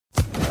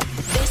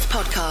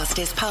podcast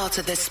is part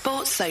of the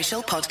Sports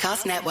Social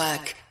Podcast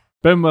Network.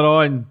 Boom, we're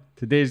on.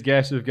 Today's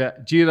guest, we've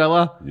got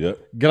G-Rilla.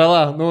 Yep.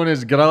 Grilla, known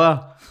as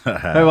Grilla.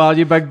 How are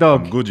you, big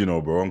dog? I'm good, you know,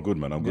 bro. I'm good,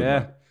 man. I'm good, Yeah.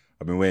 man.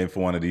 I've been waiting for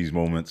one of these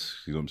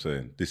moments. You know what I'm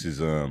saying? This is,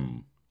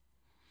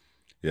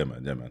 yeah,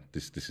 man.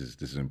 This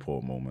is an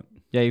important moment.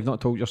 Yeah, you've not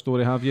told your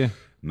story, have you?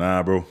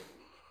 Nah, bro.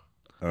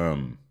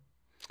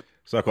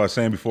 It's like what I was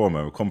saying before,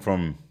 man. We come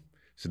from,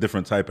 it's a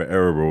different type of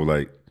era, bro.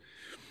 Like,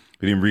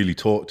 we didn't really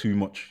talk too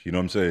much, you know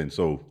what I'm saying?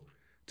 So,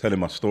 telling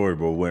my story,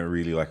 bro, weren't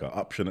really like an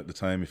option at the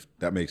time, if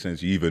that makes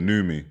sense. You either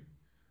knew me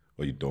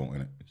or you don't,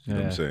 innit? You know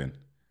what I'm saying?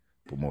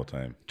 Put more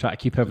time. Try to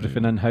keep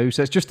everything in-house.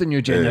 It's just a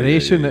new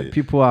generation that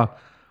people are...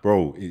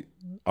 Bro,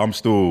 I'm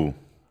still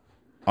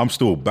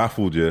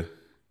baffled, yeah,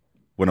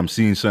 when I'm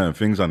seeing certain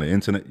things on the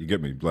internet, you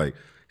get me? Like,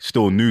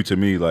 still new to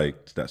me,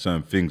 like, that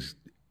certain things,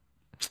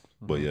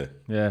 but yeah.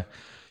 Yeah.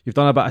 You've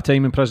done a bit of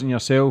time in prison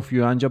yourself,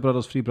 you and your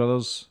brothers, 3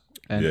 brothers,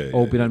 and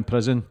all been in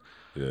prison.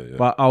 Yeah.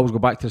 But I always go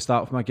back to the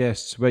start with my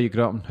guests, where you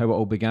grew up and how it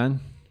all began.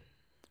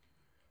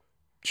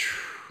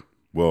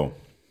 Well,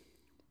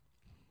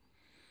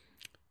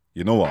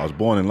 you know what? I was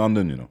born in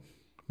London, you know.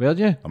 Where'd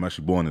you? I'm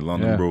actually born in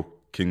London, bro.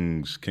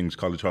 King's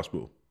College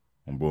Hospital.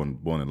 I'm born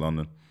in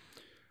London.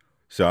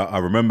 So I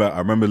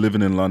remember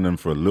living in London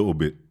for a little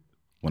bit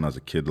when I was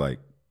a kid, like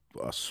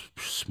I was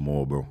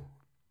small, bro.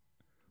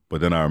 But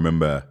then I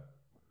remember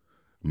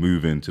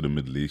moving to the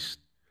Middle East.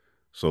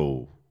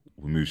 So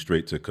we moved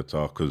straight to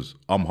Qatar because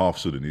I'm half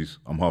Sudanese.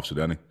 I'm half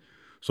Sudani.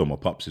 So my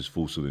pops is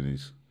full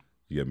Sudanese.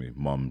 You get me?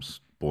 Mum's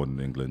born in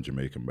England,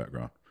 Jamaican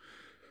background.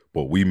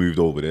 But we moved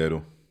over there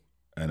though.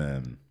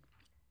 And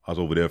I was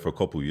over there for a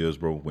couple of years,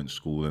 bro. Went to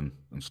school and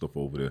stuff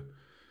over there.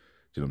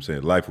 You know what I'm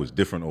saying? Life was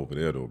different over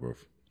there though, bro.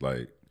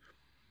 Like,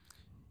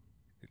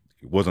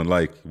 it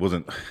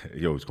wasn't,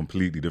 it's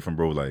completely different,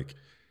 bro. Like,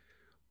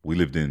 we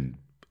lived in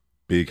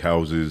big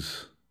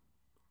houses.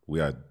 We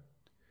had,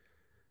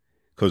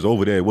 because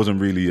over there, it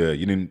wasn't really,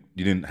 you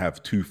didn't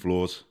have 2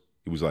 floors.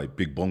 It was like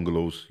big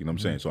bungalows, you know what I'm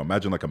saying? So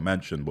imagine like a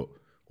mansion, but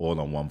all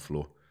on 1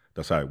 floor.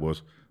 That's how it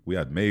was. We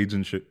had maids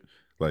and shit.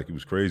 Like, it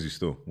was crazy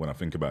still when I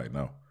think about it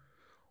now.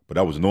 But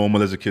that was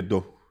normal as a kid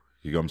though.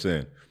 You know what I'm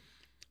saying?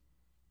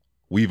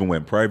 We even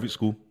went private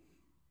school.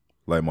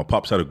 Like, my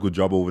pops had a good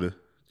job over there.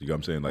 You know what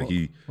I'm saying?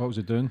 Like, What was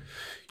it doing?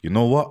 You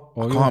know what?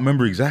 I can't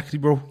remember exactly,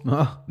 bro.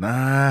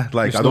 Nah,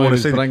 like, I don't want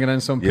to say. Bringing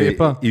in some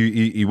paper.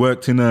 He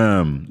worked in,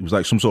 it was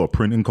like some sort of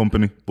printing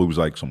company, but it was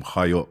like some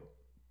high up.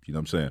 You know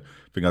what I'm saying?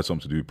 I think it had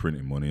something to do with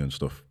printing money and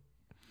stuff.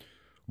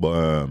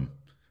 But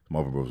my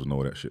other brothers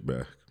know that shit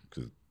better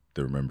because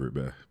they remember it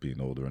better,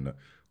 being older and that.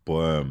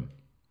 But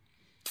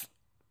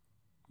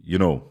you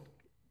know,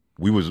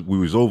 we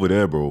was over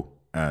there, bro,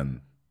 and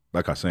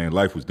like I was saying,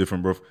 life was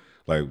different, bro.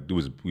 Like, there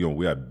was, you know,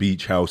 we had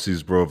beach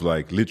houses, bro.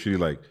 Like, literally,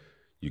 like,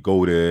 you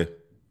go there,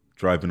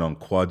 driving on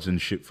quads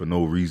and shit for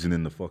no reason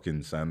in the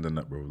fucking sand and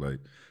that, bro. Like,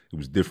 it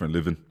was different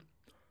living.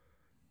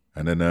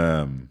 And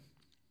then,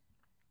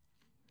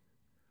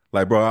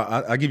 like,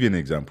 bro, I give you an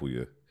example,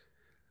 yeah.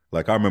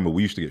 Like, I remember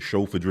we used to get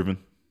chauffeur driven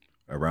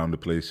around the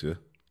place, yeah.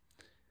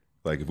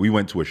 Like, if we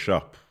went to a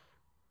shop,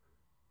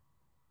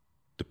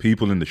 the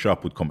people in the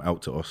shop would come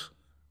out to us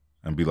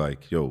and be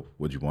like, yo,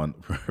 what do you want?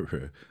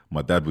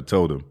 My dad would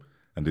tell them,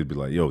 and they'd be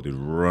like, yo, they'd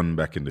run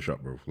back in the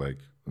shop, bro. Like,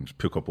 and just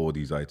pick up all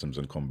these items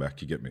and come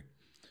back, you get me?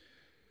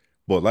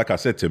 But like I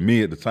said, to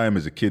me at the time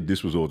as a kid,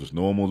 this was all just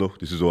normal, though.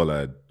 This is all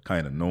I had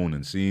kind of known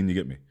and seen, you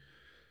get me?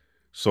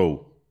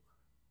 So,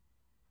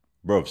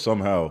 bro,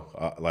 somehow,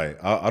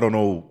 I don't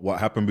know what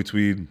happened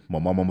between my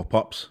mom and my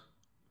pops,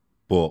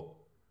 but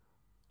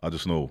I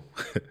just know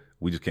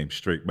we just came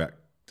straight back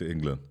to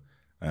England,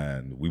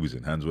 and we was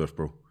in Handsworth,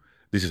 bro.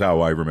 This is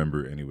how I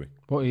remember it anyway.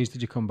 What age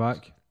did you come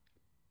back?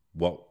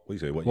 What do you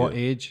say? What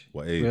age?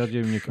 What age? Where did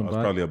you when you come back? I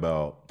was probably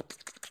about,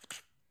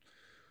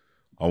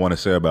 I want to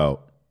say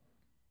about,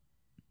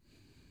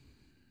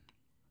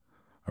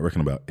 I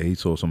reckon about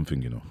 8 or something,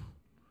 you know.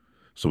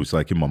 So it's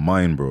like in my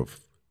mind, bro.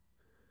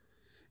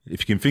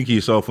 If you can think of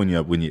yourself when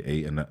you're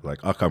 8 and that,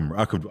 like I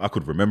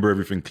could remember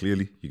everything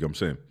clearly. You get what I'm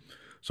saying?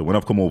 So when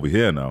I've come over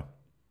here now,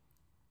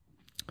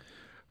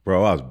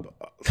 bro, I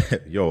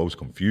was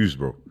confused,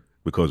 bro,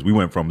 because we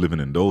went from living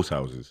in those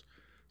houses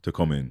to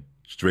coming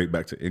straight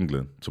back to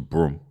England, to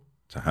Brum,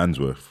 to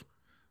Handsworth,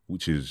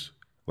 which is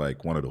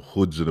like one of the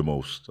hoods of the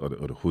most, or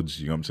the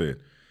hoods, you know what I'm saying?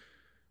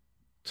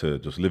 To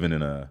just living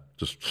in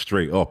just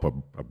straight up,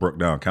 a broke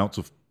down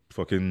council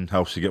fucking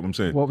house, you get what I'm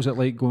saying? What was it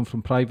like going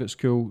from private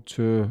school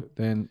to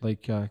then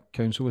like a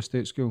council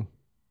estate school?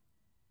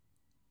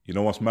 You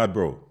know what's mad,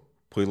 bro?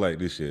 Put it like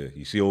this, yeah.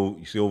 You see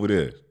over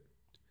there?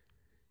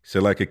 Say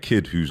like a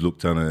kid who's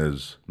looked at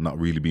as not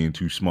really being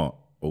too smart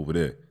over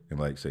there in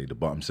like, say, the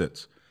bottom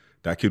sets.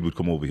 That kid would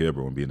come over here,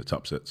 bro, and be in the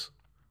top sets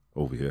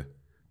over here.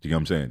 Do you get what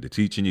I'm saying? The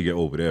teaching you get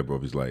over there, bro,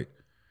 is like,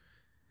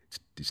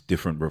 it's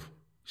different, bro.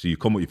 So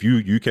if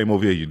you came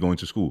over here, you'd go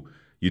into school,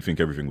 you'd think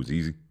everything was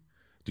easy. Do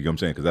you get what I'm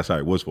saying? Because that's how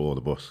it was for all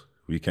of us.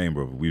 We came,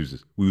 bro, we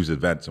was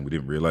advanced and we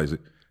didn't realize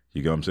it.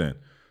 You get what I'm saying?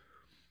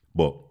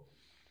 But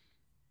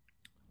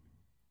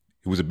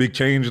it was a big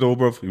change though,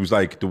 bro. It was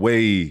like the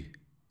way,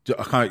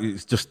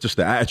 it's just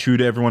the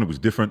attitude of everyone. It was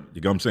different.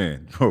 You know what I'm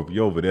saying? Bro,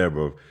 you're over there,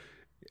 bro.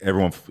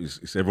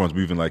 Everyone's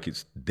moving like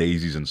it's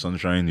daisies and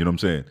sunshine. You know what I'm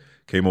saying?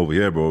 Came over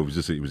here, bro. It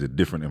was a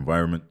different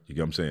environment. You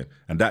know what I'm saying?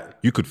 And that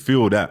you could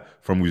feel that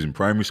from when we was in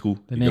primary school.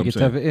 The you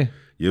negativity.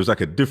 Yeah, it was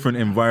like a different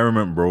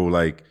environment, bro.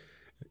 Like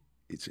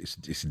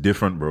it's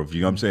different, bro.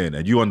 You know what I'm saying?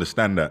 And you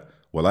understand that.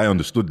 Well, I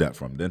understood that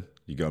from then.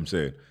 You know what I'm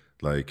saying?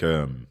 Like,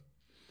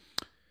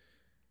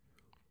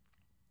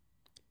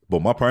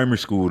 but my primary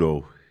school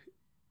though,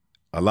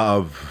 a lot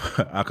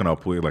of how can I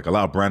put it? Like a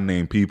lot of brand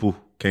name people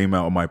came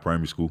out of my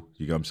primary school.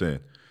 You know what I'm saying?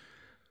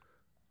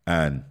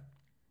 And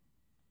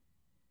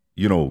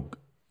you know,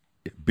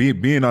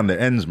 being on the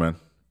ends, man,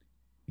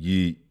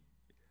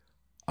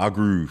 I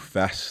grew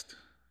fast.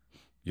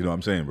 You know what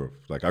I'm saying, bro?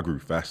 Like I grew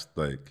fast.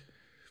 Like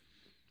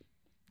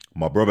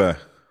my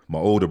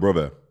older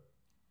brother,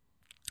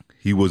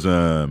 he was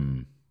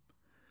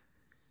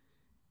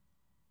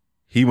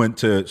he went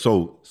to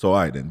all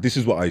right then. This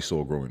is what I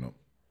saw growing up.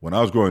 When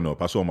I was growing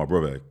up, I saw my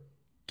brother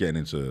getting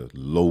into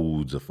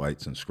loads of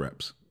fights and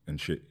scraps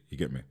and shit. You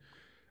get me?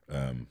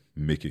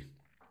 Mickey.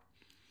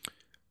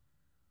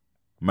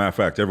 Matter of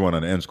fact, everyone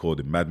on the ends called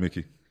him Mad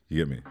Mickey.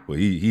 You get me? But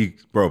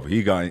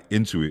he got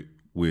into it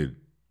with,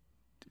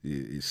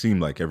 it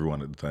seemed like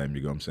everyone at the time,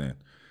 you know what I'm saying?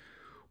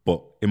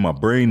 But in my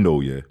brain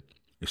though, yeah,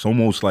 it's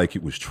almost like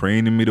it was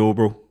training me though,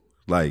 bro.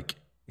 Like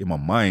in my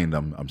mind,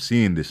 I'm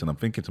seeing this and I'm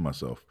thinking to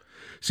myself,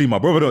 see, my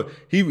brother,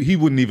 he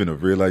wouldn't even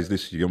have realized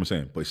this, you know what I'm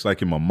saying? But it's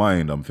like in my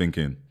mind, I'm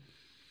thinking,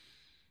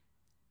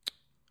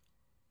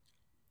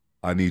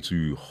 I need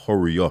to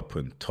hurry up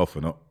and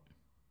toughen up.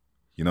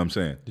 You know what I'm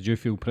saying? Did you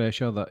feel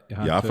pressure that you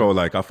had to? I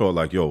felt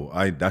like, yo,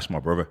 that's my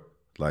brother.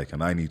 Like,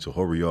 and I need to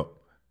hurry up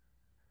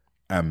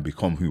and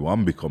become who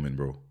I'm becoming,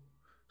 bro.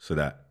 So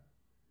that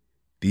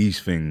these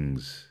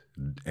things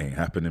ain't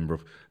happening, bro.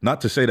 Not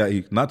to say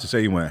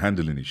he weren't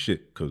handling his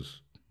shit,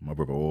 because my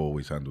brother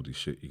always handled his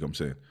shit, you know what I'm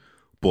saying?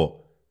 But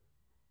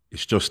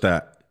it's just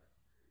that,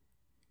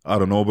 I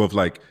don't know, bro,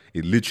 like,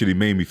 it literally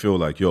made me feel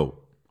like, yo,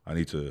 I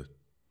need to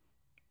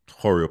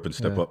hurry up and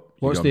step up.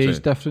 What's the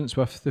age difference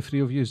with the three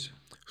of yous?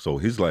 So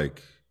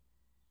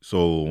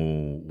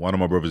one of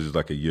my brothers is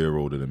like a year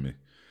older than me.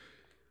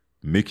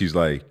 Mickey's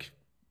like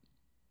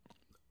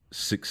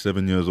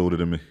 6-7 years older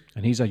than me.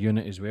 And he's a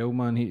unit as well,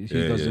 man. He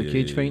does the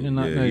cage fighting and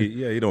that now.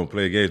 He don't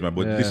play games, man.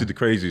 But this is the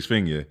craziest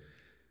thing, yeah.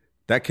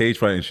 That cage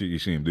fighting shit you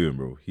see him doing,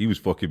 bro. He was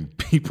fucking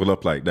people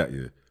up like that,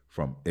 yeah,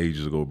 from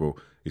ages ago, bro.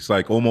 It's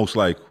like almost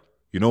like,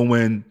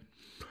 when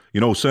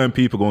certain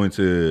people go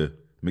into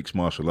mixed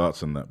martial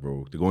arts and that,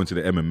 bro. They go into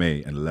the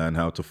MMA and learn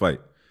how to fight.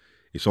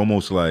 It's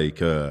almost like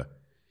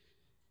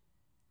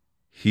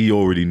he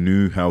already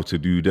knew how to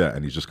do that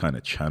and he just kind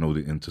of channeled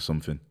it into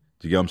something.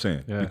 Do you get what I'm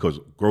saying? Yeah. Because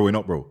growing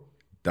up, bro,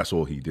 that's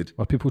all he did.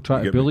 Well, people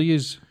try to bully you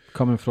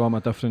coming from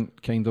a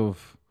different kind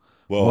of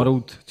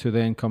world to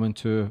then coming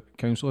to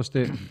council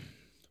estate.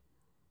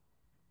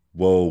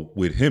 Well,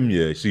 with him,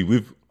 yeah. See,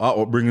 our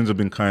upbringings have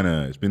been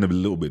it's been a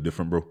little bit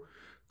different, bro.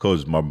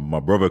 Because my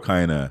brother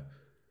kind of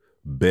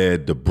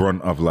bared the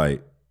brunt of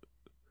like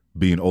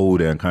being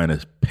older and kind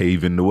of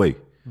paving the way.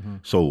 Mm-hmm.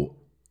 So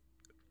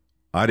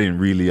I didn't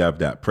really have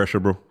that pressure,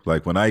 bro.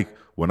 Like when I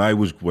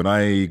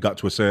got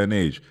to a certain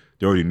age,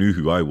 they already knew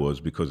who I was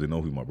because they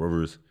know who my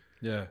brother is.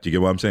 Yeah. Do you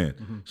get what I'm saying?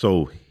 Mm-hmm.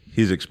 So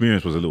his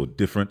experience was a little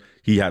different.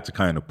 He had to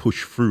kind of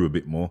push through a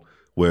bit more.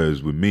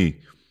 Whereas with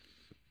me,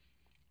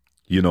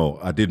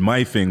 I did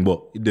my thing,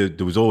 but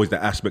there was always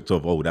the aspect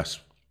of, oh, that's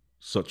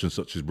such and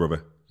such's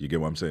brother. You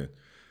get what I'm saying?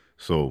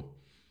 So,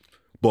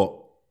 but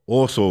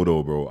also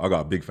though, bro, I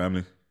got a big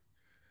family.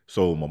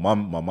 So my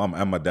mom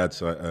and my dad's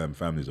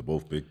families are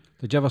both big.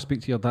 Did you ever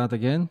speak to your dad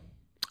again?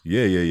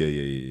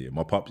 Yeah.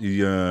 My pop, he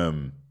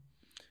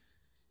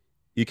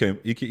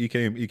came. He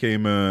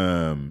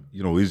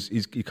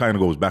kind of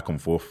goes back and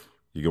forth.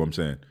 You get what I'm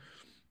saying?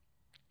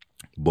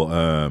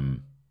 But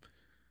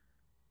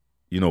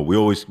we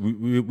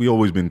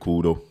always been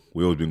cool though.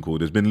 We always been cool.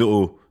 There's been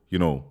little,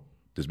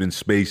 there's been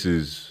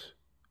spaces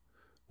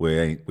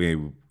where we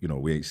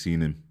ain't seen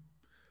him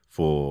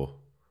for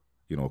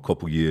a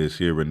couple years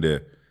here and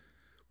there.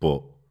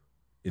 But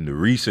in the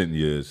recent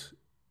years,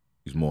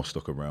 he's more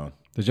stuck around.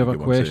 Did you ever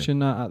question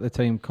that at the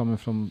time, coming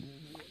from,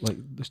 like,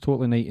 it's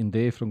totally night and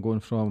day from going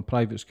from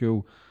private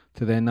school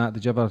to then that?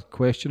 Did you ever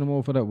question him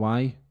over it?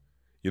 Why?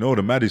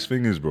 The maddest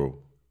thing is, bro,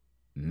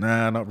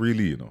 nah, not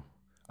really,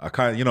 I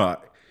can't,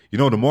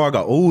 the more I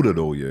got older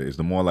though, yeah, is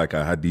the more like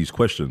I had these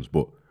questions.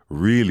 But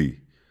really,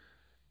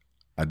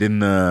 I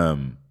didn't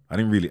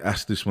really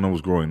ask this when I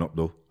was growing up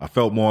though. I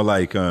felt more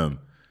like,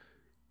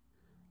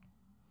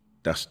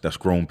 that's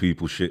grown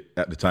people shit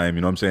at the time,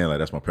 you know what I'm saying? Like,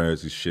 that's my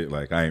parents' shit.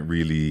 Like, I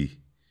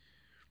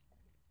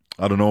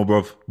don't know,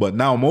 bro. But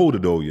now I'm older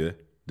though, yeah.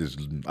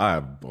 I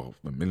have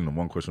a million and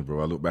one questions, bro.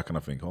 I look back and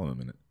I think, hold on a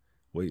minute.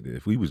 Wait,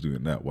 if we was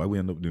doing that, why we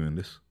end up doing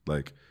this?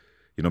 Like,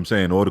 you know what I'm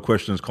saying? All the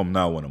questions come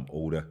now when I'm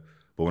older.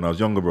 But when I was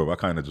younger, bro, I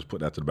kind of just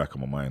put that to the back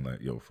of my mind,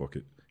 like, yo, fuck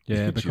it. Yeah,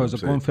 You know because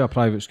what I'm going saying? for a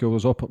private school,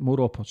 there's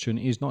more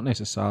opportunities. Not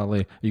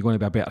necessarily are you going to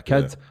be a better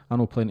kid. I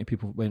know plenty of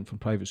people who went from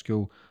private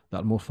school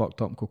that are more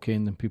fucked up in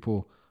cocaine than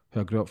people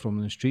who grew up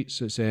from the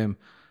streets.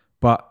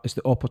 But it's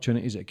the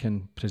opportunities that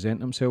can present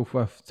themselves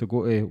with to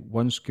go to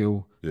one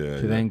school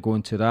to then go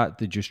into that.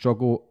 Did you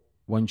struggle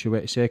once you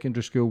went to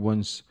secondary school?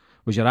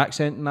 Was your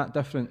accent and that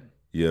different?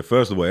 Yeah,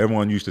 first of all,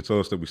 everyone used to tell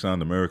us that we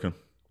sound American.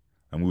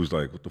 And we was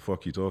like, what the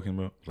fuck you talking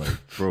about? Like,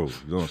 bro,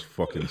 you don't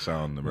fucking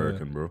sound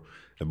American, bro.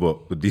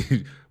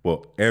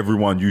 But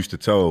everyone used to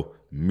tell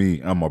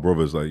me and my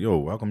brothers, like,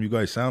 yo, how come you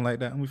guys sound like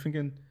that? And we're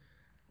thinking,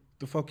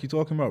 the fuck you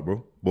talking about,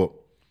 bro?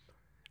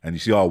 And you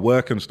see our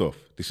work and stuff.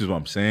 This is what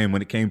I'm saying.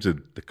 When it came to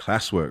the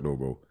classwork, though,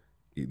 bro,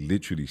 it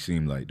literally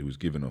seemed like they was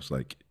giving us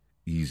like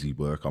easy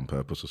work on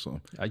purpose or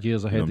something.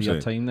 Years ahead of your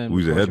time, then.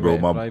 We was ahead, bro.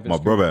 My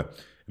brother,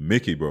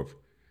 Mickey, bro.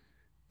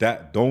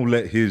 Don't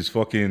let his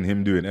fucking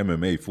him doing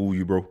MMA fool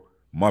you, bro.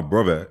 My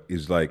brother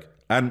is like,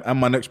 and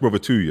my next brother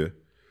too, yeah.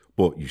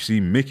 But you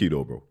see Mickey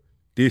though, bro.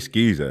 This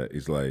geezer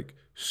is like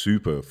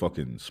super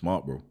fucking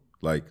smart, bro.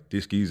 Like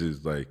this geezer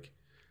is like,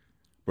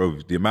 bro,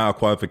 the amount of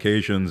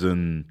qualifications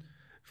and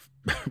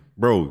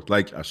bro,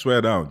 like I swear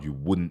down, you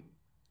wouldn't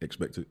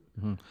expect it.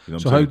 You know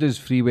what So I'm how saying? does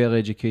free,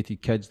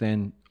 well-educated kids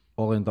then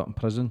all end up in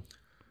prison?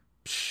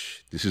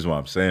 This is what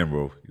I'm saying,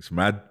 bro. It's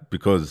mad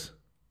because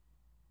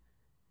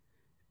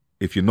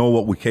if you know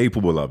what we're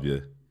capable of, yeah,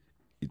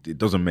 it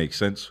doesn't make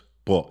sense.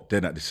 But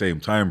then at the same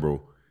time,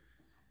 bro,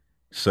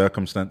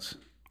 circumstance.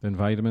 The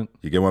environment.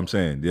 You get what I'm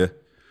saying? Yeah.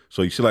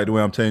 So you see, like the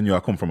way I'm telling you, I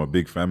come from a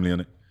big family,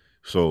 innit?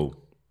 So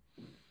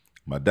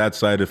my dad's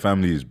side of the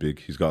family is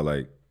big. He's got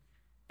like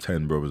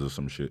 10 brothers or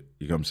some shit.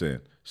 You get what I'm saying?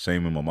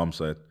 Same with my mom's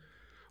side.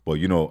 But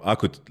you know, I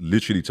could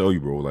literally tell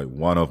you, bro, like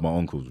one of my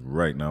uncles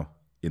right now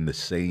in the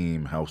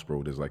same house,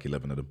 bro, there's like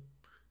 11 of them.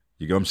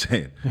 You get what I'm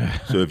saying?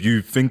 So if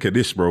you think of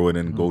this, bro, and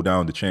then go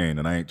down the chain,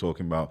 and I ain't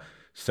talking about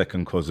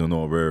second cousin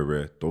or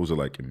rare, those are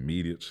like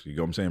immediates. You get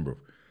what I'm saying, bro?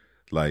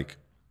 Like,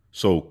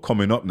 so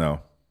coming up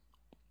now,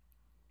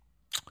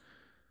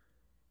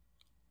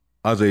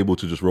 I was able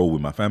to just roll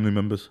with my family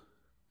members.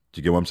 Do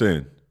you get what I'm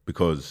saying?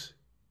 Because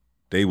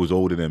they was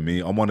older than me.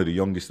 I'm one of the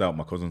youngest out of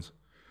my cousins.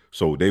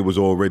 So they was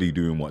already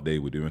doing what they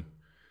were doing.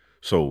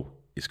 So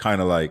it's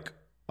kind of like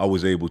I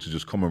was able to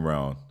just come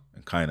around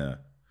and kind of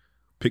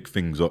pick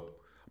things up.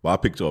 But I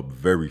picked it up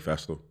very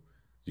fast though.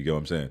 You get what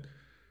I'm saying?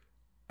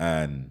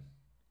 And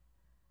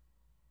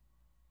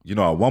you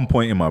know, at one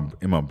point in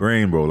my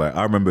brain, bro, like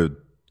I remember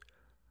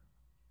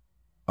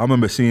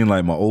seeing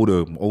like my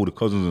older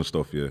cousins and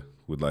stuff, yeah,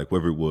 with like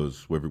whether it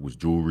was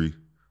jewelry,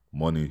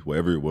 money,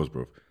 whatever it was,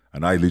 bro.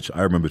 And I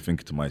remember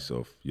thinking to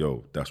myself,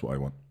 yo, that's what I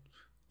want.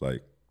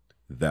 Like,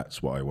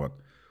 that's what I want.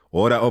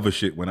 All that other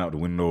shit went out the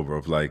window, bro.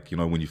 Of like, you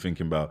know, when you're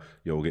thinking about,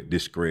 yo, get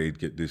this grade,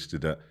 get this to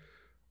that.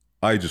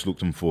 I just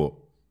looked and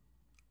thought,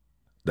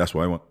 that's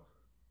what I want.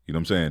 You know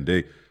what I'm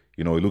saying?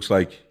 You know, it looks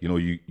like, you know,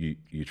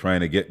 you're trying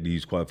to get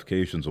these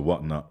qualifications or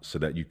whatnot so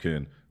that you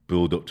can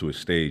build up to a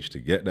stage to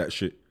get that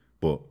shit.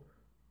 But,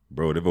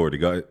 bro, they've already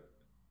got it.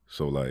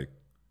 So, like,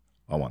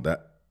 I want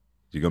that.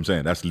 You know what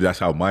I'm saying? That's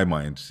how my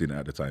mind's seen it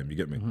at the time. You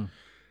get me? Mm-hmm.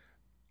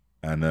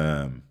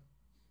 And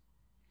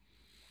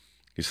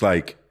it's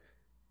like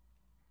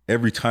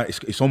every time,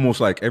 it's almost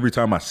like every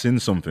time I seen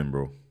something,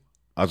 bro,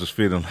 I was just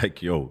feeling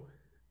like, yo,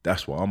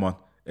 that's what I'm on.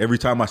 Every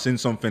time I seen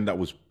something that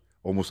was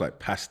almost like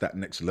past that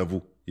next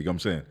level, you know what I'm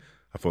saying?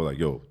 I felt like,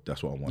 yo,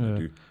 that's what I want to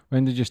do.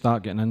 When did you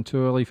start getting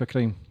into a life of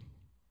crime?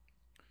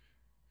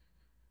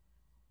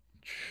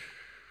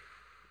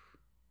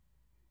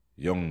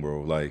 Young,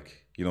 bro.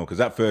 Like, you know, because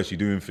at first you're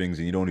doing things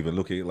and you don't even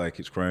look at it like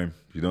it's crime.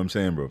 You know what I'm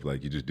saying, bro?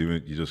 Like, you're just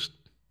doing, you're just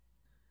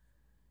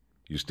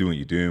doing what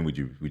you're doing with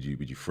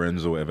your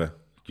friends or whatever.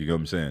 You know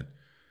what I'm saying?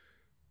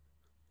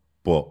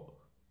 But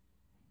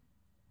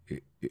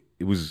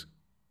it was,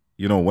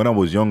 you know, when I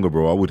was younger,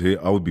 bro, I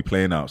would be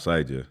playing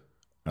outside, yeah,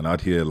 and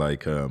I'd hear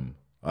like,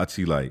 I'd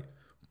see like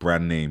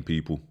brand name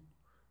people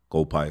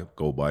go by. You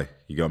know what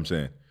I'm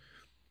saying?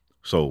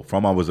 So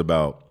from I was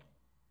about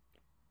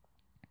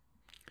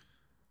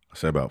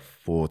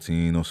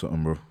 14 or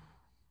something, bro.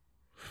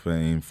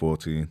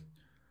 14.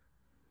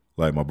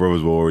 Like my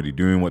brothers were already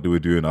doing what they were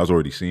doing. I was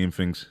already seeing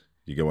things.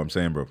 You get what I'm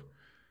saying, bro?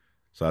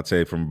 So I'd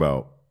say from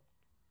about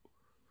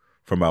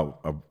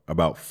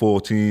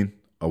 14,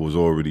 I was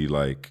already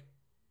like,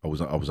 I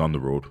was on the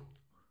road.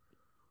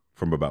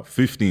 From about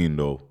 15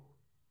 though,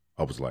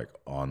 I was like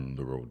on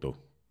the road though.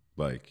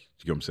 Like,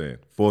 you know what I'm saying?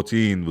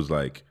 14 was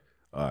like,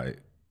 all right,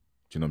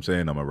 you know what I'm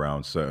saying? I'm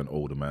around certain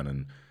older man,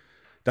 and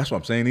that's what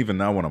I'm saying. Even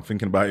now when I'm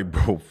thinking about it,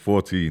 bro,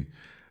 14,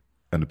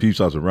 and the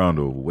peeps I was around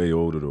though, were way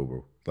older though,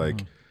 bro.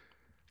 Like,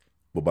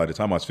 but by the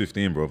time I was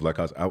 15, bro, like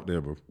I was out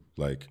there, bro.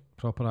 Like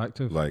proper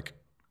active. Like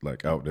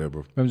out there,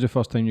 bro. When was the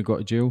first time you got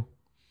to jail?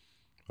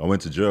 I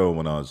went to jail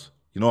when I was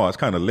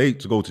kind of late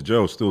to go to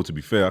jail still, to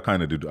be fair.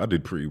 I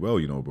did pretty well,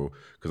 you know, bro.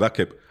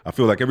 Because I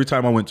feel like every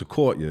time I went to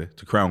court, yeah,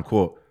 to Crown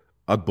Court,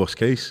 I'd bust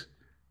case.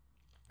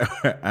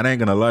 And I ain't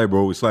gonna lie,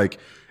 bro. It's like,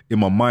 in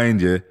my mind,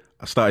 yeah,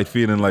 I started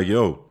feeling like,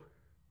 yo,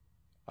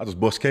 I just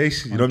bust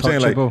case. You know what I'm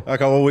saying? Untouchable.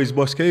 Like I always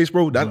bust case,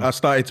 bro. That I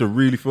started to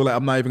really feel like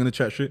I'm not even gonna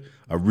chat shit.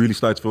 I really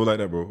started to feel like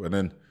that, bro. And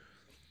then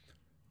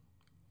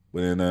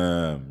when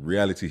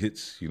reality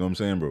hits, you know what I'm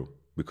saying, bro?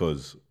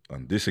 Because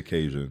on this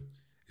occasion,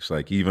 it's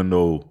like even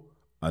though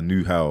I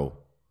knew how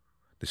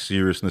the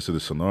seriousness of the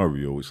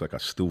scenario, it's like I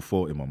still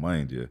thought in my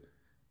mind, yeah,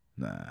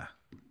 nah.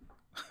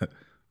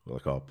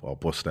 Like I'll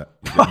bust that.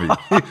 You get me?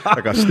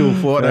 Like I still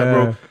thought that,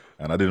 bro,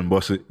 and I didn't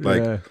bust it.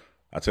 Like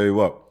I tell you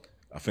what,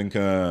 I think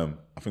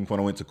when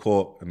I went to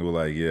court and they were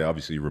like, yeah,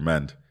 obviously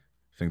remand.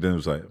 I think then it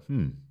was like,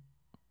 all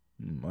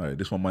right,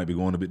 this one might be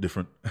going a bit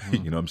different.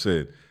 You know what I'm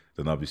saying?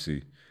 Then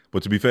obviously,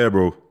 but to be fair,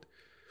 bro,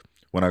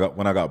 when I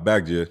got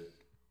bagged, yeah.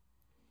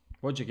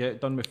 What'd you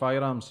get done with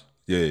firearms?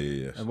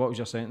 Yeah. And what was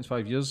your sentence?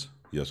 5 years?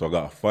 Yeah, so I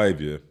got a 5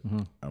 year,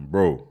 and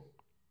bro,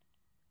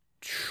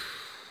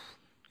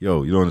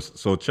 yo, you know,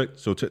 so check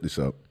this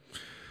out.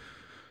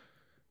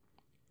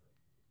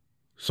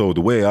 So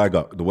the way I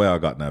got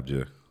nabbed,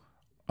 yeah,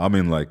 I'm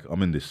in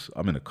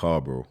a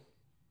car, bro,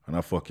 and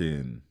I've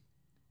fallen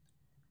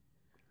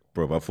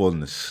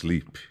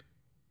asleep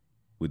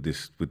with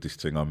this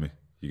thing on me.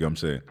 You get what I'm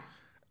saying?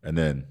 And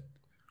then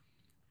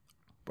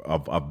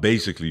I've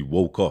basically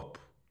woke up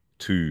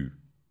to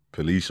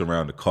police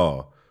around the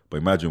car. But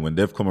imagine when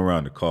they've come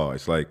around the car,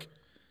 it's like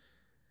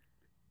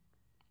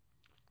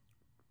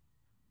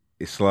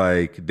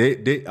they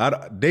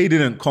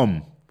didn't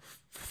come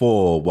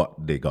for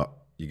what they got.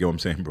 You get what I'm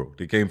saying, bro?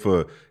 They came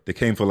for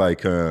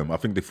like I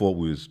think they thought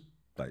we was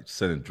like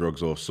selling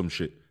drugs or some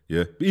shit.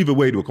 Yeah. But either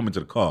way, they were coming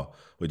to the car,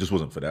 but it just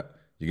wasn't for that.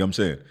 You get what I'm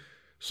saying?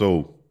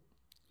 So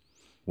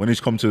when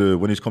he's come to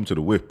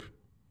the whip,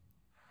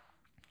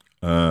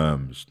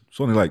 it's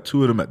only like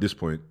 2 of them at this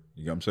point.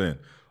 You get what I'm saying?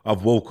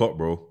 I've woke up,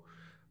 bro.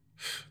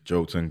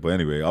 Joke thing, but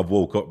anyway, I've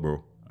woke up,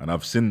 bro, and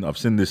I've seen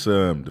this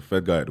the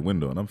Fed guy at the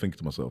window, and I'm thinking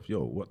to myself,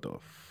 yo, what the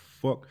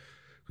fuck?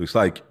 So it's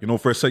like, you know,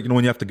 for a second, you know,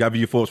 when you have to gather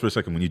your thoughts for a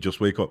second when you just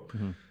wake up,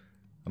 and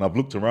I've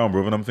looked around,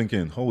 bro, and I'm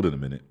thinking, hold on a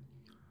minute.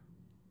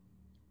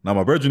 Now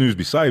my brethren who's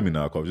beside me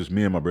now, cause just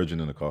me and my brethren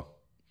in the car.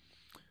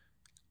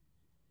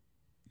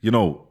 You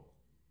know,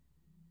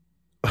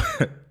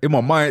 in my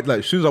mind, like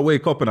as soon as I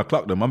wake up and I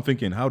clock them, I'm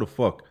thinking, how the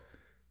fuck?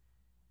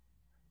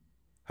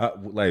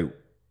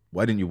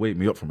 Why didn't you wake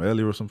me up from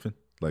earlier or something?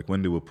 Like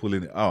when they were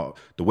pulling it out,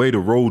 the way the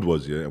road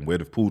was, yeah, and where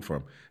they've pulled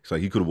from, it's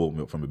like he could have woke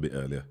me up from a bit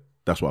earlier.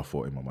 That's what I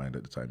thought in my mind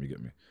at the time, you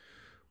get me?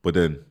 But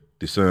then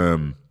this,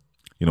 you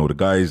know, the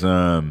guys,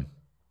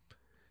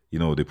 you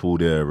know, they pull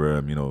their,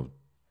 you know,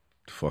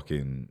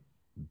 fucking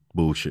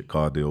bullshit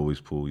card they always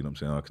pull, you know what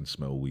I'm saying? I can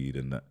smell weed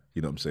and that,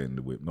 you know what I'm saying?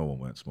 The whip, no one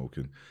went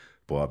smoking.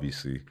 But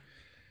obviously,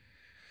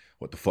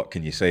 what the fuck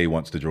can you say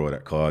once to draw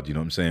that card, you know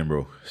what I'm saying,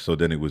 bro? So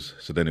then it was,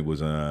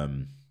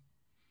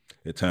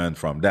 it turned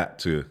from that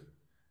to,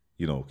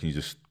 you know, can you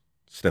just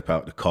step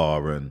out the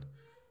car and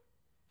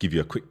give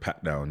you a quick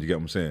pat down? You get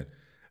what I'm saying?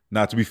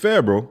 Now, to be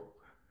fair, bro,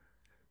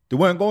 they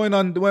weren't going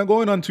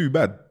on too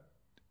bad.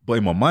 But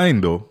in my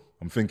mind, though,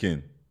 I'm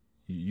thinking,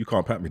 you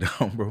can't pat me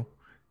down, bro.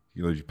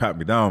 You know, if you pat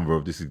me down,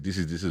 bro, this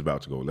is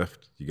about to go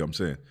left. You get what I'm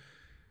saying?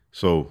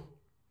 So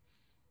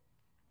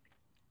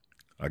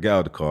I get out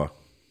of the car.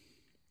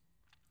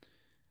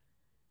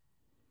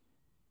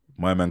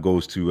 My man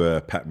goes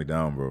to pat me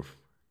down, bro.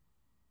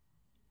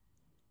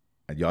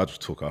 And y'all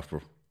just took off, bro.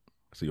 I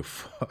said, yo,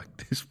 fuck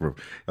this, bro.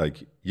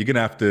 Like, you're going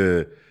to have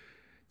to...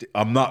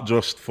 I'm not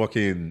just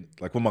fucking...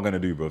 Like, what am I going to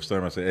do, bro?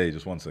 Start and say, hey,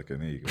 just 1 second.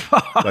 Here you go.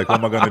 Like, what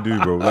am I going to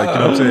do, bro? Like, you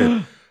know what I'm saying?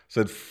 I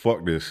said,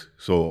 fuck this.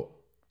 So,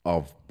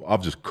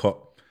 I've just cut.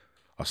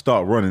 I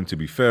start running. To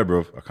be fair,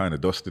 bro, I kind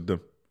of dusted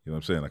them. You know what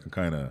I'm saying? I can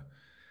kind of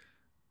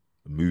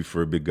move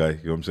for a big guy.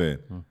 You know what I'm saying?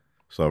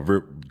 So, I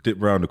dip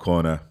around the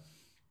corner.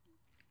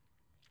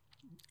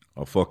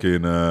 I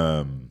fucking...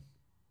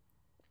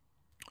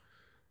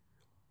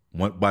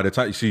 by the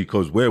time you see,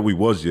 because where we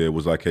was, yeah, it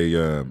was like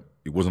it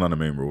wasn't on the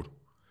main road.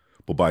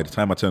 But by the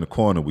time I turn the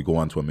corner, we go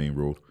onto a main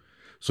road.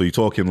 So you're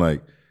talking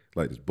like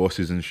there's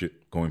buses and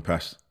shit going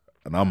past,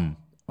 and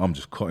I'm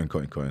just cutting.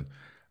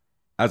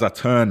 As I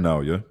turn now,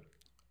 yeah,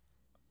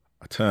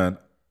 I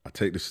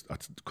take this,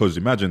 because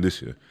imagine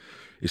this, yeah,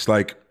 it's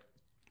like,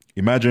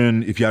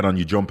 imagine if you had on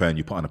your jumper and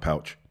you put on a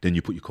pouch, then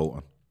you put your coat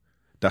on.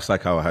 That's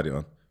like how I had it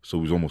on. So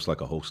it was almost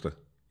like a holster.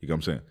 You get what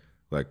I'm saying?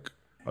 Like,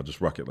 I just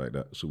rock it like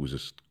that. So it was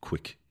just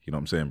quick. You know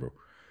what I'm saying, bro?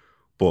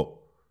 But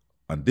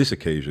on this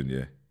occasion,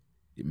 yeah,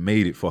 it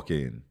made it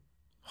fucking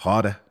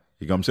harder.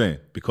 You know what I'm saying?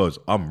 Because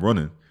I'm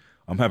running.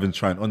 I'm having to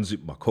try and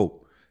unzip my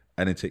coat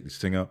and then take this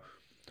thing out.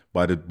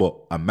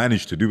 But I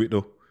managed to do it,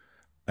 though.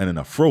 And then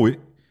I throw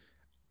it.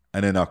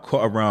 And then I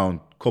cut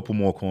around a couple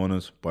more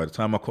corners. By the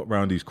time I cut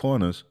around these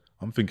corners,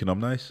 I'm thinking I'm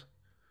nice.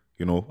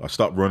 You know, I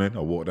stopped running.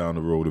 I walked down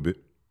the road a bit.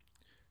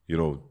 You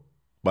know,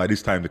 by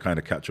this time, they kind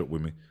of catch up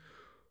with me.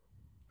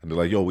 And they're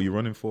like, yo, what are you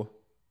running for?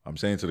 I'm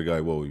saying to the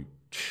guy, well,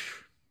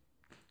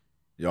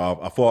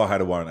 I thought I had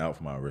a warrant out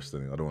for my arrest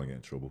and I don't want to get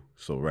in trouble.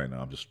 So right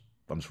now, I'm just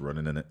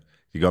running in it.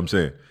 You know what I'm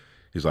saying?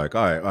 He's like,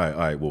 all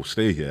right, well,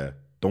 stay here.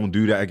 Don't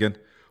do that again.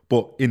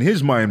 But in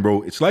his mind,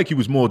 bro, it's like he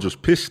was more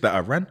just pissed that I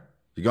ran.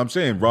 You know what I'm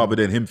saying? Rather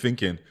than him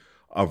thinking,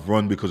 I've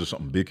run because of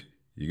something big.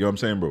 You get what I'm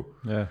saying, bro?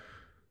 Yeah.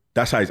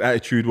 That's how his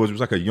attitude was. It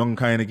was like a young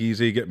kind of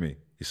geezer, you get me?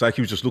 It's like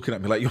he was just looking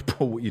at me like, yo,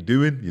 bro, what you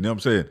doing? You know what I'm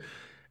saying?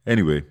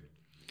 Anyway,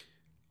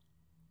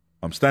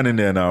 I'm standing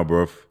there now,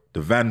 bro.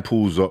 The van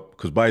pulls up,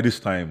 because by this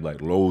time,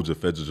 like, loads of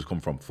feds have just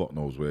come from fuck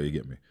knows where, you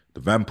get me? The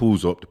van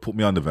pulls up, they put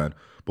me on the van.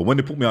 But when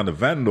they put me on the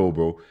van, though,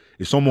 bro,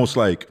 it's almost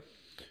like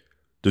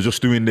they're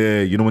just doing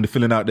their, you know, when they're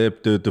filling out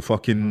the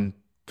fucking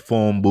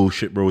form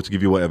bullshit, bro, to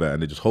give you whatever,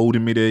 and they're just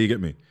holding me there, you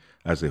get me?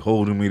 As they're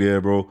holding me there,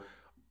 bro,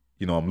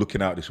 you know, I'm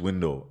looking out this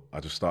window,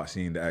 I just start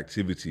seeing the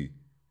activity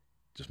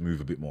just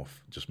move a bit more,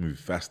 just move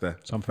faster.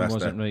 Something faster.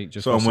 wasn't right.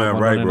 Just something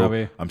right, bro.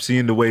 Away. I'm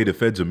seeing the way the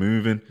feds are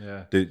moving.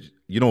 Yeah.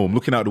 You know, I'm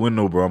looking out the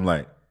window, bro, I'm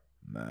like,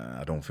 nah,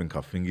 I don't think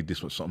I fingered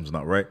this, but something's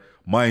not right.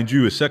 Mind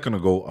you, a second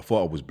ago, I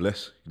thought I was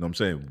blessed. You know what I'm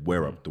saying?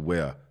 The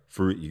way I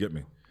threw it, you get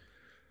me?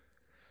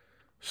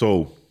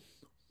 So,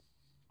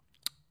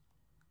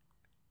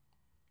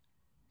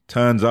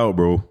 turns out,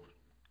 bro,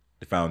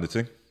 they found the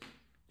thing.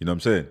 You know what I'm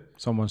saying?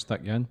 Someone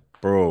stuck you in.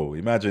 Bro,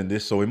 imagine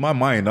this. So in my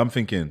mind, I'm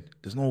thinking,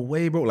 there's no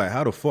way, bro. Like,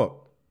 how the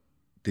fuck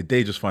did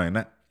they just find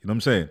that? You know what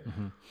I'm saying?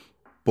 Mm-hmm.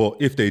 But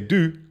if they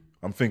do,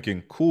 I'm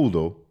thinking, cool,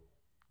 though.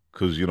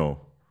 Because, you know,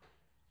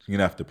 you're going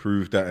to have to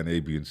prove that and A,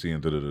 B, and C,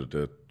 and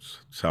da-da-da-da.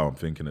 That's how I'm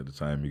thinking at the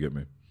time, you get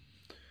me?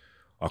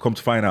 I come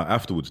to find out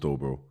afterwards, though,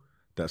 bro,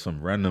 that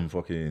some random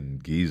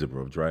fucking geezer,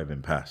 bro,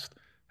 driving past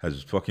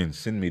has fucking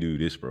seen me do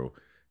this, bro.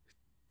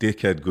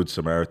 Dickhead Good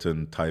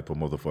Samaritan type of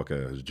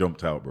motherfucker has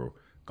jumped out, bro.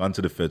 Gone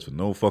to the feds for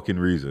no fucking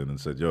reason and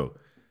said, yo,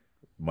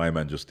 my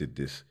man just did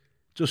this.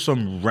 Just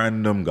some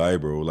random guy,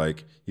 bro.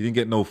 Like, he didn't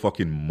get no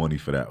fucking money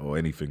for that or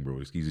anything, bro.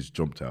 He just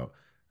jumped out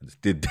and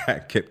just did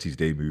that, kept his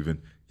day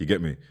moving. You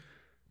get me?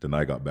 Then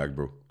I got back,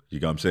 bro.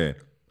 You get what I'm saying?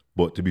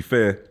 But to be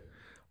fair,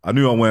 I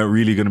knew I weren't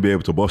really going to be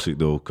able to boss it,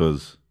 though,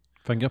 because...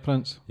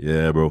 Fingerprints?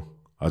 Yeah, bro.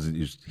 I was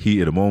just heat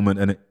at the moment,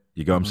 innit?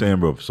 You get what I'm saying,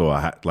 bro? So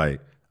I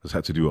just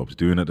had to do what I was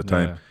doing at the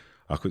time. Yeah.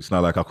 It's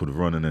not like I could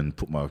run and then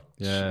put my...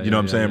 you know what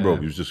I'm saying, bro?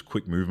 It was just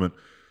quick movement.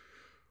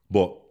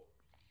 But...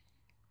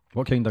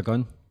 What kind of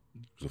gun?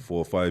 It was a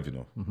 4.5, you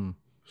know. Mm-hmm.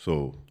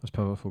 So... That's a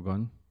powerful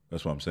gun.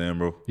 That's what I'm saying,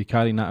 bro. You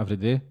carrying that every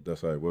day?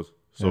 That's how it was.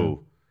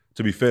 So,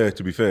 to be fair,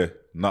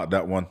 not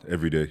that one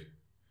every day.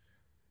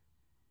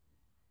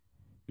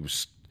 It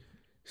was...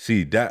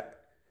 See,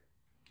 that...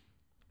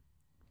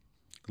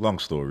 Long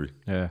story.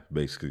 Yeah.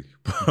 Basically.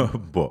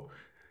 But...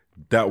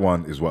 That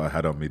one is what I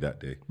had on me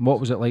that day. What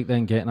was it like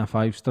then getting a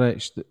 5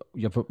 stretch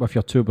with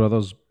your two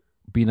brothers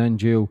being in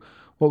jail?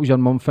 What was your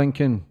mum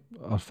thinking?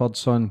 Our third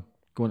son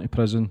going to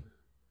prison.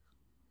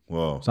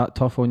 Wow. Was that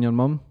tough on your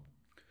mum?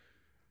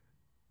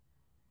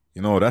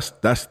 You know,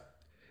 that's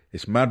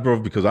it's mad, bro,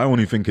 because I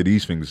only think of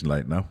these things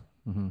like now.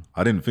 Mm-hmm.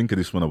 I didn't think of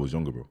this when I was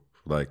younger, bro.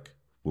 Like,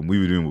 when we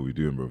were doing what we were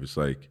doing, bro, it's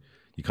like,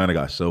 you kind of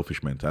got a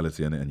selfish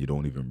mentality in it and you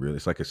don't even realize.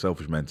 It's like a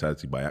selfish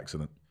mentality by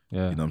accident.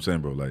 Yeah. You know what I'm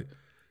saying, bro? Like,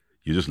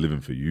 you're just living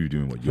for you,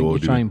 doing what you're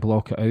doing. You try and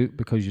block it out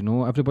because, you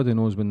know, everybody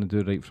knows when they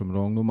do right from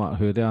wrong, no matter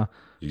who they are.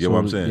 You get what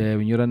I'm saying? Yeah,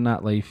 when you're in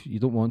that life, you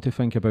don't want to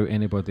think about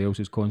anybody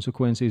else's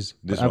consequences.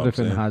 But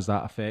everything has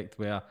that effect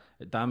where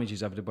it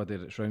damages everybody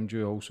that's around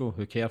you also,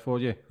 who care for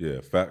you.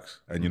 Yeah,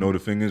 facts. And you know the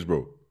thing is,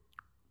 bro,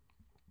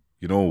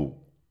 you know,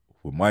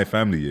 with my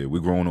family,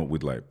 we're growing up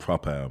with like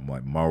proper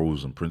like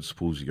morals and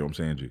principles, you get what I'm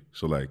saying, G?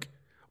 So like,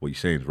 what you're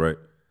saying is right.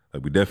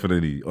 Like, we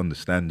definitely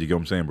understand, you get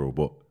what I'm saying, bro?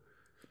 But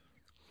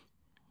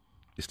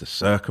it's the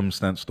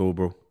circumstance, though,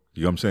 bro.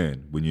 You know what I'm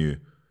saying? When you're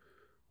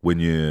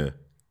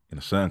in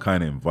a certain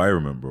kind of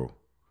environment, bro,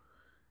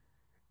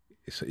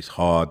 it's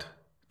hard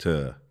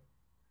to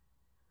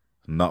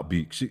not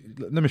be. See,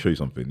 let me show you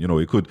something. You know,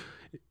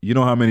 you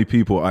know how many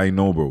people I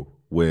know, bro,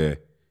 where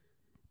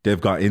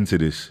they've got into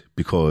this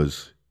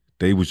because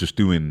they was just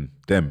doing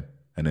them,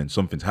 and then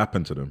something's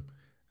happened to them,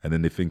 and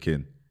then they're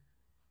thinking,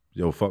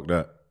 yo, fuck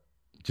that.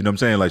 Do you know what I'm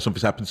saying? Like,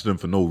 something's happened to them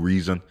for no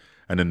reason,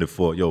 and then they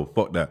thought, yo,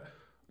 fuck that.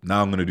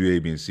 Now I'm going to do A,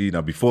 B, and C.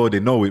 Now, before they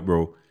know it,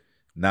 bro,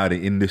 now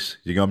they're in this.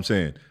 You know what I'm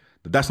saying?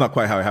 That's not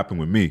quite how it happened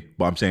with me,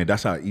 but I'm saying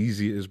that's how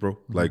easy it is, bro.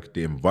 Mm-hmm. Like,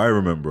 the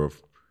environment, bro,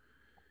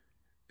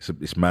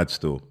 it's mad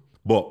still.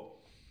 But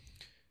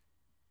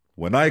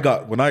when I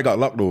got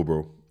locked, though,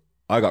 bro,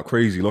 I got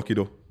crazy lucky,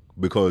 though,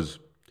 because,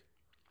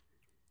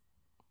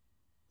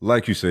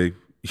 like you say,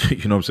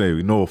 you know what I'm saying?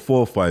 We know a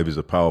 4.5 is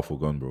a powerful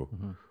gun, bro.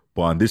 Mm-hmm.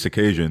 But on this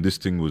occasion, this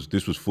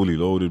was fully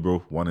loaded, bro.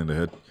 One in the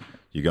head.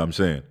 You get what I'm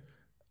saying?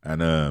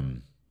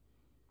 And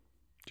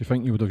do you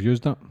think you would have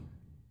used that?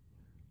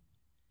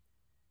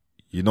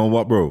 You know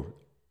what, bro?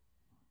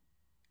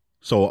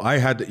 So I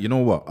had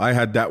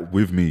that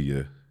with me,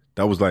 yeah.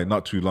 That was like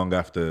not too long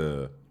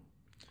after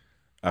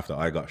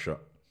I got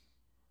shot.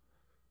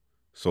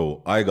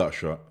 So I got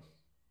shot.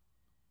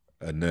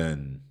 And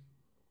then,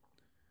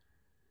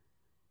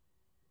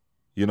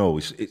 you know,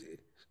 it's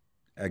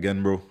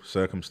again, bro,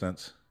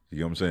 circumstance. You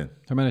know what I'm saying?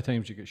 How many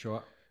times did you get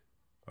shot?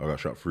 I got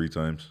shot 3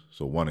 times.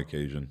 So one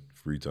occasion,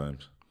 3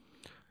 times.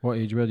 What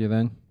age were you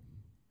then?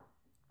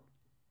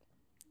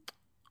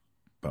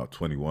 About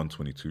 21,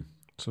 22.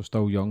 So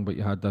still young, but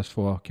you had this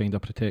for kind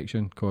of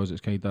protection because it's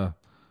kind of,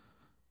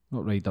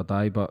 not ride or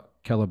die, but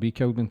kill or be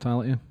killed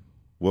mentality?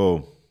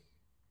 Well,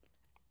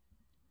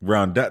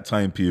 around that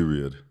time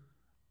period,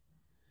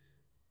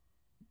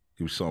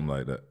 it was something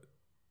like that.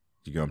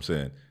 You get what I'm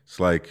saying? It's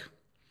like,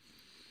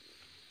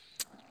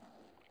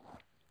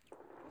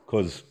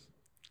 because,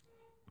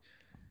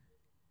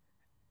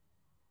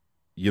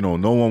 you know,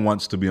 no one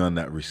wants to be on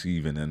that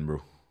receiving end,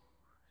 bro.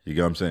 You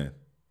get what I'm saying?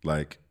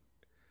 Like,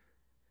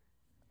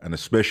 and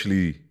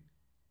especially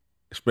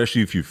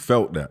if you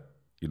felt that,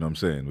 you know what I'm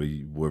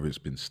saying? Whether it's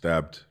been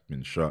stabbed,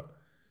 been shot,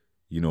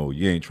 you know,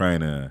 you ain't trying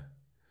to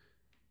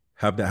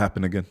have that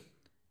happen again.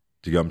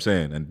 Do you get what I'm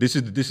saying? And this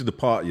is the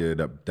part, yeah,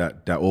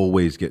 that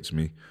always gets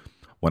me.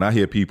 When I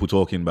hear people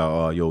talking about,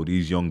 oh, yo,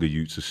 these younger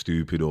youths are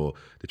stupid, or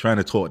they're trying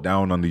to talk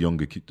down on the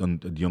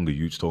younger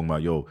youths, talking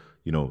about, yo,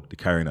 you know, they're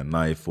carrying a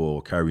knife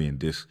or carrying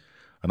this.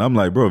 And I'm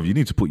like, bro, you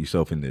need to put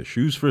yourself in their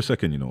shoes for a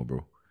second, you know,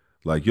 bro.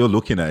 Like, you're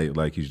looking at it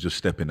like he's just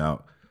stepping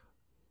out.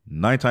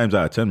 9 times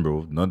out of 10,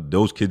 bro,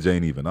 those kids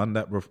ain't even on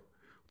that, bro.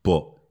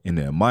 But in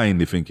their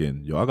mind, they're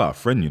thinking, yo, I got a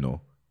friend, you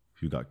know,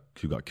 who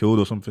got killed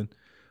or something.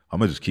 I'm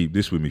going to just keep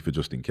this with me for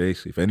just in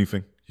case, if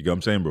anything. You get what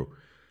I'm saying, bro?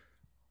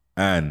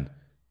 And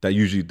that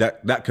usually,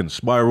 that can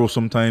spiral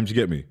sometimes, you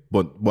get me?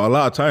 But a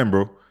lot of time,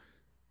 bro,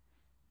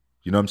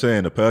 you know what I'm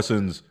saying? A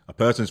person's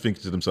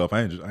thinking to themselves,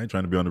 I ain't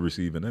trying to be on the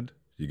receiving end.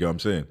 You get what I'm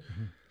saying?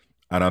 Mm-hmm.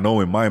 And I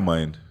know in my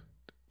mind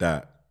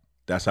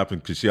that's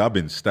happened, because see, I've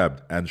been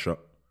stabbed and shot.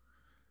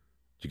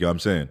 You get what I'm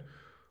saying?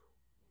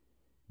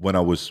 When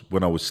I was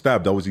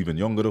stabbed, I was even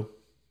younger though.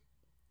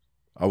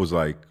 I was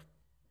like,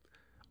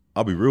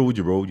 I'll be real with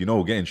you, bro. You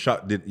know, getting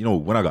shot you know,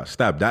 when I got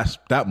stabbed,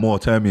 that more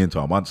turned me into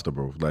a monster,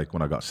 bro. Like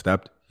when I got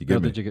stabbed. You get me?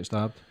 Where did you get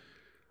stabbed?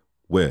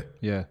 Where?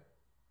 Yeah.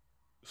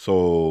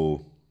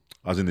 So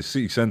I was in the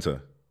city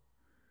centre.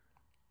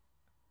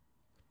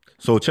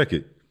 So check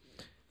it.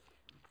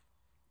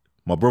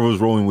 My brother was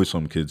rolling with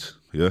some kids,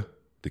 yeah?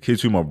 The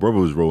kids who my brother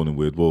was rolling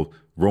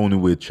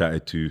with,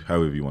 chatted to,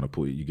 however you want to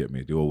put it, you get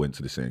me? They all went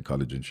to the same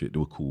college and shit. They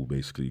were cool,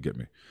 basically, you get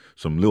me?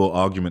 Some little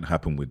argument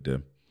happened with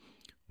them.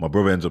 My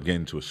brother ends up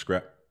getting into a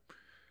scrap.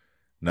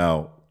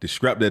 Now, the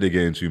scrap that they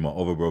get into, my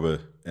other brother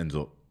ends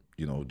up,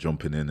 you know,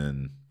 jumping in,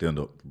 and they end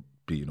up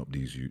beating up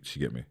these youths,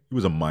 you get me? It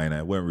was a minor,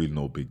 it wasn't really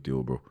no big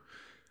deal, bro.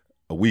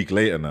 A week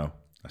later now,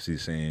 I see the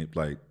same,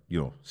 like,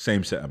 you know,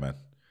 same set of man.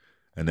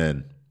 And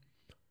then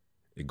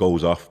it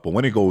goes off. But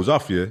when it goes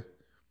off, yeah,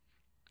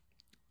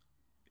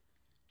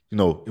 you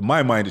know, in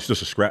my mind, it's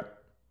just a scrap.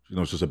 You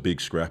know, it's just a big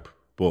scrap.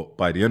 But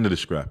by the end of the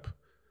scrap,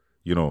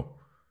 you know,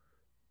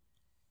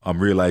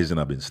 I'm realizing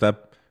I've been stabbed.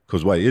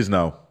 Because what it is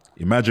now,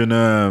 imagine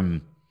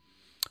the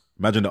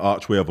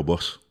archway of a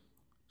bus.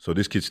 So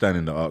this kid's standing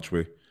in the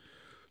archway.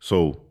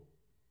 So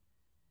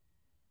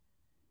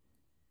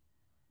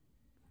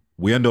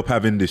we end up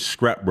having this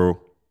scrap,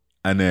 bro.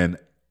 And then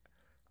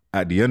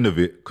at the end of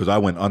it, because I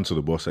went onto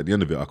the bus, at the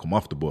end of it, I come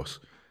off the bus.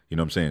 You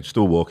know what I'm saying?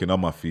 Still walking on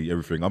my feet,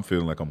 everything. I'm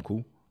feeling like I'm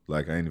cool.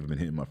 Like I ain't even been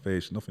hitting my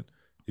face, nothing.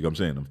 You know what I'm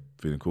saying? I'm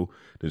feeling cool.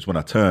 Then just when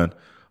I turn,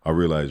 I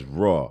realize,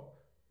 raw,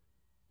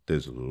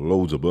 there's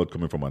loads of blood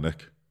coming from my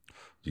neck.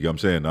 You get what I'm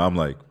saying? Now I'm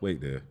like, wait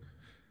there.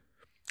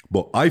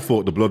 But I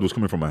thought the blood was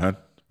coming from my hand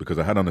because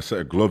I had on a set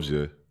of gloves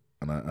here,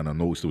 and I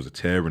noticed there was a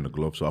tear in the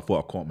glove, so I thought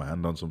I caught my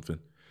hand on something.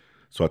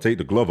 So I take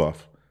the glove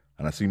off,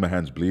 and I see my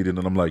hands bleeding,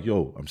 and I'm like,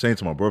 yo, I'm saying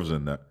to my brothers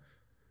in that,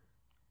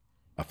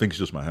 I think it's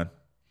just my hand.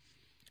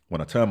 When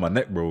I turn my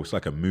neck, bro, it's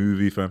like a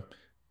movie, fam.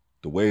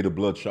 The way the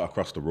blood shot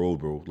across the road,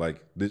 bro,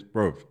 like this,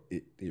 bro,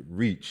 it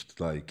reached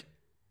like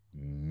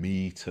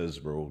meters,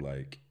 bro.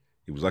 Like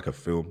it was like a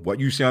film. What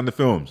you see on the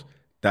films,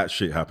 that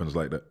shit happens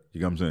like that. You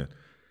know what I'm saying?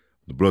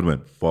 The blood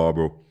went far,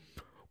 bro.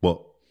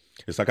 But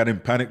it's like I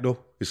didn't panic though.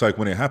 It's like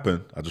when it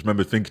happened, I just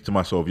remember thinking to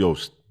myself, yo,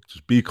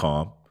 just be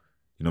calm.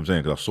 You know what I'm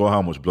saying? Because I saw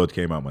how much blood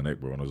came out my neck,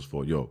 bro, and I just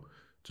thought, yo,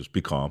 just be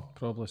calm.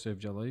 Probably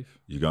saved your life.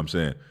 You know what I'm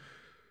saying?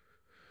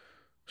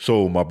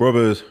 So my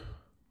brother,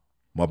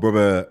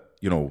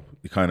 you know,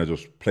 he kind of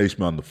just placed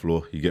me on the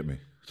floor, you get me,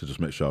 to just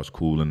make sure I was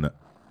cool and that.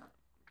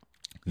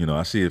 You know,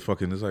 I see it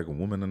fucking, there's like a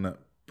woman in that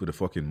with a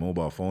fucking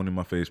mobile phone in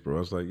my face, bro. I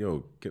was like,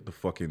 yo, get the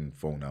fucking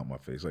phone out my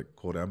face. Like,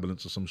 call the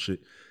ambulance or some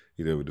shit.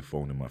 He there with the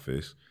phone in my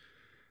face.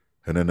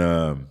 And then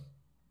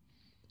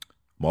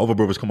my other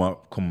brothers come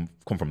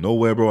from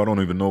nowhere, bro. I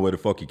don't even know where the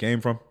fuck he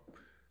came from.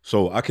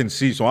 So I can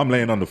see, so I'm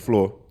laying on the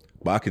floor,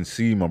 but I can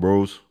see my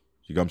bros.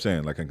 You know what I'm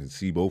saying? Like I can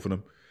see both of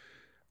them.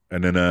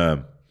 And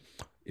then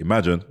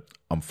imagine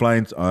I'm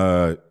flying to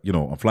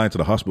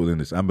the hospital in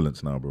this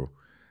ambulance now, bro.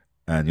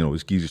 And, you know,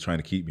 this geezer's trying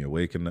to keep me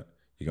awake and that.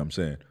 You know what I'm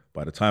saying?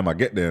 By the time I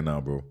get there now,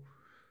 bro,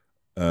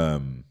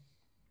 there's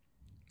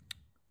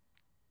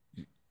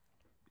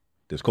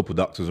a couple of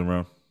doctors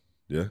around,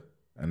 yeah?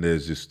 And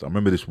there's I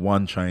remember this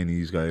one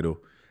Chinese guy, though,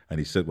 and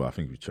he said, well, I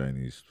think he was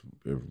Chinese,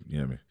 you know what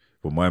I mean?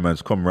 But my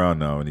man's come around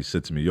now, and he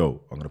said to me,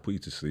 yo, I'm going to put you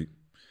to sleep.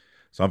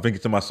 So I'm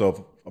thinking to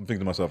myself,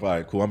 all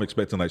right, cool. I'm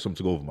expecting like something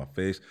to go over my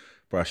face.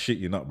 But I shit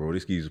you not, bro.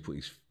 This geezer put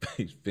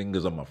his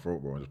fingers on my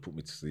throat, bro, and just put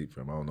me to sleep,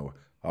 fam. I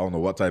don't know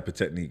what type of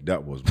technique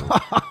that was, bro.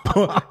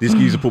 This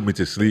geezer put me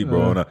to sleep,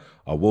 bro. And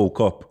I woke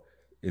up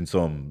in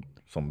some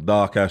some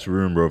dark ass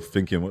room, bro,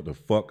 thinking what the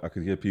fuck? I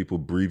could hear people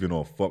breathing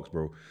or fucks,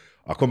 bro.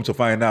 I come to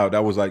find out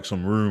that was like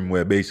some room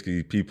where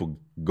basically people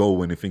go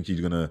when they think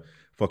he's gonna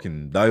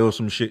fucking die or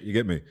some shit, you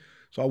get me?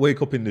 So I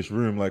wake up in this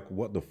room like,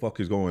 what the fuck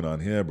is going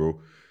on here,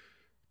 bro?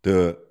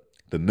 The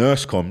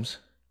nurse comes,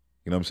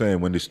 you know what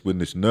I'm saying? When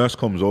this nurse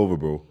comes over,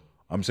 bro,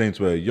 I'm saying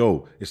to her,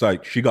 yo, it's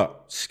like she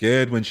got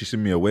scared when she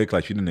seen me awake,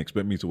 like she didn't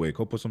expect me to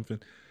wake up or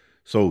something.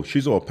 So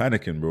she's all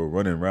panicking, bro,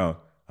 running around.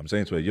 I'm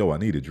saying to her, yo, I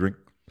need a drink.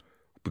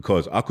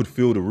 Because I could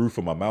feel the roof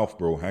of my mouth,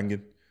 bro,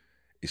 hanging.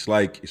 It's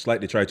like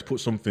they tried to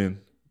put something,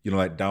 you know,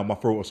 like down my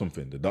throat or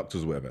something, the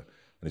doctors or whatever.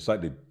 And it's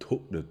like they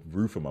took the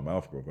roof of my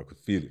mouth, bro. I could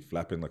feel it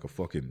flapping like a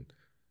fucking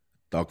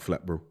dog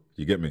flap, bro.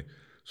 You get me?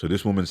 So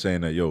this woman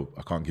saying that, yo,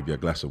 I can't give you a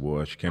glass of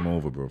water. She came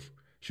over, bro.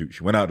 She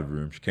went out of the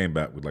room. She came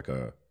back with like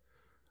a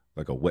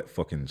wet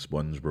fucking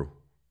sponge, bro.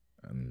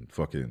 And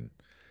fucking,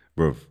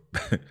 bro,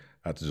 I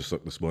had to just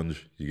suck the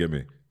sponge. You get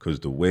me?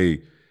 Because the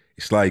way,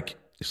 it's like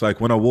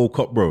when I woke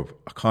up, bro,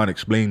 I can't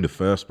explain the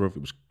first, bro.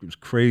 It was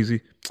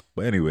crazy.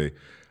 But anyway,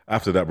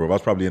 after that, bro, I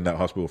was probably in that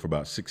hospital for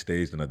about 6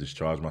 days. Then I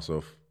discharged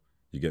myself.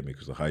 You get me?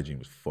 Because the hygiene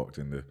was fucked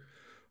in there.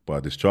 But I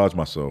discharged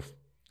myself.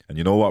 And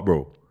you know what,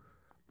 bro?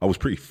 I was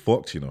pretty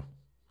fucked, you know.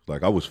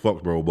 Like, I was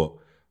fucked, bro. But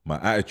my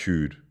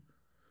attitude,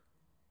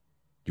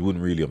 you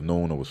wouldn't really have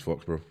known I was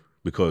fucked, bro.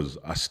 Because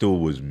I still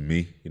was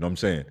me. You know what I'm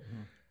saying?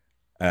 Mm-hmm.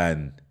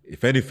 And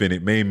if anything,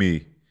 it made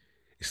me,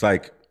 it's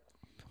like,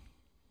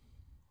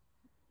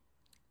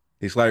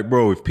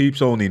 bro, if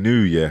peeps only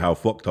knew, yeah, how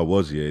fucked I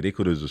was, yeah, they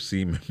could have just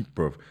seen me,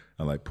 bro,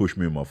 and like pushed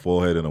me in my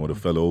forehead and I would have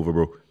fell over,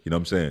 bro. You know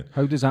what I'm saying?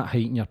 How does that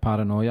heighten your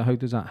paranoia? How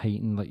does that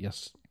heighten like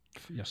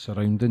your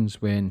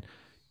surroundings when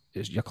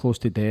you're close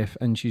to death,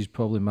 inches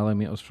probably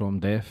millimeters from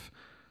death?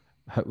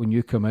 When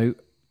you come out,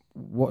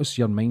 what's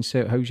your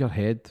mindset? How's your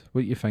head?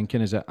 What are you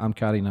thinking? Is it, I'm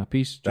carrying a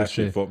piece? That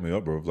shit fucked me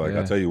up, bro. Like,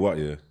 I tell you what,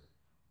 yeah,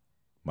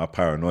 my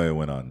paranoia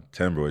went on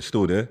 10, bro. It's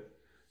still there.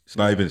 It's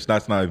not even,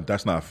 that's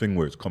not a thing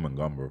where it's come and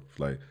gone, bro.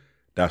 Like,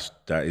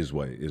 that is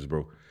what it is,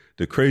 bro.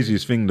 The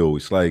craziest thing though,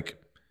 it's like,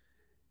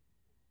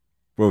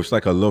 bro, it's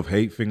like a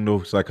love-hate thing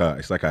though. It's like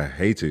I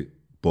hate it,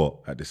 but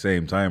at the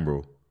same time,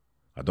 bro,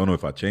 I don't know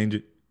if I change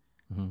it.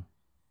 Mm-hmm.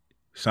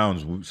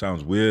 Sounds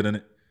weird,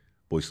 innit?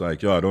 But it's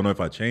like, yo, I don't know if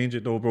I change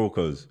it though, bro,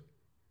 because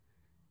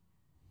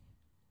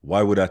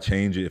why would I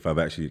change it if I've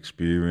actually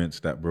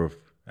experienced that, bro?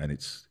 And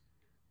it's,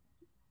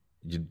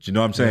 you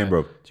know what I'm saying,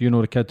 bro? Do you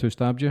know the kid who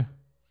stabbed you?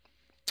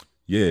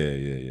 Yeah.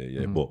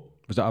 Mm-hmm. But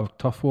was that a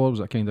tough war? Was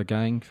that kind of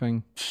gang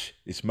thing?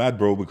 It's mad,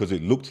 bro, because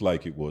it looked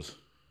like it was.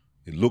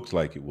 It looked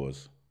like it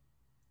was.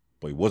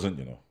 But it wasn't,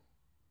 you know.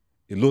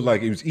 It looked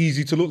like, it was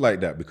easy to look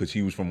like that because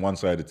he was from one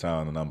side of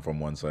town and I'm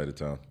from one side of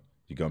town.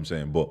 You get what I'm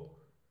saying? But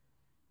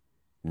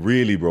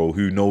really, bro,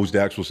 who knows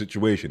the actual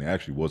situation? It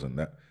actually wasn't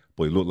that.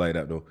 But it looked like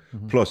that, though.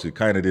 Mm-hmm. Plus, it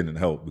kind of didn't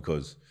help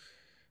because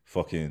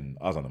fucking,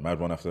 I was on a mad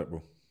one after that,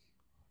 bro.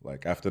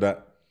 Like, after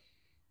that,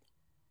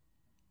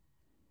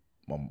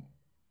 my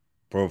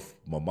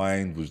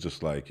mind was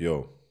just like,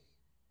 yo,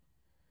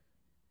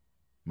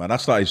 man, I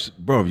started,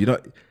 bro,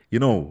 you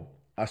know,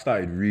 I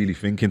started really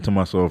thinking to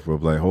myself, bro,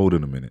 like, hold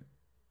on a minute.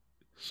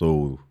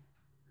 So,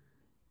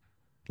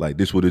 like,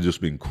 this would have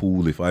just been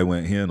cool if I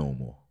went here no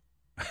more.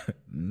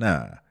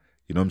 Nah.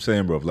 You know what I'm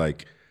saying, bro?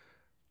 Like,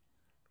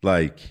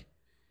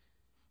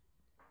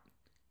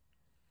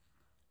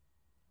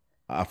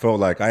 I felt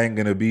like I ain't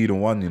gonna be the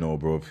one, you know,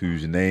 bro,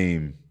 whose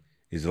name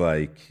is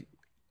like,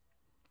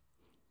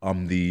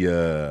 I'm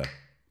the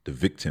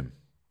victim.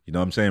 You know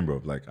what I'm saying,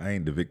 bro? Like, I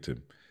ain't the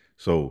victim.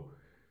 So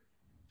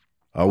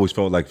I always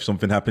felt like if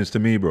something happens to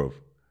me, bro,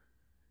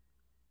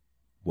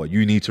 what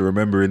you need to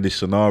remember in this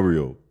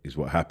scenario is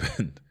what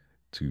happened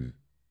to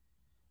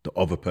the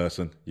other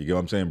person. You get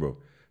what I'm saying, bro?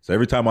 So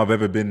every time I've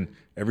you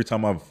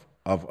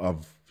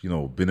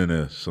know, been in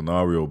a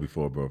scenario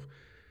before, bro,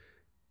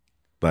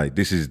 like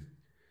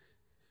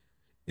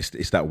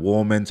it's that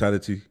war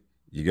mentality.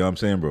 You get what I'm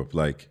saying, bro?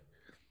 Like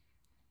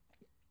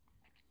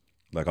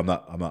I'm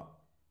not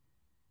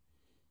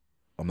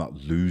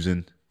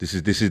losing. This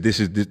is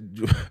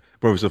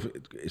bro.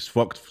 It's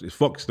fucked. It's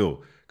fucked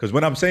still. Because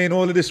when I'm saying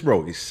all of this,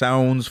 bro, it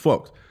sounds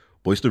fucked,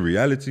 but it's the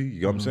reality.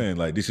 You know what I'm saying?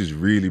 Like, this is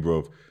really,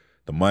 bro,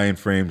 the mind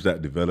frames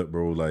that develop,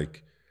 bro.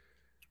 Like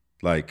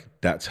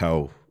that's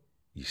how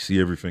you see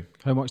everything.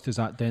 How much does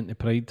that dent the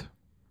pride?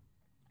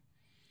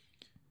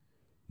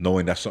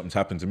 Knowing that something's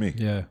happened to me.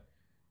 Yeah.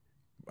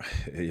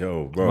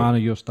 Yo, bro. Man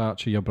of your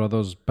stature, your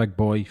brother's big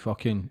boy,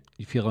 fucking,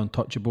 you feel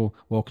untouchable,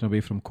 walking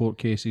away from court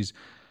cases.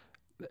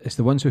 It's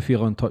the ones who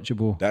feel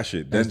untouchable. That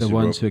shit. That's the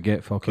ones who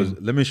get fucking.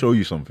 Because let me show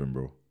you something,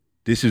 bro.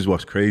 This is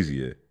what's crazy,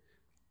 yeah.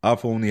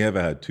 I've only ever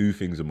had 2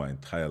 things in my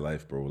entire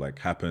life, bro, like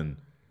happen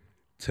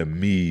to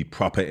me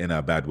proper in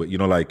a bad way. You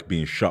know, like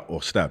being shot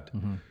or stabbed.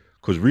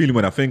 Because really,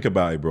 when I think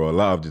about it, bro, a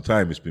lot of the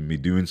time it's been me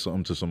doing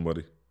something to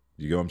somebody.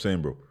 You get what I'm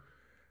saying, bro?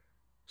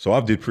 So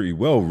I've did pretty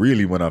well,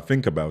 really, when I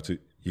think about it.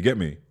 You get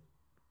me?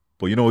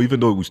 But, you know, even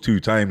though it was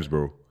 2 times,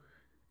 bro,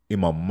 in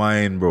my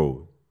mind,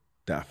 bro,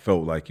 that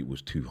felt like it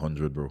was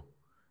 200, bro.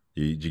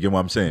 You get what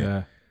I'm saying?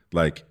 Yeah.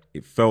 Like,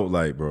 it felt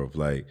like, bro,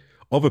 like,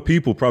 other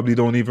people probably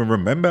don't even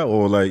remember,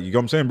 or like, you know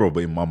what I'm saying, bro?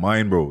 But in my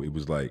mind, bro, it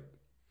was like,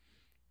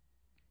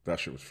 that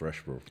shit was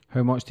fresh, bro.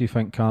 How much do you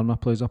think karma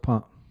plays a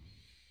part?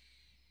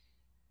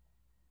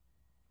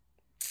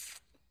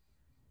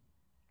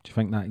 Do you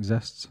think that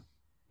exists?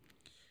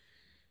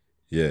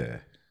 Yeah,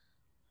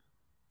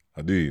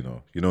 I do. You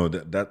know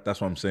that's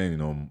what I'm saying. You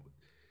know,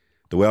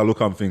 the way I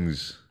look on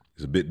things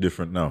is a bit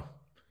different now.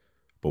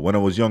 But when I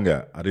was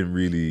younger, I didn't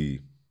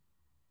really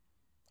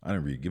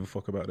give a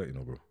fuck about that,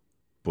 bro.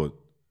 But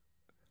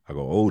I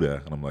got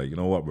older, and I'm like, you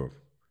know what, bro?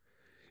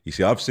 You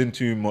see, I've seen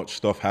too much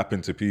stuff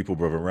happen to people,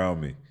 bro, around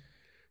me,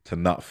 to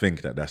not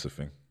think that that's a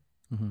thing.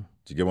 Mm-hmm. Do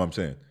you get what I'm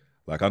saying?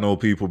 Like, I know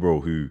people,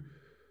 bro, who've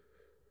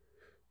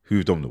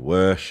done the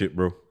worst shit,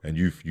 bro, and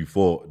you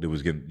thought there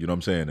was getting, you know what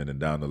I'm saying, and then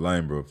down the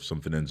line, bro,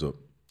 something ends up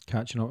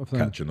catching up with them.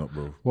 Catching up,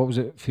 bro. What was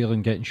it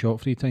feeling getting shot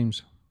 3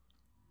 times?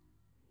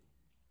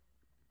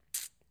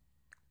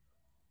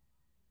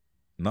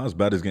 Not as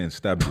bad as getting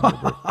stabbed, bro.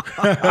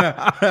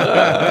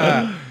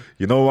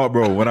 You know what,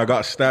 bro? When I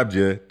got stabbed,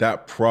 yeah,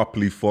 that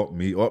properly fucked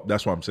me up.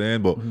 That's what I'm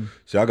saying. But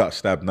see, I got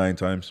stabbed 9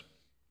 times.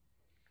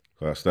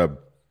 I got stabbed,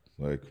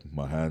 like,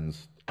 my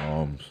hands,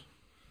 arms,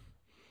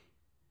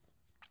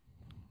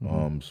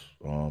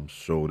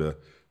 shoulder.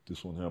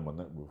 This one here on my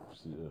neck, bro.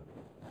 See, yeah.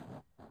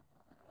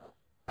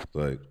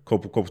 Like,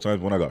 couple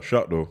times when I got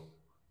shot, though,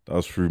 that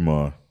was through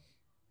my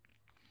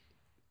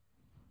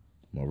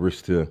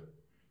wrist here.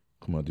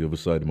 Come out the other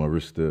side of my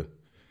wrist there.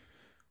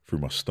 Through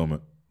my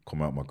stomach.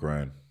 Come out my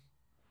groin.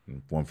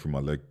 And one through my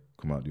leg.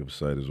 Come out the other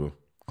side as well.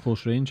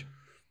 Close range?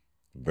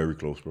 Very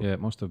close, bro. Yeah,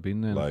 it must have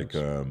been then. Like,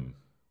 a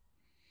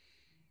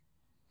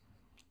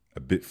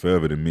bit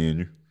further than me and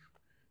you.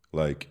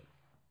 Like,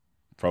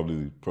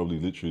 probably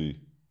literally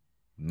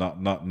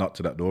not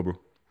to that door, bro.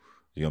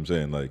 You know what I'm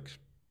saying? Like,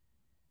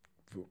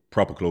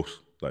 proper close.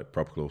 Like,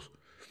 proper close.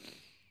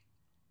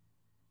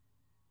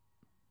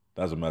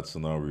 That's a mad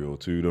scenario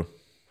too, though.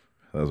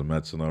 That was a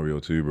mad scenario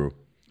too, bro.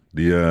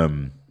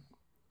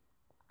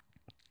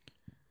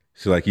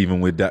 So like,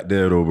 even with that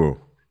there though,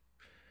 bro,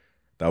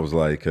 that was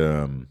like,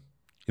 because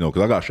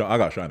I got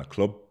shot in a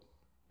club.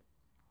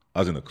 I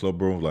was in a club,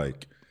 bro,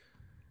 like.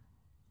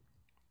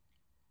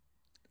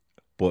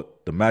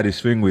 But the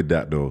maddest thing with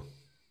that though,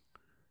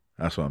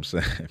 that's what I'm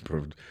saying,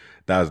 bro.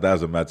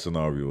 That's a mad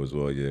scenario as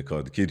well, yeah.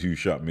 Cause the kid who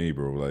shot me,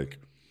 bro, like,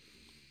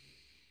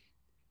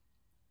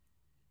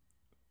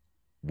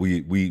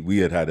 we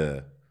had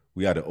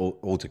an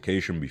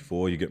altercation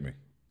before, you get me?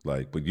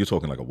 Like, but you're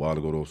talking like a while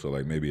ago though, so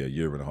like maybe a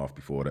year and a half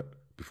before that,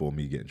 before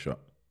me getting shot.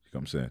 You know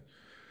what I'm saying?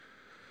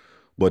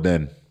 But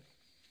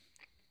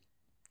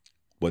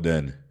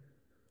then,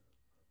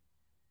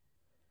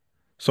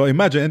 so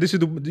imagine, and this is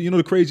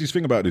the craziest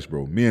thing about this,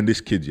 bro. Me and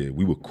this kid, yeah,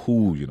 we were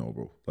cool,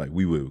 bro. Like,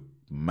 we were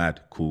mad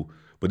cool.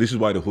 But this is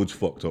why the hood's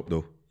fucked up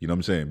though. You know what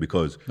I'm saying?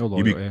 Because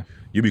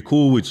you be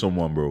cool with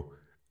someone, bro,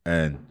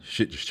 and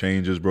shit just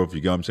changes, bro.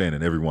 You get what I'm saying?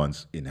 And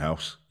everyone's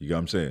in-house. You get what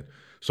I'm saying?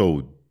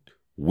 So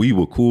we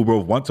were cool, bro.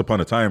 Once upon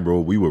a time,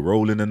 bro, we were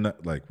rolling in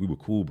that. Like, we were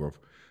cool, bro.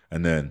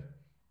 And then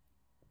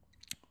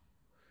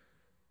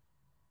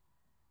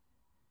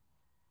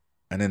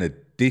a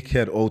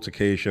dickhead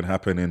altercation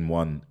happened in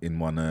one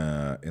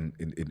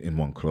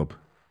club.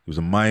 It was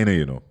a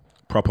minor,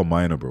 proper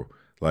minor, bro.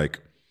 Like,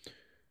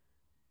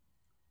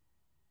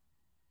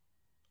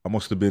 I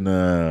must have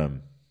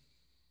been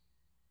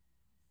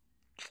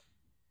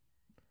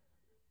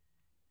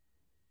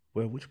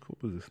which club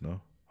was this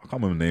now? I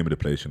can't remember the name of the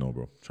place, bro.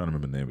 I'm trying to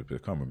remember the name of it. I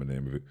can't remember the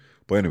name of it.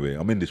 But anyway,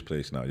 I'm in this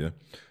place now, yeah?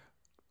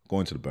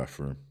 Going to the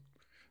bathroom.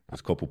 There's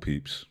a couple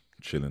peeps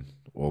chilling,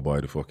 all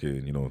by the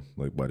fucking,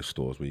 like by the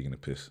stores where you're going to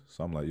piss.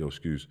 So I'm like, yo,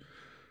 excuse.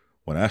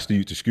 When I asked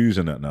you to excuse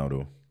in that now,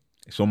 though,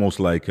 it's almost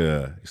like,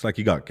 it's like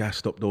he got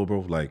gassed up, though, bro.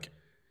 Like,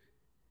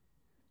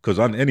 because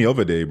on any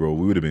other day, bro,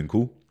 we would have been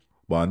cool.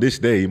 But on this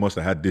day, he must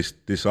have had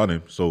this on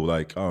him. So,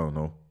 like, I don't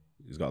know.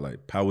 He's got,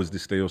 like, powers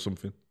this day or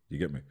something. You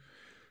get me?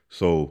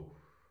 So,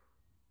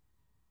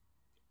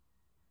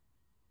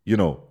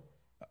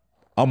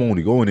 I'm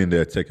only going in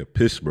there to take a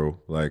piss, bro.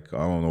 Like, I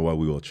don't know why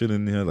we all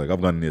chilling here. Like,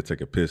 I've gone in there to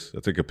take a piss. I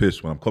take a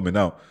piss when I'm coming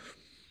out.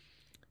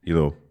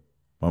 Mom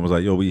was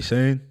like, yo, what you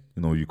saying?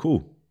 You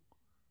cool.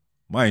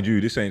 Mind you,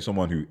 this ain't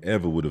someone who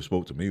ever would have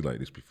spoke to me like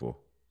this before.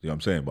 You know what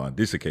I'm saying? But on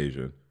this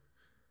occasion,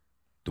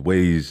 the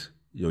ways,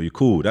 you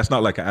cool. That's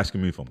not like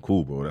asking me if I'm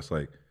cool, bro. That's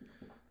like,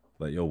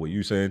 yo, what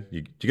you saying?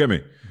 You get me?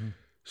 Mm-hmm.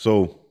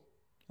 So,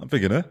 I'm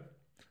thinking,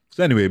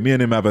 So anyway, me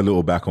and him have a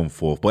little back and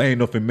forth. But ain't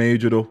nothing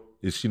major, though.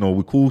 It's,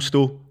 we cool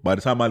still. By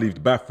the time I leave the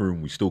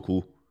bathroom, we still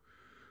cool.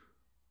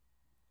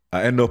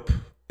 I end up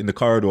in the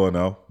corridor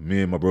now,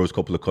 me and my bro's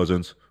couple of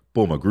cousins.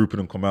 Boom, a group of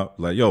them come out.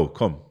 Like, yo,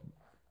 come.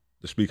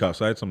 Let's speak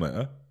outside. So I'm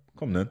like,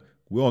 come then.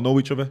 We all know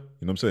each other. You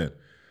know what I'm saying?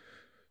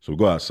 So we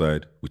go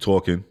outside. We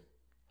talking.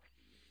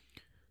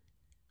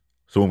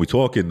 So when we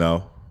talking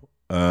now,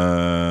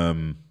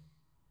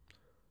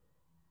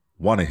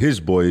 one of his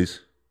boys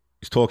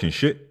is talking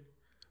shit.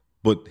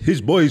 But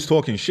his boy's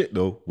talking shit,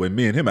 though, when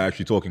me and him are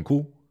actually talking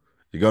cool.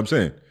 You get what I'm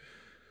saying?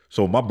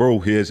 So my bro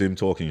hears him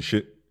talking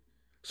shit.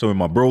 So when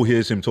my bro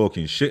hears him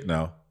talking shit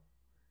now,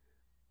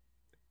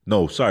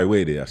 No, sorry,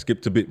 wait there. I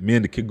skipped a bit. Me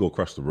and the kid go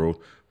across the road.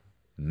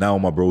 Now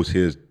my bro's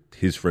hears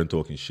his friend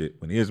talking shit.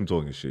 When he hears him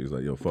talking shit, he's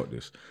like, yo, fuck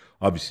this.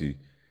 Obviously,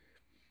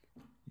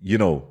 you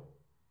know,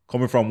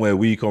 coming from where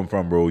we come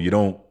from, bro, you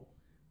don't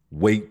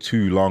wait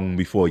too long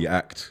before you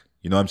act.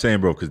 You know what I'm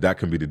saying, bro? Because that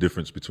can be the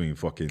difference between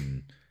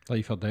fucking...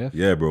 Life or death.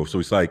 Yeah, bro. So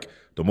it's like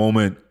the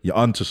moment you're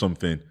onto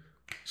something,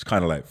 it's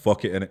kind of like,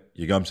 fuck it, innit?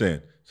 You get what I'm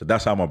saying? So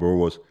that's how my bro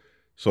was.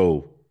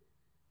 So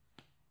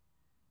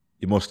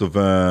he must have,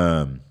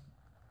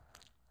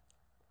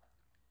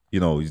 you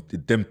know,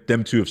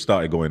 them two have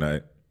started going at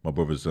it. My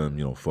brother's, you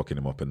know, fucking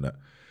him up and that.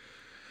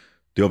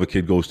 The other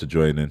kid goes to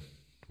join in.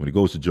 When he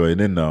goes to join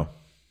in now,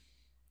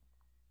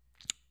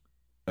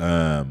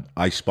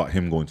 I spot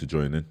him going to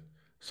join in.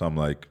 So I'm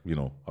like, you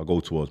know, I go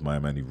towards my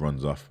man, he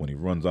runs off. When he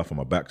runs off and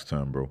my back's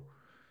turned, bro,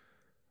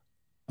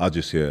 I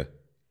just hear,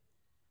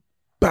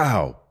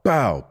 bow,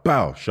 bow,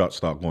 bow. Shots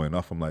start going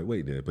off. I'm like,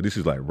 wait there. But this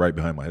is like right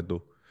behind my head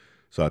though.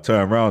 So I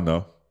turn around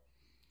now.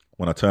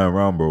 When I turn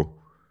around, bro,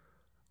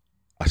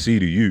 I see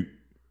the youth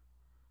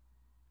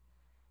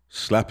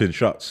slapping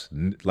shots.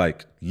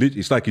 Like,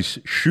 it's like he's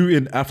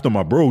shooting after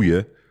my bro,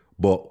 yeah,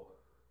 but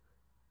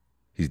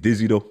he's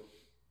dizzy though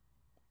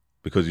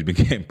because he's been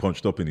getting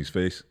punched up in his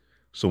face.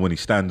 So when he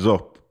stands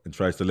up and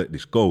tries to let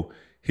this go,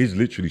 he's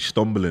literally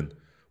stumbling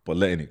but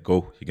letting it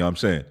go. You get what I'm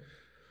saying?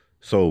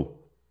 So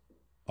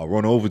I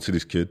run over to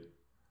this kid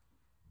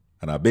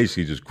and I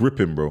basically just grip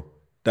him, bro,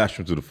 dash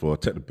him to the floor,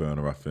 take the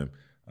burner off him,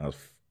 and I was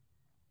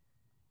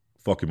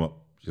fuck him up.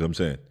 You know what I'm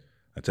saying?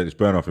 I take this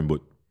burner off him,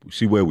 but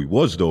see where we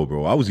was though,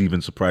 bro. I was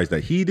even surprised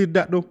that he did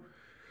that though,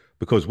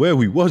 because where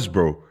we was,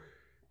 bro,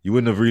 you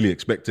wouldn't have really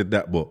expected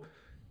that. But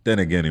then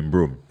again, in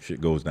Broome,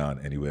 shit goes down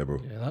anywhere, bro.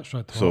 Yeah, that's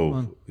right. So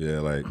man. yeah,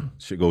 like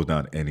shit goes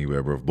down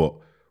anywhere, bro. But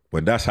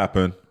when that's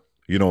happened,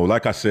 you know,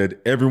 like I said,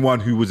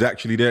 everyone who was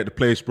actually there at the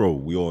place, bro,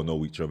 we all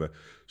know each other.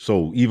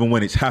 So even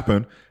when it's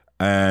happened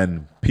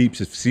and peeps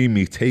have seen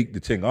me take the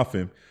thing off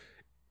him,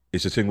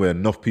 it's a thing where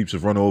enough peeps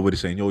have run over to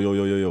saying,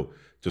 yo,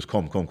 just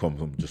come,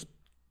 just,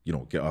 you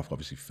know, get off,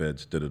 obviously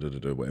feds,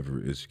 whatever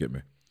it is, you get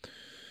me?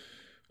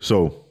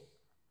 So,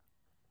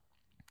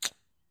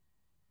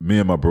 me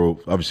and my bro,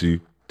 obviously,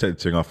 take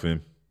the thing off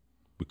him,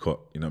 we cut,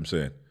 you know what I'm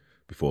saying,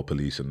 before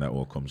police and that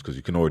all comes, because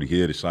you can already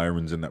hear the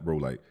sirens and that, bro,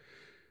 like,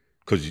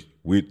 because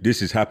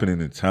this is happening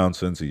in the town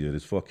centre, yeah,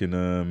 this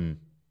fucking,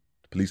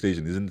 police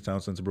station is in the town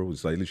centre, bro,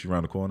 it's like literally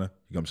around the corner,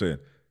 you know what I'm saying?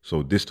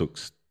 So this took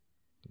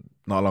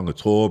not long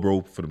at all,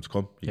 bro, for them to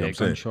come. You know what I'm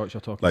saying? Gunshots,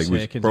 you're talking like,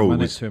 seconds, bro, a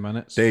minute, 2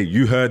 minutes.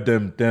 You heard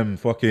them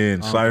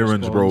fucking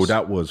sirens, bro. response.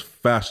 That was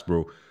fast,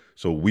 bro.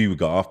 So we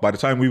got off. By the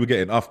time we were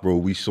getting off, bro,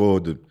 we saw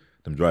them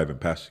driving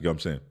past. You know what I'm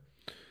saying?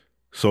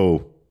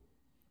 So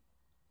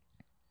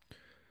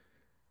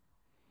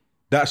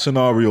that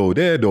scenario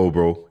there, though,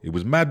 bro, it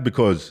was mad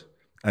because,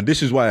 and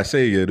this is why I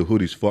say, yeah, the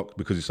hood is fucked,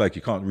 because it's like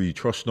you can't really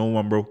trust no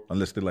one, bro,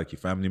 unless they're like your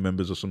family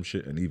members or some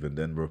shit. And even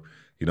then, bro,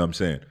 you know what I'm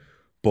saying?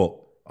 But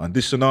on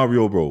this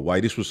scenario, bro, why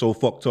this was so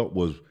fucked up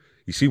was,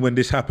 you see, when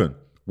this happened,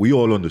 we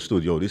all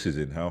understood, yo, this is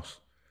in-house.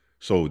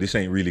 So this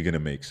ain't really going to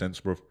make sense,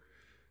 bro.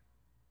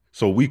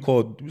 So we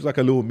called, it was like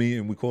a little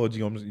meeting, we called,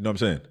 you know what I'm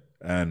saying?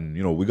 And,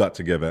 you know, we got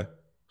together,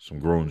 some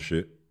grown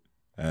shit,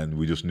 and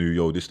we just knew,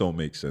 yo, this don't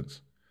make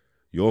sense.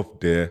 You're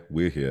there,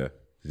 we're here,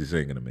 this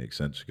ain't going to make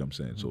sense, you know what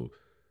I'm saying? So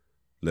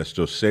let's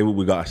just say what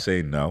we got to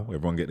say now,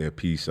 everyone get their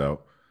piece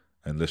out,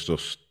 and let's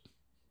just,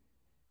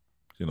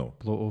 you know,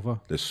 Blow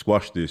over. let's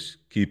squash this,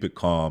 keep it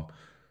calm.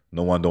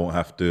 No one don't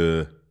have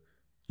to,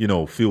 you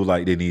know, feel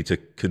like they need to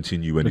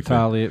continue anything.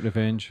 Retaliate,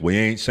 revenge. We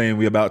ain't saying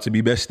we're about to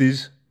be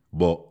besties,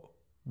 but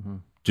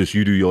just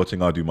you do your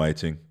thing, I'll do my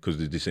thing, because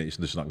this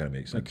is not going to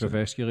make sense. Like,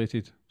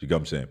 escalated. You get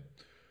what I'm saying?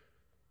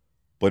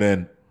 But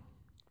then,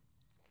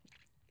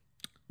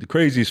 the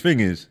craziest thing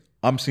is,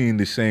 I'm seeing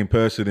the same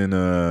person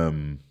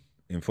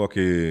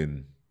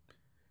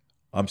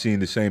I'm seeing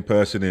the same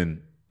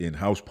person in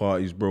house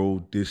parties,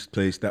 bro, this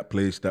place, that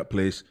place, that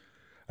place.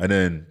 And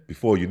then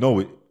before you know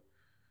it,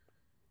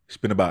 it's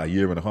been about 1.5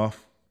 years. You know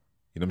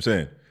what I'm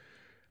saying?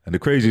 And the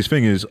craziest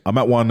thing is, I'm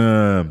at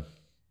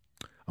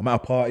a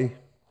party.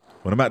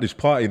 When I'm at this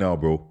party now,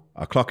 bro,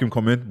 I clock him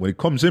come in. When he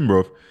comes in,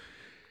 bro,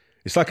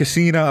 it's like a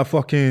scene out of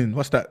fucking,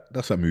 what's that?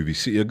 That's that movie,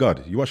 City of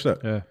God. You watch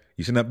that? Yeah.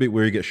 You seen that bit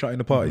where he gets shot in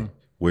the party?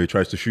 Where he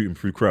tries to shoot him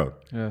through crowd?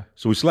 Yeah.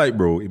 So it's like,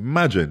 bro,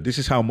 imagine, this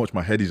is how much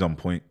my head is on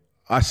point.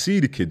 I see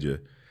the kid, yeah.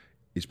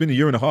 It's been 1.5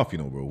 years, you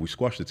know, bro. We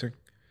squashed the thing.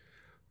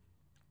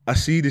 I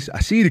see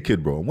the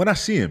kid, bro. And when I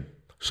see him,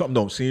 something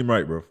don't seem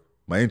right, bro.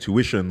 My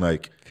intuition,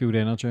 like, Feel the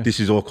energy. this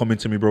is all coming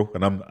to me, bro.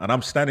 And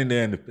I'm standing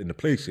there in the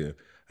place here,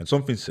 and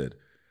something said,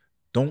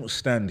 don't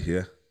stand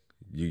here.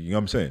 You know what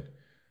I'm saying?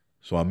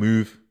 So I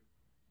move.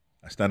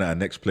 I stand at our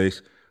next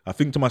place. I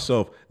think to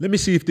myself, let me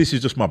see if this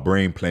is just my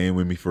brain playing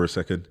with me for a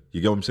second.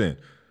 You get what I'm saying?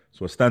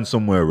 So I stand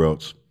somewhere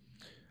else.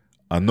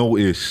 I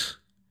notice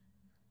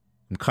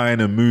and kind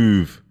of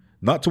move,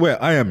 not to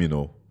where I am, you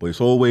know, but it's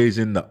always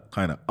in the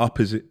kind of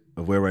opposite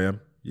of where I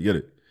am. You get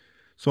it?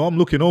 So I'm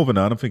looking over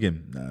now and I'm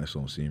thinking, nah, this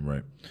don't seem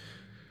right.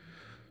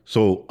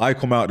 So I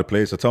come out of the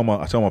place. I tell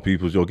my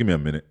people, yo, give me a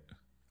minute.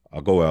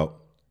 I go out.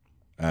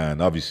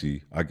 And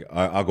obviously, I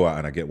go out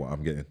and I get what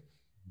I'm getting.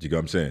 Do you get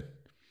what I'm saying?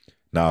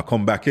 Now I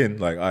come back in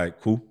like, all right,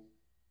 cool.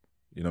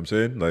 You know what I'm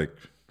saying? Like,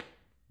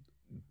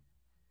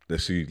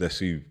 let's see,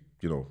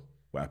 you know,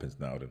 what happens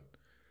now then.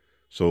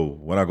 So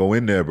when I go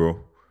in there,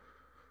 bro,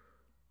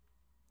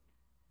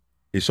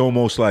 it's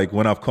almost like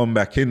when I've come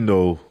back in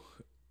though,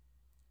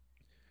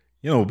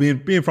 you know,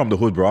 being from the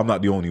hood, bro, I'm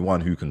not the only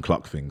one who can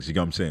clock things. You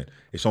get what I'm saying?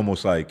 It's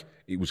almost like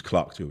it was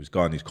clocked, it was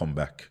gone, he's come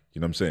back. You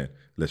know what I'm saying?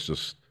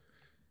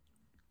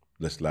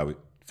 Let's allow it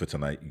for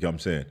tonight. You get what I'm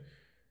saying?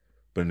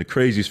 But the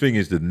craziest thing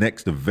is the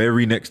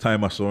very next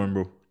time I saw him,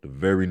 bro, the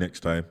very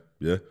next time,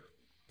 yeah.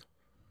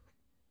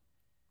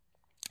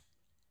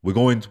 We're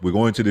going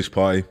to this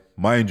party.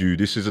 Mind you,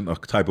 this isn't a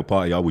type of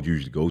party I would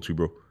usually go to,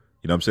 bro.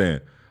 You know what I'm saying?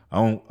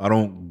 I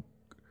don't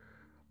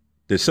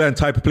there's certain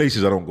type of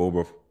places I don't go,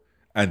 bro.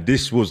 And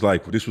this was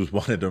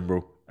one of them,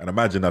 bro. And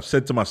imagine I've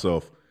said to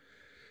myself,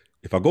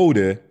 if I go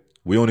there,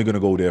 we're only gonna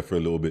go there for a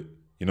little bit.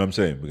 You know what I'm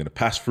saying? We're gonna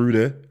pass through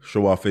there,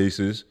 show our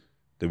faces,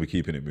 then we're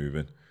keeping it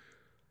moving.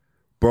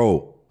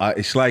 Bro,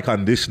 it's like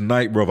on this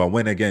night, bro, I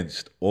went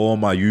against all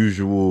my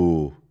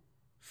usual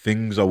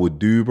things I would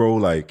do, bro.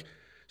 Like,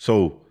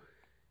 so,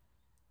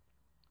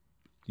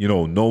 you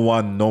know, no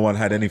one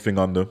had anything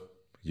on them.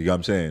 You know what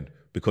I'm saying?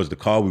 Because the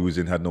car we was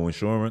in had no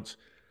insurance.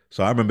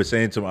 So I remember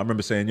saying,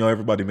 yo,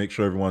 everybody make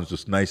sure everyone's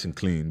just nice and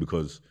clean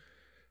because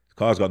the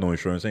car's got no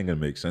insurance. Ain't gonna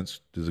make sense.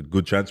 There's a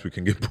good chance we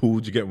can get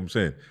pulled. You get what I'm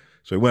saying?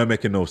 So it weren't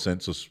making no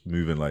sense us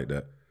moving like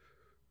that.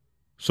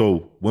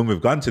 So when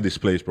we've gone to this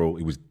place, bro,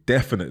 it was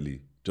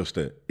definitely just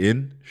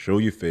show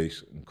your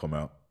face and come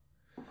out.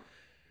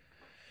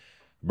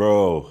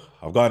 Bro,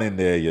 I've gone in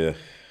there, yeah.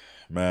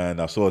 Man,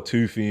 I saw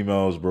 2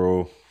 females,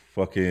 bro.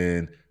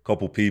 Fucking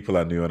couple people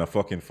I knew, and I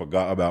fucking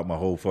forgot about my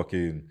whole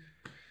fucking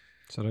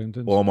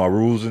surroundings, all my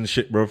rules and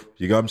shit, bro.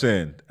 You get what I'm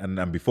saying?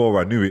 And before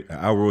I knew it, an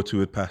hour or 2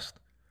 had passed.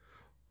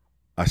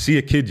 I see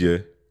a kid, yeah,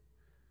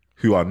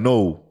 who I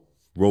know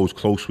rolls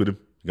close with him.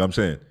 You know what I'm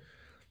saying?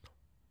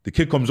 The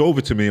kid comes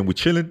over to me and we're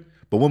chilling.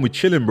 But when we're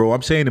chilling, bro,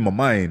 I'm saying in my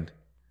mind,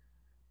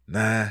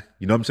 nah,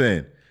 you know what I'm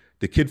saying?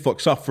 The kid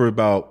fucks up for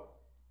about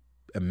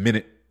a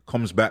minute,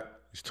 comes back,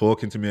 he's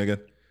talking to me again.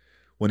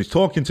 When he's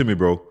talking to me,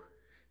 bro,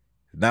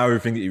 now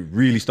everything, it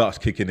really starts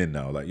kicking in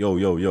now. Like,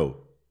 yo,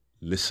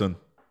 listen,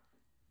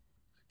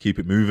 keep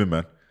it moving,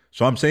 man.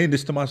 So I'm saying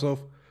this to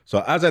myself.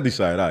 So as I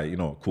decide, all right, you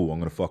know, cool, I'm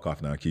going to fuck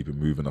off now and keep it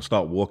moving. I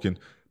start walking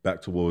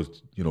back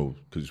towards, you know,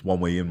 because it's one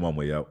way in, one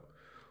way out.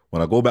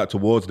 When I go back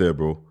towards there,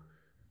 bro,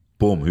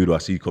 boom, who do I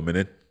see coming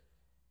in?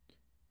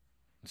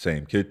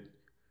 Same kid.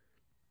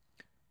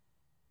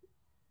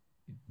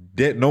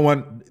 He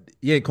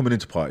ain't coming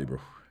into party, bro.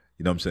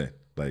 You know what I'm saying?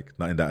 Like,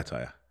 not in that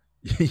attire.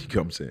 You know what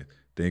I'm saying?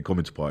 They ain't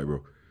coming to party,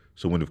 bro.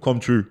 So when they've come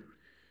through,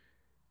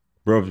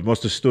 bro,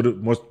 must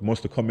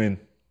have come in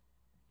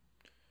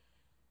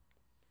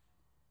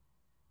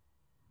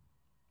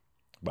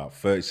about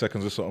 30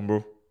 seconds or something,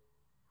 bro.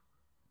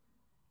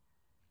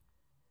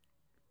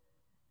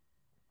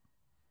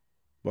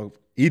 Well,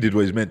 he did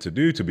what he's meant to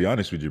do, to be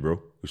honest with you,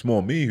 bro. It's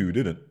more me who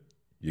didn't.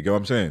 You get what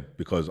I'm saying?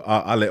 Because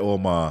I let all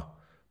my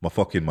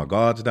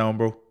guards down,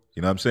 bro.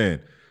 You know what I'm saying?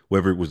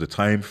 Whether it was the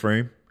time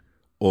frame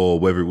or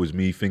whether it was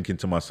me thinking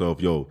to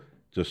myself, yo,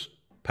 just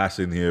pass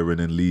in here and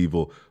then leave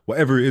or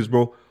whatever it is,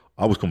 bro,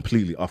 I was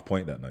completely off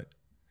point that night.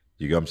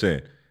 You get what I'm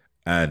saying?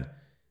 And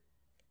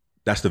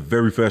that's the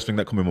very first thing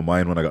that came in my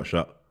mind when I got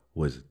shot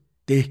was,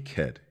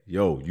 dickhead,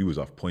 yo, you was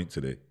off point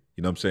today.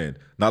 You know what I'm saying?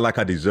 Not like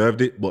I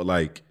deserved it, but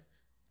like,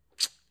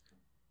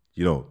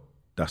 you know,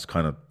 that's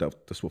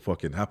what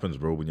fucking happens,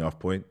 bro, when you're off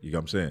point. You get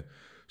what I'm saying?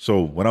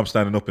 So when I'm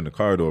standing up in the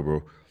corridor,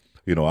 bro,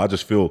 you know, I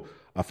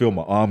feel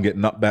my arm get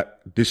knocked back.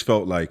 This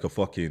felt like a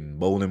fucking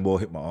bowling ball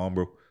hit my arm,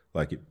 bro.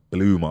 Like it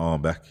blew my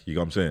arm back. You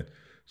know what I'm saying?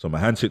 So my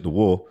hands hit the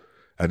wall.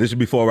 And this is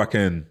before I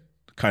can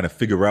kind of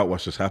figure out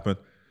what's just happened.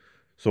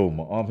 So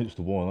my arm hits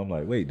the wall and I'm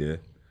like, wait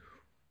there.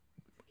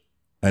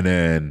 And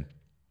then,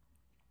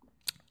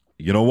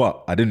 you know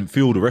what? I didn't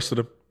feel the rest of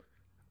them.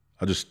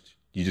 I'm just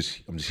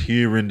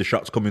hearing the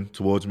shots coming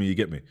towards me. You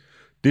get me?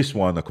 This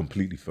one I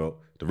completely felt.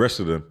 The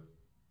rest of them,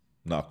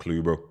 not a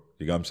clue, bro.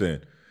 You get what I'm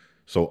saying?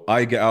 So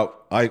I get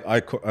out.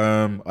 I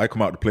come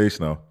out the place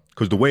now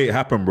because the way it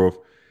happened, bro,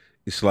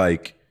 it's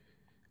like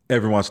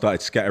everyone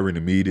started scattering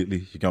immediately.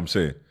 You get what I'm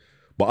saying?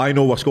 But I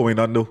know what's going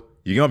on though.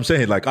 You know what I'm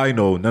saying? Like I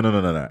know,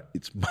 no.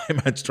 It's my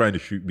man's trying to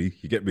shoot me.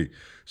 You get me?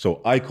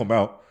 So I come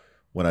out.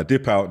 When I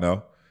dip out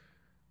now,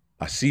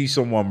 I see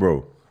someone,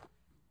 bro.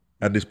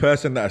 And this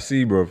person that I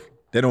see, bro,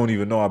 they don't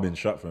even know I've been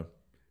shot from.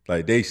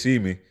 Like, they see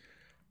me.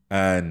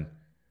 And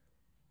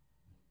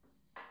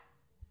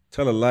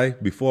tell a lie,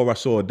 before I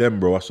saw them,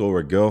 bro, I saw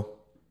a girl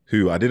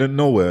who I didn't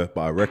know her,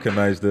 but I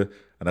recognized her.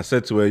 And I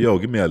said to her, yo,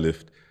 give me a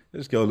lift.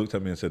 This girl looked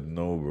at me and said,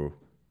 no, bro.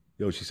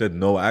 Yo, she said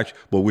no.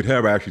 But with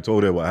her, I actually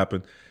told her what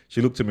happened.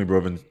 She looked at me,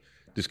 bro, and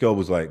this girl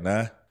was like,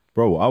 nah.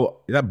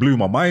 Bro, that blew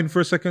my mind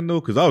for a second, though,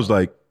 because I was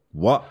like,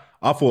 what?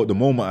 I thought the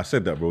moment I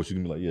said that, bro, she's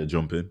going to be like, yeah,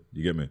 jump in.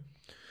 You get me?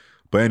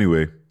 But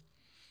anyway,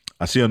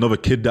 I see another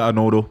kid that I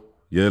know, though.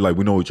 Yeah, like,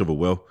 we know each other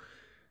well.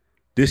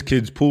 This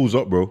kid pulls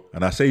up, bro,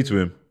 and I say to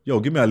him, yo,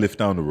 give me a lift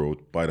down the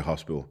road by the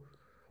hospital.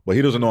 But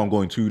he doesn't know I'm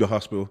going to the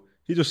hospital.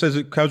 He just says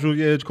it casual,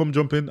 yeah, come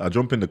jump in. I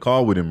jump in the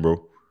car with him,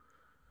 bro.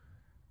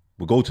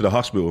 We go to the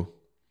hospital,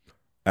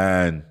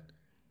 and,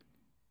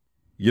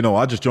 you know,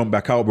 I just jump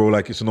back out, bro,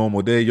 like it's a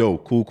normal day. Yo,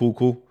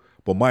 cool.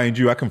 But mind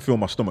you, I can feel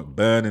my stomach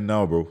burning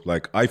now, bro.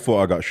 Like, I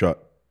thought I got shot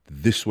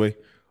this way.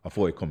 I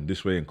thought it come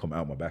this way and come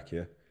out my back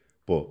here.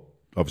 But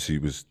obviously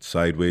it was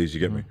sideways, you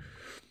get me?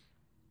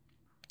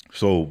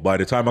 So by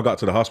the time I got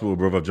to the hospital,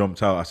 bro, I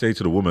jumped out. I say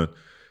to the woman,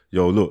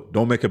 yo, look,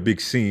 don't make a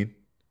big scene.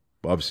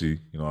 But obviously,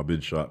 you know, I've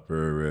been shot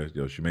very rare.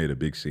 Yo, she made a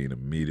big scene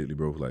immediately,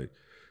 bro. Like,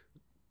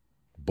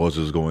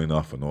 buzzers going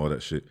off and all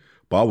that shit.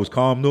 But I was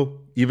calm, though.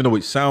 Even though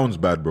it sounds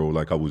bad, bro,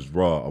 like I was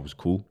raw, I was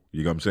cool.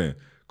 You know what I'm saying?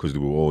 Because they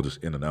were all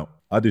just in and out.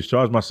 I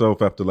discharged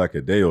myself after like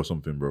a day or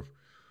something, bro.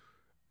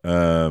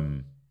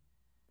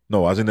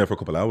 No, I was in there for a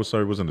couple of hours.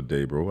 Sorry, it wasn't a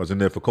day, bro. I was in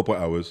there for a couple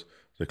of hours.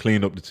 They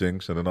cleaned up the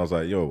things. And then I was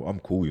like, yo,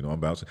 I'm cool, you know, I'm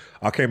bouncing.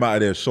 I came out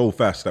of there so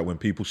fast that when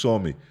people saw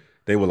me,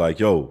 they were like,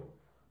 yo,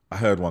 I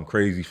heard one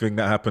crazy thing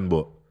that happened,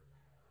 but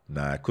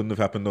nah, it couldn't have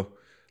happened though.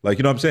 Like,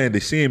 you know what I'm saying? They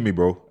seeing me,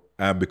 bro.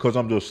 And because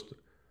I'm just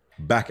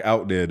back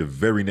out there the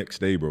very next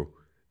day, bro,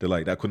 they're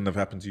like, that couldn't have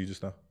happened to you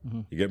just now.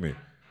 You get me?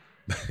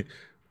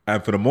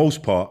 And for the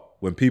most part,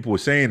 when people were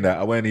saying that,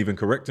 I wasn't even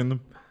correcting them.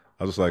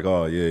 I was just like,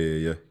 oh, yeah.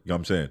 You know what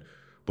I'm saying?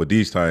 But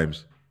these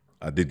times,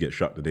 I did get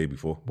shot the day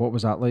before. What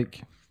was that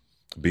like?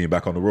 Being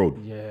back on the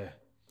road. Yeah.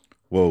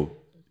 Well,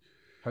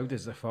 how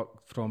does the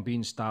fuck from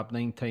being stabbed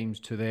 9 times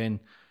to then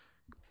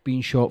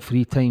being shot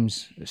 3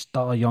 times at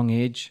still a young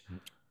age?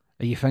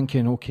 Are you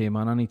thinking, okay,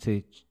 man, I need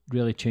to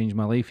really change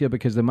my life here?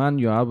 Because the man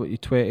you are, you're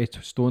 20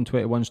 stone,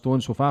 21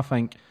 stone. So if I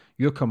think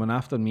you're coming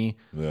after me,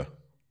 yeah,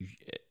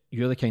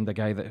 you're the kind of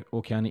guy that,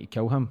 okay, I need to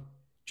kill him. Do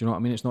you know what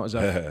I mean? It's not as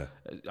if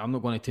I'm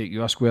not going to take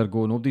you a square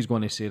go. Nobody's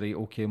going to say, right,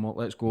 okay, Mark,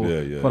 let's go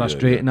for a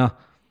straightener.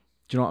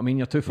 Do you know what I mean?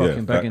 You're too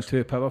fucking big and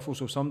too powerful.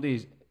 So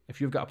if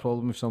you've got a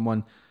problem with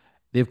someone,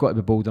 they've got to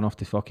be bold enough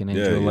to fucking end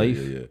your life.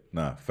 Yeah.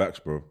 Nah, facts,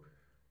 bro.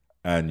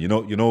 And you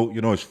know,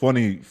 it's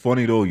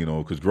funny though, you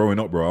know, because growing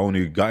up, bro, I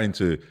only got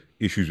into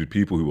issues with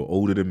people who were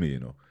older than me, you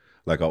know.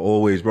 Like I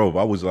always, bro,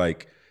 I was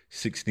like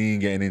 16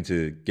 getting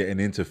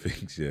into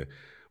things,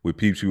 with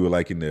peeps who were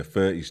like in their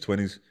 30s,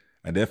 20s,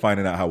 and they're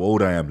finding out how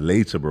old I am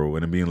later, bro,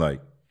 and then being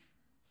like,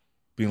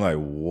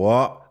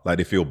 what? Like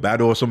they feel bad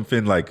or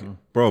something. Like,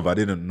 bro, I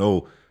didn't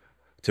know.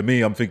 To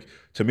me,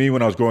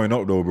 when I was growing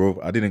up though,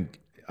 bro, I didn't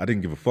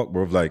give a fuck,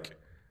 bro.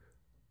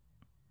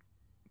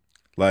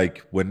 Like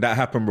when that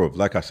happened, bro,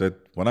 like I said,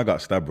 when I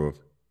got stabbed, bro,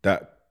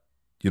 that,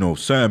 you know,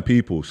 certain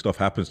people, stuff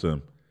happens to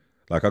them.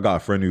 Like I got a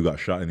friend who got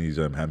shot in his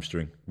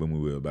hamstring when we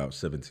were about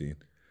 17.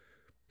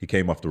 He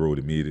came off the road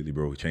immediately,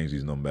 bro. He changed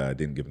his number. I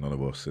didn't give none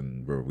of us,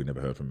 and bro, we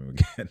never heard from him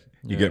again.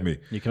 You get me?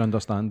 You can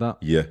understand that.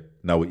 Yeah.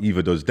 Now it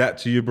either does that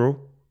to you, bro,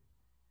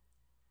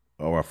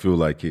 or I feel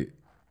like it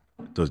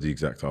does the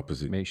exact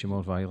opposite. Makes you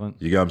more violent.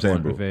 You get what I'm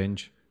saying, bro?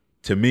 Revenge.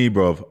 To me,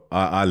 bro,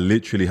 I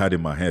literally had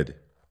in my head,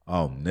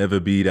 I'll never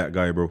be that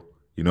guy, bro.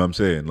 You know what I'm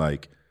saying?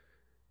 Like,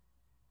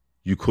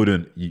 you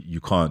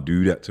can't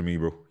do that to me,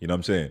 bro. You know what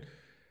I'm saying?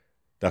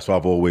 That's why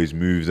I've always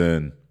moved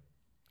in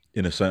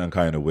a certain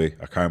kind of way.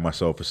 I carry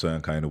myself a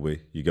certain kind of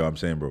way. You get what I'm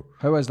saying, bro?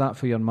 How is that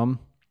for your mum,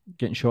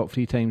 getting shot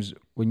 3 times?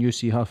 When you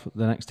see her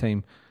the next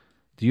time,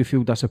 do you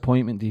feel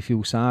disappointment? Do you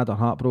feel sad or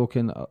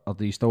heartbroken? Or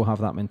do you still have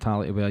that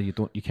mentality where you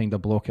kind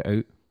of block it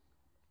out?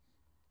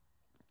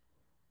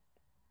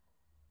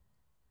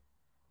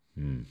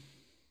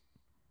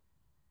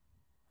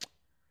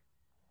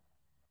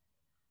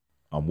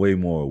 I'm way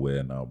more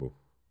aware now, bro.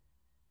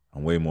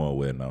 I'm way more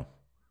aware now.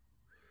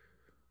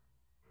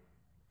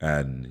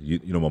 And you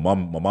know, my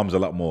mom's a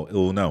lot more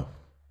ill now,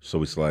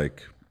 so it's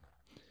like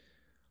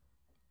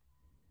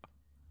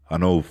I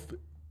know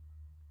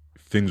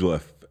things will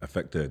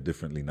affect her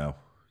differently now.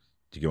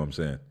 Do you get what I'm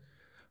saying?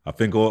 I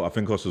think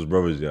us as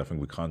brothers, I think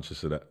we're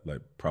conscious of that,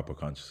 like proper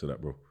conscious of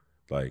that, bro.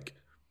 Like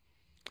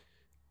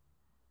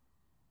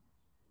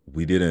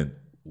we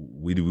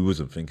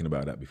wasn't thinking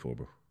about that before,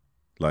 bro.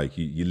 Like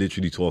you're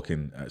literally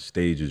talking at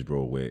stages,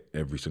 bro, where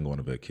every single one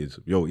of her kids,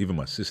 even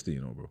my sister, you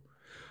know, bro.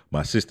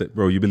 My sister,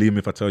 bro, you believe me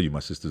if I tell you, my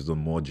sister's done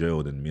more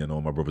jail than me and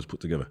all my brothers put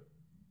together.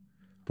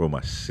 Bro,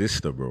 my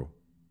sister, bro.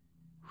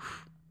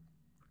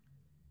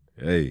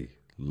 Hey,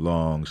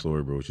 long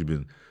story, bro. She's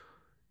been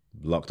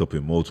locked up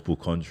in multiple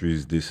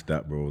countries, this,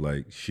 that, bro.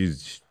 Like,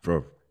 she's,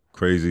 bro,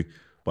 crazy.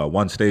 But at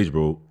one stage,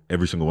 bro,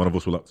 every single one of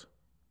us were locked.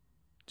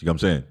 Do you get what I'm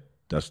saying?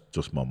 That's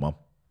just my mom.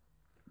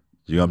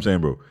 Do you get what I'm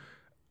saying, bro?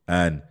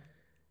 And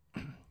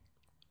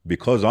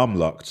because I'm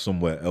locked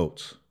somewhere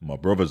else, my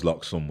brother's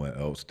locked somewhere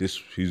else, this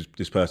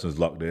person's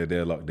locked there,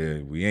 they're locked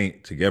there, we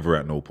ain't together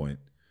at no point.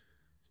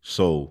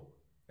 So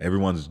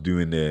everyone's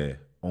doing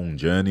their own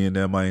journey in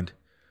their mind.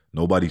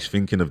 Nobody's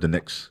thinking of the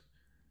next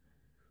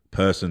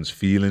person's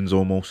feelings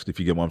almost, if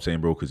you get what I'm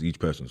saying, bro, because each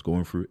person's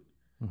going through it.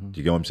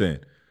 Do you get what I'm saying?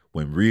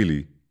 When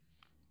really,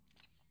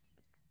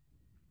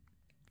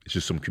 it's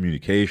just some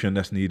communication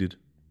that's needed.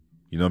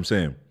 You know what I'm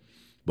saying?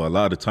 But a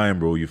lot of the time,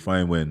 bro, you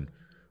find when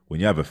when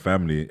you have a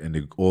family and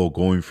they're all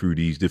going through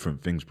these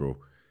different things, bro,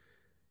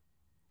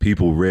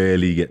 people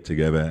rarely get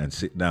together and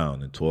sit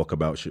down and talk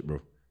about shit,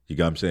 bro. You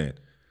get what I'm saying?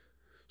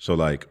 So,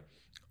 like,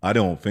 I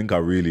don't think I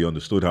really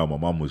understood how my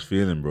mom was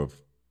feeling, bro,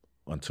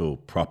 until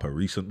proper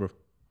recent, bro.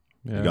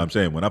 Yeah. You know what I'm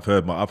saying? When I've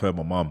heard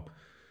my mom,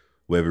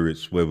 whether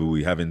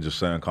we having just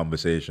certain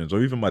conversations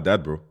or even my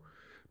dad, bro,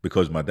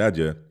 because my dad,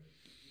 yeah,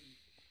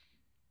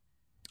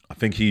 I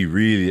think he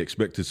really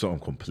expected something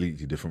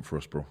completely different for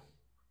us, bro.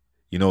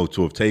 You know,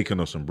 to have taken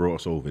us and brought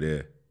us over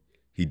there,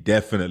 he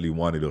definitely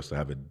wanted us to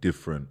have a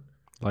different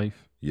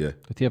life. Yeah.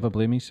 Did he ever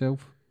blame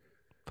himself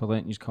for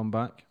letting you come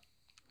back?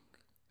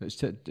 It's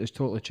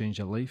totally changed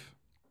your life.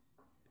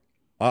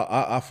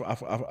 I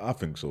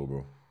think so,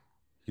 bro.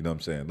 You know what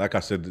I'm saying? Like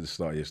I said at the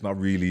start, it's not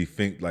really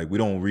we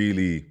don't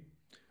really,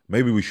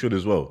 maybe we should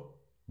as well,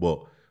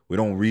 but we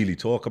don't really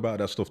talk about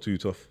that stuff too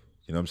tough.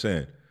 You know what I'm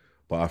saying?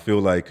 But I feel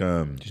like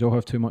do you all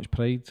have too much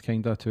pride,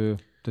 kind of, to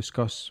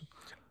discuss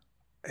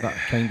that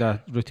kind of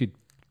rooted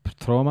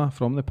trauma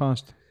from the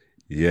past?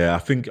 Yeah, I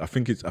think that's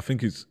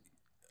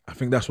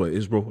what it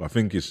is, bro. I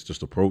think it's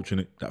just approaching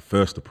it, that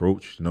first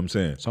approach. You know what I'm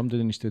saying?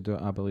 Somebody needs to do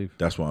it, I believe.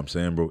 That's what I'm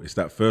saying, bro. It's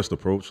that first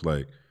approach.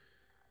 Like,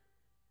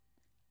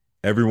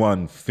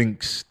 everyone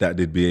thinks that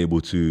they'd be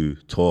able to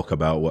talk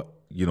about what,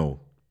 you know,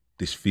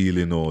 this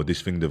feeling or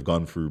this thing they've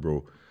gone through,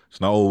 bro. It's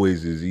not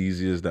always as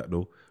easy as that,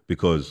 though,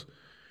 because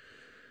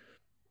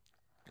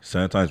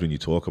sometimes when you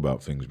talk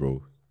about things,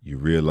 bro, you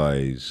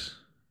realize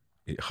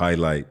it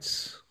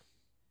highlights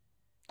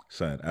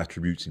certain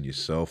attributes in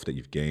yourself that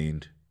you've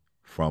gained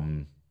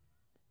from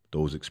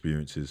those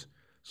experiences.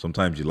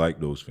 Sometimes you like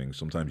those things,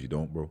 sometimes you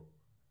don't, bro.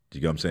 Do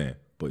you get what I'm saying?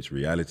 But it's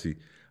reality.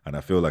 And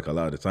I feel like a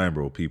lot of the time,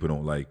 bro, people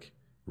don't like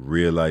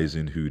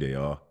realizing who they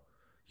are.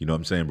 You know what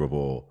I'm saying, bro?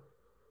 Or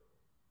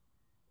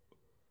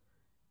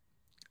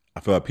I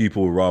feel like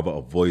people would rather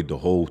avoid the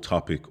whole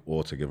topic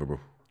altogether, bro.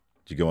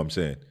 Do you get what I'm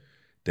saying?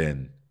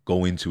 Then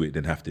go into it,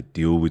 then have to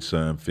deal with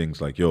certain things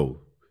like, yo,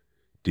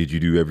 did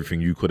you do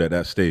everything you could at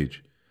that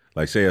stage?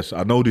 Like, say,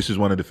 I know this is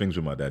one of the things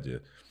with my dad, yeah.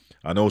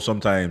 I know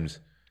sometimes,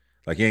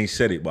 like, he ain't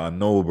said it, but I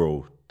know,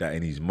 bro, that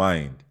in his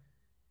mind,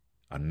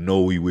 I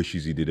know he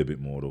wishes he did a bit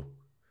more, though.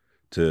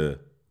 To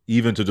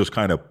just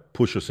kind of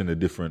push us in a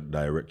different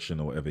direction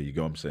or whatever, you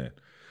get what I'm saying?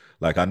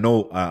 Like, I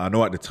know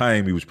at the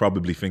time he was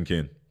probably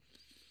thinking,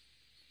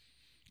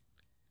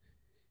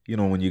 you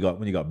know, when you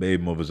got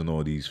baby mothers and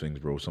all these things,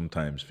 bro,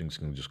 sometimes things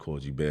can just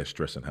cause you bare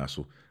stress and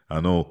hassle.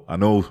 I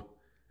know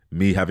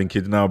me having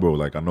kids now, bro,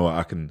 like, I know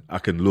I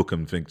can look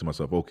and think to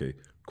myself, okay,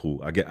 cool,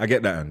 I get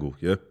that angle,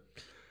 yeah?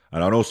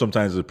 And I know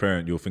sometimes as a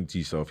parent, you'll think to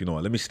yourself, you know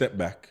what, let me step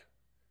back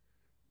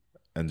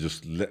and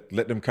just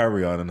let them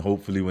carry on, and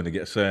hopefully when they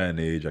get a certain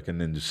age, I can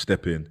then just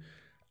step in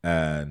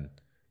and,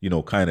 you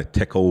know, kind of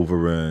take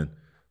over and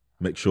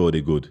make sure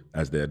they're good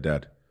as their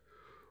dad.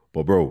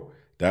 But, bro,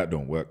 that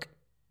don't work.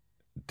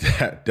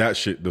 That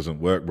shit doesn't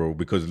work, bro,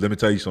 because let me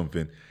tell you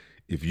something.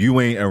 If you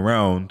ain't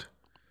around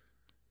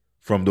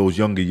from those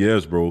younger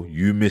years, bro,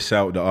 you miss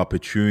out the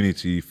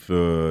opportunity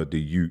for the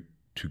youth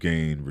to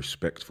gain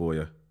respect for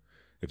you.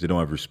 If they don't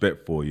have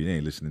respect for you, they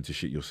ain't listening to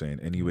shit you're saying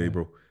anyway,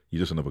 bro. You're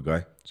just another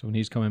guy. So when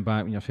he's coming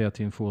back when you're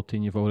 13,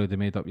 14, you've already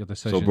made up your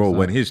decisions. So, bro,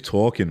 when he's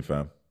talking,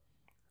 fam,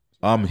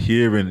 I'm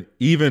hearing,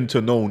 even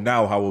to know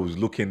now how I was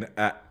looking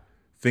at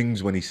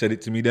things when he said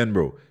it to me then,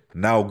 bro.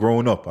 Now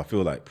growing up, I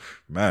feel like,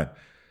 man,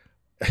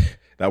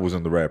 that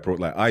wasn't the right approach.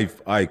 Like,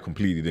 I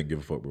completely didn't give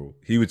a fuck, bro.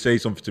 He would say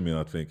something to me and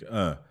I'd think,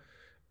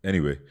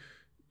 anyway.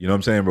 You know what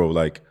I'm saying, bro?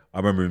 Like, I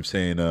remember him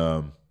saying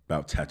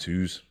about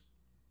tattoos.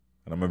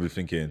 And I remember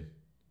thinking,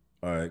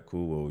 all right,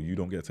 cool, well, you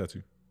don't get a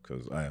tattoo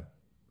because I am.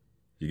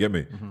 You get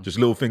me? Mm-hmm. Just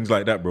little things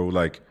like that, bro.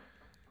 Like,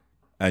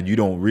 and you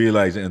don't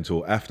realize it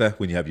until after,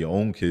 when you have your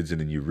own kids, and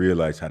then you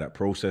realize how that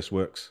process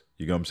works.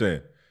 You get what I'm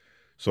saying?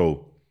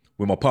 So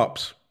with my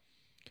pops,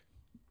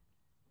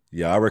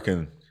 yeah, I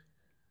reckon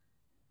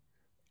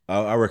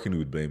he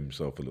would blame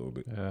himself a little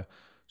bit. Yeah.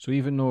 So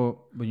even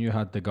though when you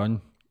had the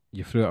gun,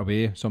 you threw it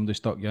away, somebody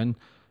stuck you in,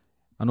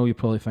 I know you're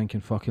probably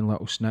thinking, fucking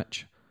little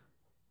snitch.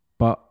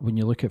 But when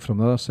you look at it from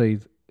the other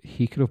side,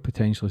 he could have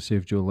potentially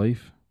saved your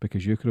life,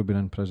 because you could have been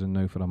in prison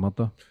now for a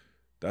murder.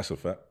 That's a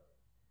fact.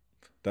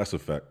 That's a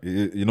fact.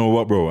 You know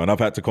what, bro? And I've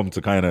had to come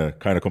to kind of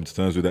come to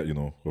terms with that, you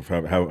know, of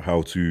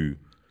how to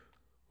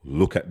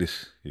look at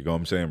this. You know what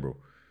I'm saying, bro?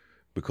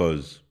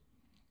 Because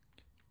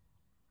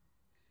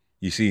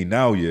you see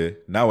now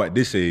at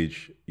this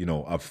age, you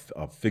know,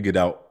 I've figured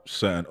out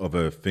certain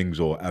other things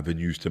or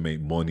avenues to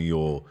make money,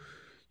 or,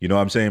 you know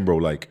what I'm saying, bro?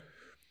 Like,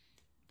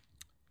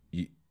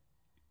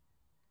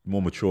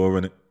 more mature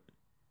in it.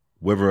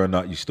 Whether or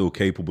not you're still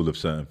capable of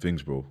certain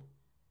things, bro,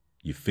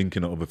 you're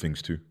thinking of other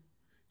things too.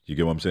 You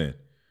get what I'm saying?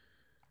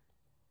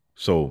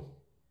 So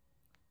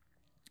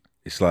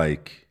it's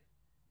like,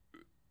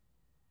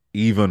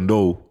 even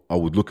though I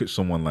would look at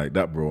someone like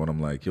that, bro, and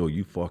I'm like, yo,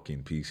 you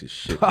fucking piece of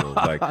shit, bro.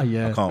 Like,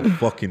 yeah. I can't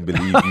fucking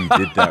believe you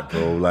did that,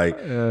 bro. Like,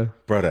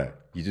 brother,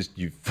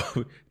 the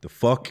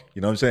fuck?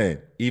 You know what I'm saying?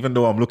 Even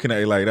though I'm looking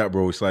at it like that,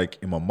 bro, it's like,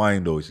 in my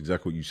mind, though, it's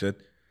exactly what you said.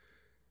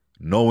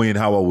 Knowing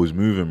how I was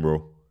moving,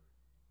 bro,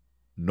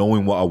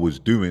 knowing what I was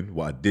doing,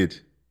 what I did.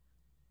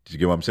 Do you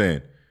get what I'm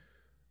saying?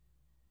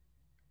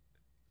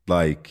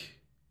 Like,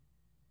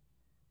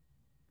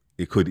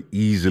 it could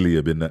easily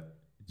have been that.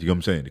 Do you get what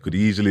I'm saying? It could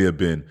easily have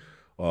been,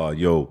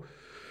 yo,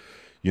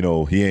 you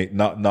know, he ain't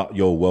not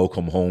yo,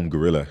 welcome home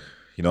gorilla.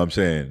 You know what I'm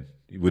saying?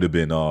 It would have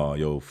been,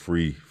 yo,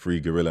 free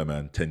gorilla,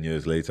 man. 10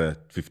 years later,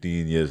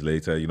 15 years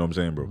later, you know what I'm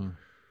saying, bro? Mm-hmm.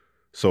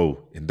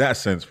 So in that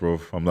sense, bro,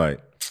 I'm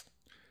like,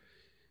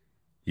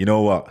 you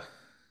know what?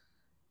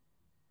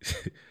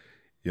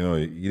 You know,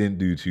 you didn't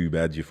do too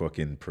bad, you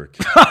fucking prick.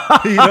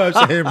 You know what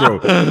I'm saying, bro?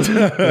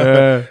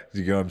 Yeah.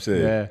 You get what I'm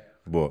saying? Yeah.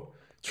 But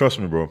trust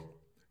me, bro.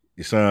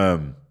 It's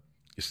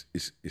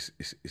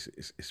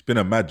been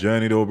a mad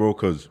journey though, bro.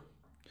 Cause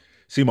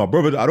see, my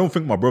brother, I don't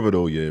think my brother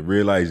though,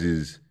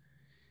 realizes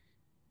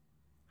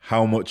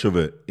how much of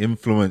an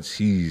influence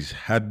he's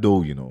had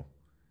though, you know,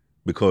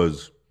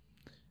 because,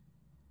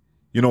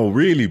 you know,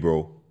 really,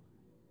 bro,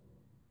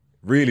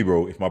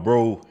 if my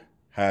bro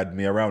had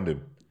me around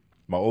him,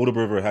 my older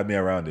brother had me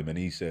around him and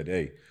he said,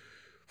 hey,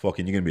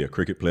 fucking, you're going to be a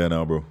cricket player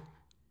now, bro.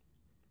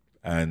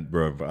 And,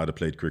 bro, I'd have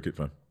played cricket,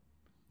 fam.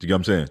 Do you get what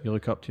I'm saying? You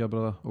look up to your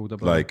brother, older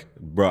brother? Like,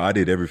 bro, I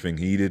did everything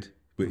he did.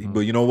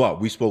 But you know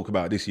what? We spoke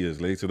about this years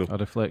later, though. A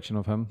reflection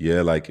of him?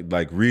 Yeah, like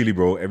really,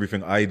 bro,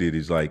 everything I did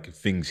is like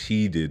things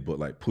he did, but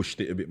like pushed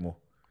it a bit more.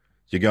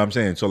 You get what I'm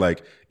saying? So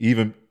like,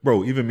 even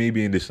me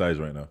being this size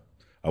right now,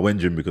 I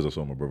went gym because I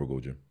saw my brother go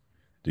gym.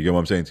 Do you get what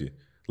I'm saying to you?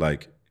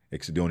 Like,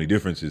 the only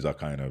difference is I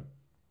kind of,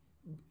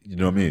 you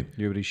know what I mean?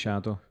 You were his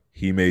shadow.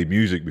 He made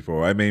music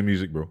before I made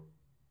music, bro.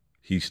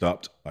 He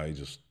stopped. I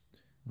just,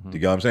 do you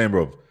get what I'm saying,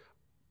 bro?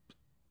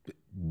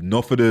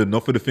 Not for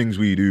the things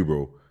we do,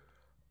 bro.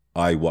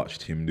 I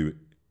watched him do it.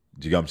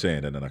 Do you get what I'm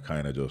saying? And then I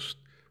kind of just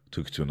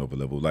took it to another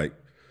level. Like,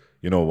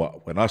 you know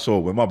what? When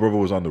my brother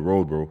was on the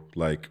road, bro,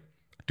 like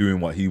doing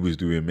what he was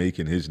doing,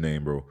 making his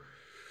name, bro.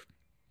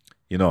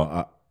 You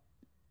know,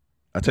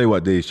 I tell you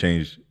what, days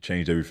changed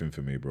everything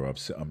for me, bro.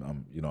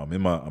 I'm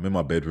in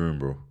my bedroom,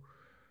 bro,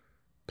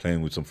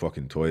 playing with some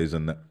fucking toys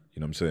and that.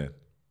 You know what I'm saying?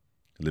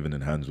 Living in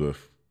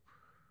Handsworth.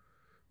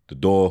 The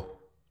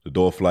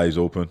door flies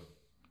open.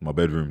 My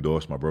bedroom door,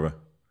 it's my brother.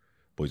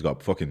 But he's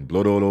got fucking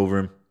blood all over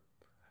him.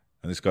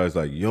 And this guy's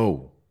like,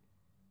 yo.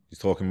 He's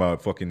talking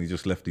about fucking, he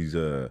just left his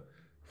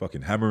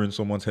fucking hammer in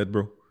someone's head,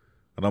 bro.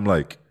 And I'm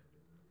like,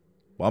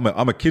 well,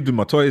 I'm a kid with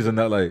my toys and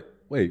that, like,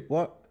 wait,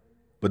 what?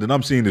 But then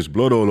I'm seeing this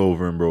blood all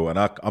over him, bro. And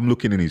I'm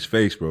looking in his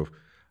face, bro.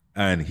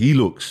 And he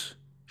looks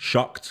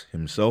shocked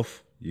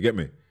himself. You get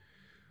me?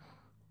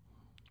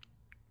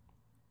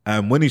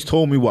 And when he's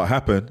told me what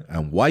happened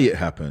and why it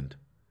happened,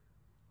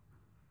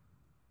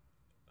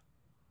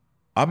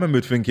 I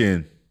remember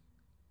thinking,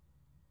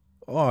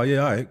 oh, yeah,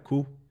 all right,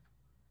 cool.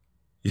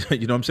 You know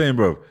what I'm saying,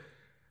 bro?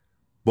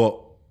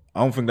 But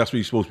I don't think that's what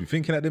you're supposed to be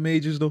thinking at them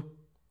ages, though.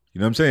 You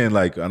know what I'm saying?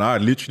 Like, and I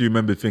literally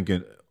remember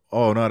thinking,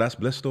 oh, no, that's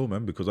blessed, though,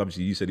 man, because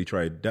obviously you said he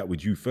tried that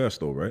with you first,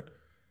 though, right?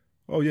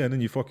 Oh, yeah, and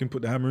then you fucking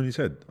put the hammer in his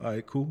head. All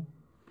right, cool.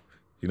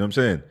 You know what I'm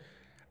saying?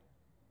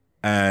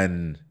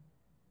 And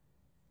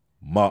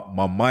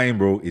my mind,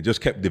 bro, it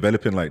just kept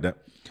developing like that.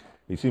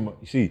 You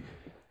see,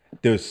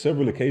 there's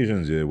several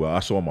occasions here where I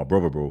saw my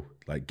brother, bro,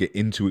 like get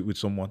into it with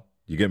someone.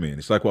 You get me? And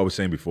it's like what I was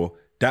saying before.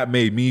 That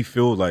made me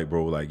feel like,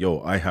 bro, like,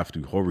 yo, I have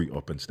to hurry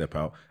up and step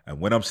out. And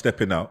when I'm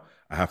stepping out,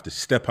 I have to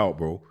step out,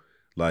 bro,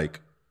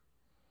 like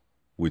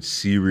with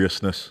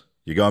seriousness.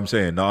 You get what I'm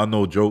saying? Now, I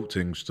know joke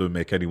things to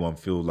make anyone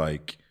feel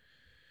like,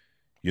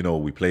 you know,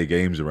 we play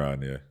games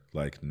around here.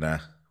 Like, nah,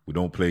 we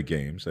don't play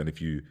games. And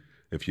if you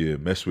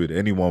mess with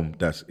anyone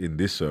that's in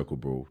this circle,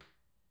 bro,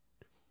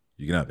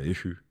 you're going to have an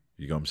issue.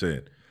 You get what I'm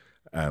saying?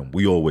 And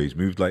we always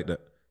moved like that.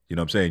 You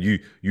know what I'm saying?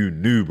 You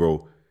knew,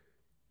 bro,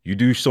 you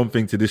do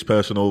something to this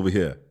person over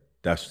here,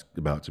 that's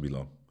about to be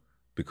long.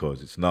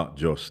 Because it's not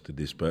just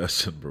this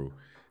person, bro.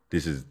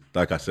 This is,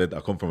 like I said, I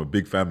come from a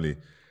big family.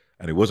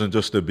 And it wasn't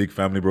just a big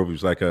family, bro. It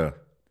was like a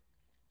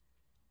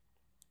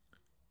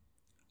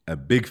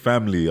big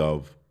family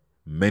of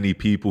many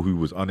people who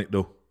was on it,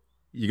 though.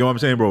 You get what I'm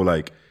saying, bro?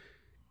 Like,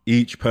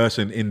 each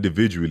person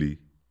individually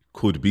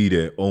could be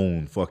their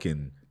own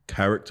fucking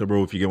character,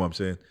 bro, if you get what I'm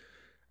saying.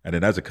 And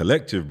then as a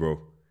collective,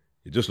 bro,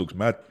 it just looks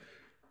mad.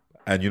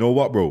 And you know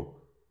what, bro?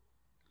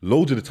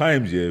 Loads of the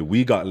times, yeah,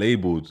 we got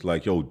labeled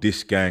like, yo,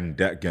 this gang,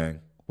 that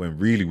gang, when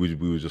really we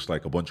were just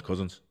like a bunch of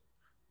cousins.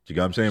 Do you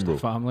get what I'm saying, bro?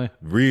 Family.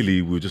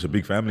 Really, we were just a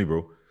big family,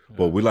 bro. Yeah.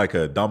 But we're like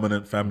a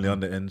dominant family on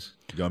the ends.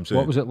 Do you get what I'm saying?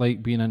 What was it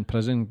like being in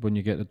prison when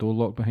you get the door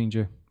locked behind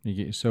you? You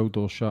get your cell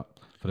door shut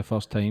for the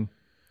first time,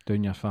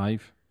 doing your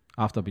 5,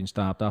 after being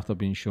stabbed, after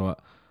being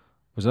shot.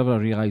 Was there ever a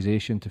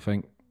realisation to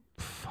think,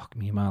 fuck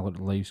me, my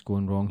life's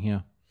going wrong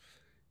here?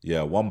 Yeah,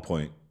 at one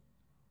point.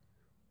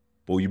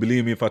 But you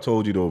believe me if I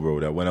told you though,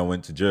 bro, that when I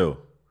went to jail,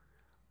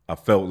 I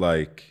felt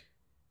like,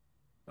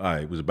 all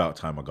right, it was about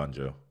time I got in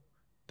jail.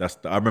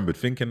 I remember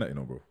thinking that, you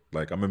know, bro.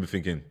 Like, I remember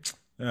thinking,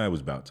 it was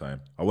about time.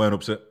 I wasn't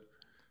upset.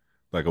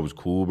 Like, I was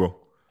cool, bro.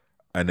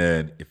 And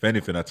then, if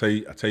anything, I tell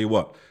you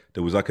what,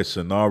 there was like a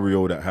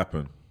scenario that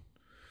happened.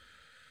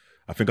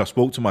 I think I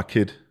spoke to my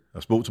kid. I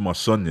spoke to my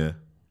son, yeah.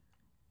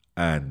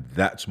 And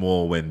that's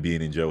more when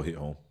being in jail hit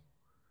home.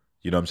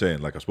 You know what I'm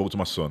saying? Like, I spoke to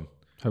my son.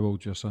 How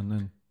old's your son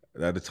then?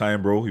 At the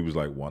time, bro, he was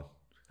like 1.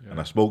 Yeah. And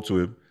I spoke to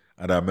him,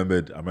 and I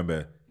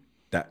remember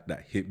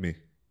that hit me.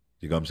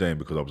 You know what I'm saying?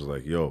 Because I was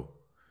like, yo,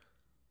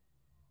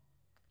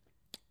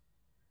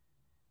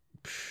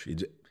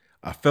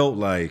 I felt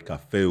like I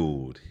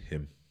failed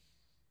him.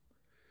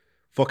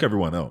 Fuck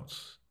everyone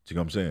else. Do you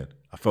know what I'm saying?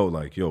 I felt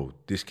like, yo,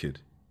 this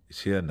kid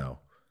is here now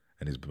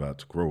and he's about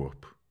to grow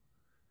up.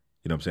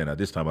 You know what I'm saying? At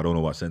this time, I don't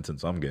know what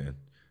sentence I'm getting.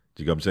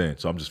 Do you know what I'm saying?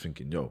 So I'm just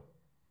thinking, yo,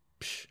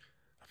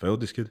 I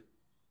failed this kid.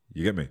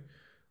 You get me?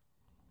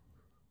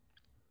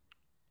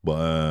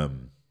 But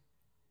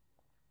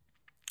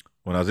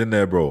when I was in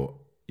there, bro,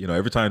 you know,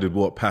 every time they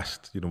walk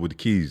past, you know, with the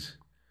keys,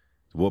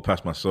 they walk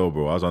past my cell,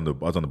 bro. I was on the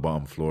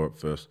bottom floor at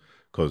first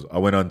because I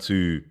was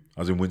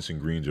in Winston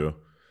Green jail.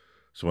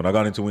 So when I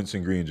got into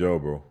Winston Green jail,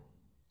 bro,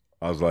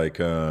 I was like,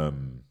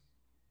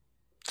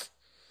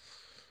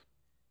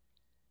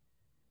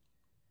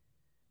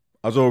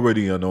 I was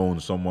already a known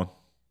someone.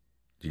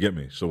 You get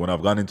me? So when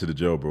I've gone into the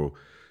jail, bro,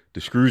 the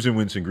screws in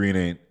Winston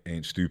Green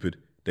ain't stupid.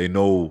 They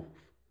know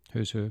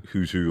who's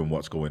who and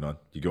what's going on.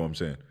 You get what I'm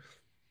saying?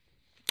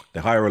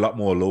 They hire a lot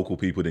more local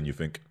people than you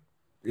think,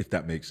 if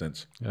that makes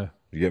sense. Yeah.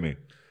 You get me?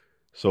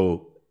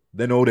 So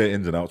they know their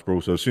ins and outs, bro.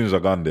 So as soon as I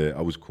got there,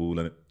 I was cool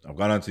in it. I've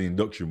gone on to the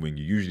induction wing.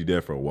 You're usually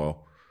there for a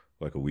while,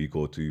 like a week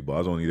or 2, but I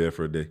was only there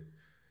for a day.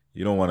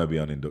 You don't want to be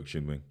on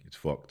induction wing. It's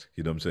fucked.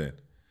 You know what I'm saying?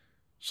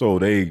 So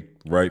they,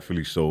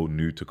 rightfully so,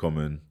 knew to come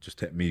and just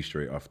take me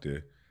straight off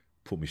there,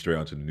 put me straight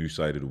onto the new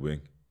side of the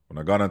wing. When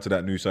I got onto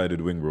that new side of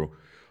the wing, bro,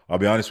 I'll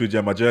be honest with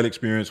you, my jail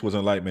experience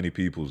wasn't like many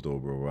people's though,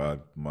 bro.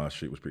 My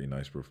shit was pretty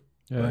nice, bro.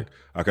 Yeah. Like,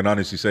 I can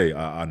honestly say,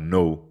 I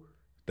know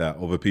that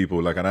other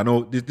people, like, and I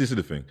know, this is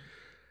the thing.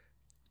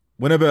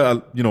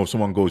 Whenever,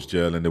 someone goes to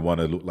jail and they want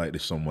to look like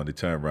this someone, they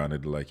turn around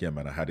and they're like, yeah,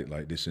 man, I had it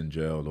like this in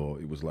jail,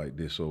 or it was like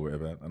this or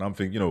whatever. And I'm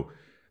thinking,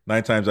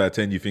 9 times out of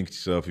 10, you think to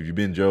yourself, if you've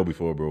been in jail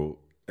before, bro,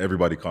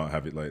 everybody can't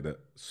have it like that.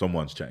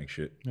 Someone's chatting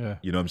shit. Yeah.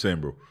 You know what I'm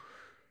saying, bro?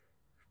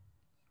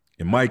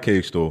 In my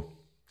case, though,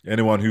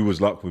 anyone who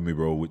was locked with me,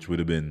 bro, which would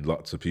have been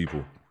lots of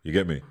people, you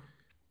get me?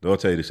 They'll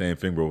tell you the same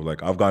thing, bro.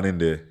 Like, I've gone in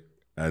there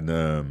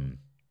and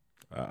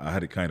I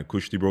had it kind of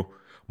cushy, bro.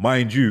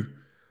 Mind you,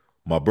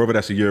 my brother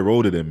that's a year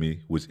older than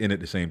me was in at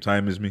the same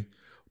time as me,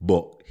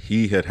 but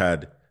he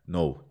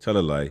no, tell a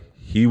lie,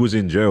 he was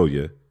in jail,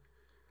 yeah?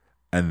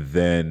 And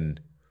then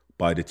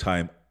by the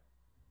time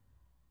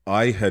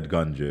I had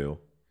gone jail,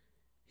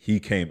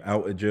 he came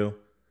out of jail,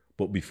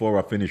 but before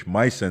I finished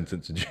my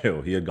sentence in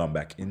jail, he had gone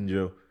back in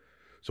jail.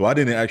 So I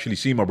didn't actually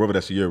see my brother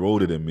that's a year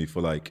older than me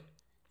for like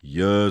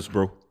years,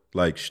 bro.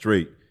 Like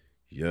straight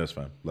years,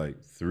 fam.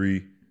 Like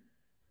three,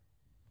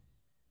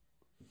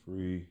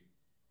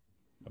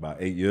 about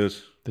 8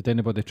 years. Did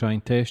anybody try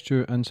and test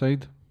you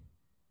inside?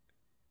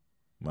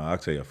 Man, I'll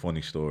tell you a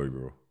funny story,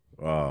 bro.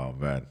 Oh,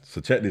 man.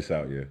 So check this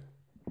out, yeah.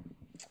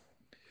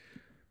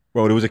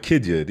 Bro, there was a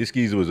kid, yeah. This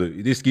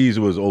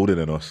geezer was older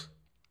than us.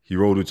 He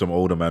rode with some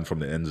older man from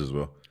the ends as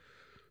well.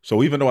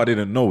 So even though I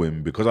didn't know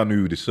him, because I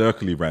knew the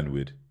circle he ran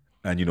with,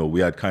 and, we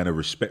had kind of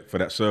respect for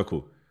that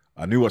circle,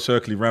 I knew what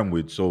circle he ran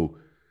with. So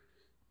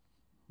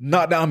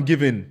not that I'm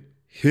giving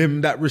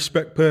him that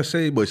respect per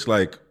se, but it's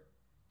like,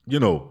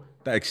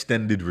 that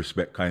extended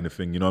respect kind of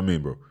thing. You know what I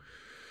mean, bro?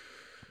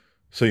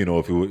 So,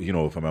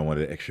 if a man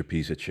wanted an extra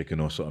piece of chicken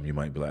or something, you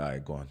might be like, all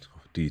right, go on,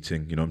 do your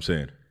thing. You know what I'm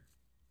saying?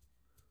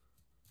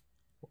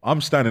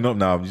 I'm standing up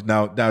now.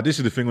 Now, this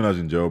is the thing when I was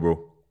in jail,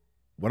 bro.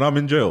 When I'm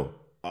in jail,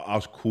 I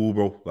was cool,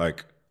 bro.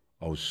 Like,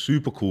 I was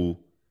super cool.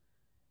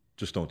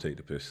 Just don't take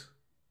the piss.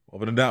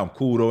 Other than that, I'm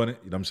cool, though, innit? You know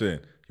what I'm saying?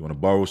 You want to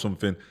borrow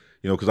something?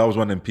 Because I was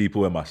one of them people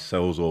where my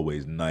cell's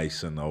always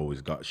nice and I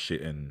always got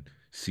shit and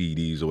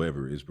CDs or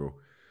whatever it is, bro.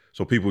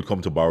 So people would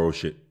come to borrow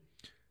shit.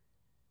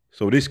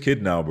 So this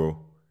kid now,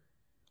 bro,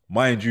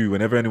 mind you,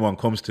 whenever anyone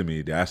comes to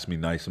me, they ask me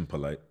nice and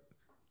polite.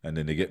 And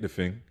then they get the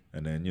thing.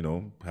 And then,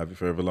 have it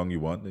for however long you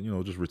want.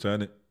 Then, just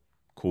return it.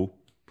 Cool.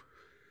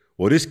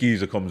 Well, this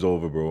geezer comes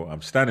over, bro.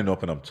 I'm standing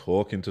up and I'm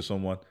talking to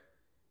someone.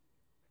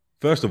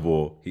 First of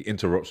all, he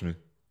interrupts me.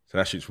 So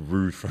that shit's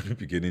rude from the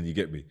beginning, you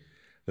get me?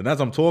 Then as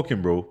I'm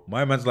talking, bro,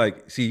 my man's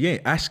like, see, he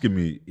ain't asking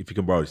me if he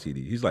can borrow a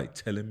CD. He's like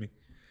telling me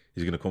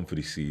he's going to come for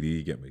the CD,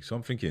 you get me? So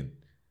I'm thinking,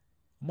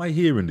 am I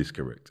hearing this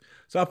correct?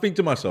 So I think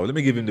to myself, let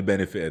me give him the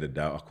benefit of the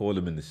doubt. I call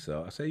him in the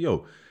cell. I say,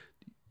 yo,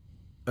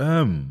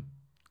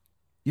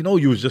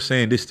 you was just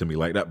saying this to me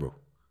like that, bro.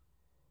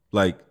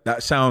 Like,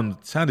 that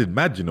sounded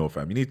mad,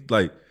 fam. You need,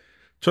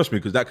 trust me,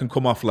 because that can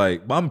come off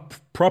like, but I'm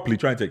properly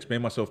trying to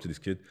explain myself to this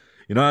kid.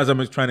 As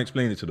I'm trying to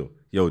explain it to them,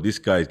 yo, this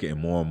guy's getting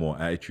more and more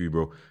attitude,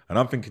 bro. And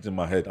I'm thinking to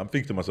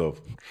myself,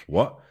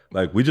 what?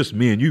 Like, we're just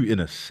me and you in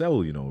a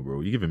cell,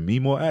 bro. You're giving me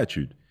more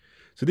attitude.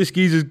 So this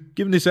geezer's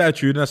giving this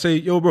attitude, and I say,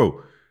 yo,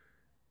 bro,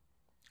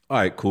 all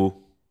right,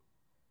 cool.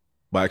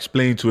 But I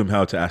explain to him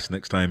how to ask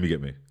next time, you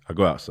get me? I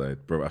go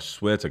outside, bro. I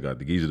swear to God,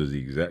 the geezer does the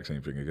exact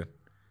same thing again.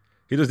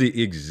 He does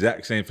the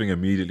exact same thing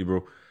immediately,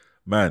 bro.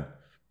 Man,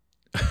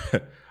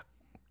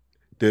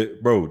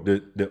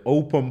 the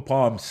open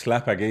palm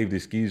slap I gave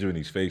this geezer in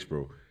his face,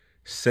 bro,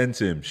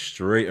 sent him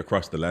straight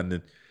across the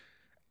landing.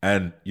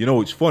 And you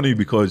know, it's funny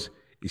because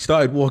he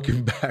started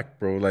walking back,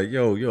 bro. Like,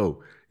 yo, you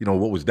know,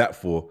 what was that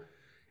for?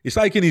 It's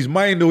like in his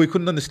mind, though, he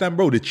couldn't understand,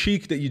 bro, the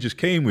cheek that you just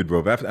came with,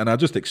 bro. And I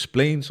just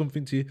explained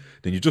something to you,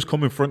 then you just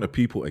come in front of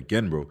people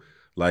again, bro.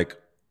 Like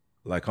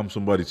I'm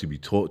somebody to be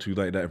talked to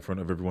like that in front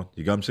of everyone.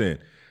 You get what I'm saying?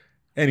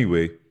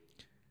 Anyway,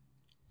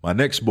 my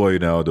next boy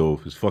now,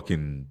 though, is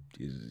fucking,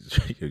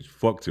 he's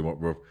fucked him up,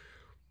 bro.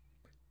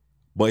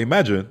 But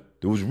imagine,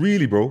 there was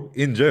really, bro,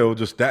 in jail,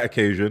 just that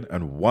occasion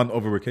and one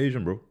other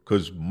occasion, bro.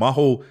 Because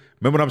remember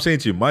what I'm saying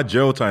to you, my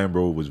jail time,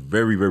 bro, was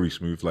very, very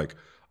smooth. Like,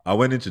 I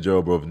went into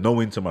jail, bro,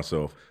 knowing to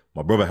myself,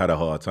 my brother had a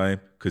hard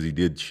time because he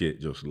did shit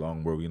just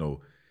long, bro. You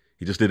know,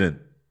 he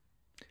didn't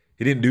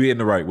do it in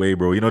the right way,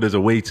 bro. You know, there's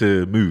a way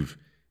to move.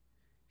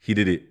 He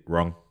did it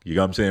wrong. You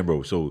know what I'm saying,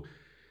 bro? So,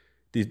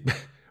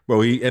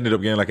 bro, he ended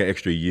up getting like an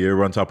extra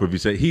year on top of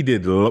his set. He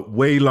did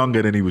way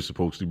longer than he was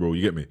supposed to, bro.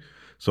 You get me?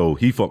 So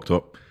he fucked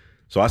up.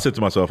 So I said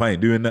to myself, I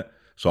ain't doing that.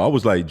 So I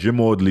was like gym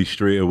orderly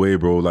straight away,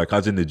 bro. Like I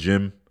was in the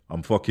gym.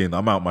 I'm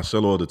out my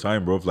cell all the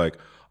time, bro. Like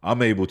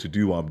I'm able to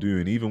do what I'm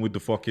doing, even with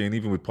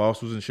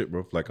parcels and shit,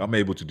 bro. Like I'm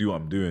able to do what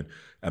I'm doing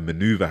and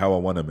maneuver how I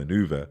want to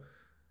maneuver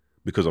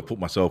because I put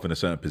myself in a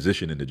certain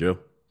position in the jail,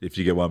 if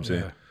you get what I'm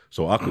saying. Yeah.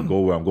 So I could go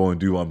where I'm going,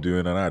 do what I'm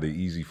doing, and I had an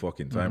easy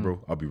fucking time,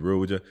 bro. I'll be real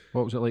with you.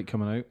 What was it like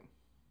coming out?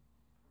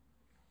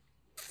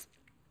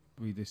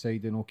 We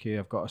deciding, okay,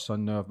 I've got a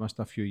son now, I've missed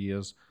a few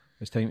years.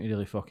 It's time to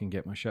really fucking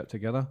get my shit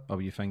together? Or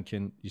were you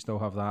thinking you still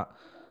have that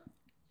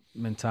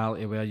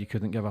mentality where you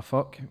couldn't give a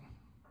fuck?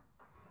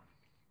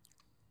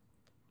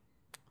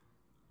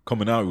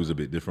 Coming out, it was a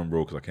bit different,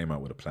 bro, because I came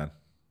out with a plan.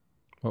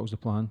 What was the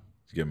plan?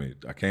 You get me?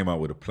 I came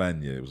out with a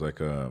plan, yeah. It was like,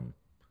 it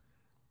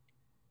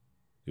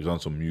was on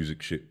some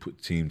music shit, put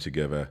a team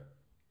together,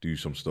 do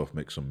some stuff,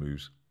 make some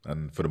moves.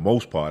 And for the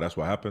most part, that's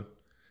what happened.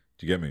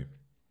 Do you get me?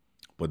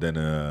 But then,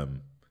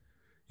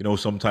 you know,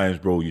 sometimes,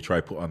 bro, you try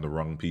to put on the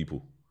wrong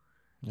people.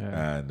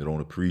 Yeah. And they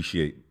don't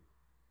appreciate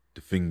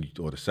the thing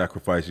or the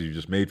sacrifices you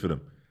just made for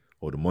them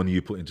or the money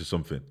you put into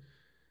something.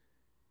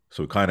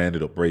 So it kind of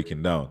ended up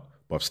breaking down.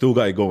 But I've still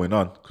got it going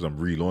on because I'm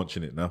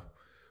relaunching it now.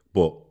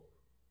 But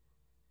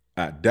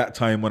at that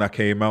time when I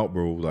came out,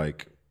 bro,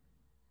 like,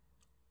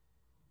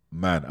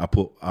 man, I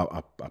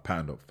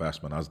patterned up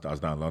fast, man. I was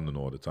down in London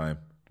all the time,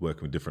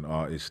 working with different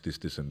artists,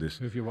 this and this.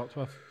 Who have you worked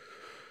with?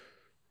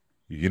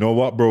 You know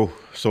what, bro?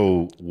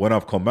 So when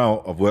I've come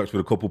out, I've worked with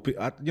a couple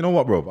people. You know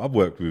what, bro? I've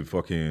worked with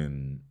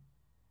fucking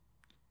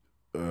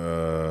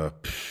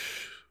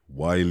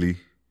Wiley,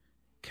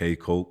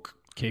 K-Coke.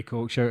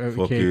 K-Coke, shout out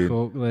to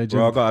K-Coke, legend.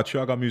 Bro, I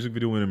got a music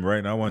video with him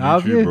right now on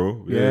Have YouTube, you?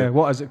 bro. Yeah.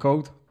 What is it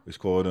called? It's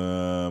called,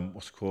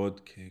 what's it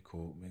called?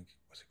 K-Coke, man.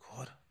 What's it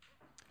called?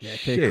 Yeah,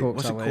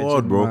 K-Coke's what's it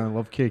called, bro? Man. I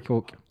love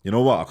K-Coke. You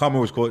know what? I can't remember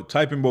what it's called.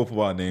 Type in both of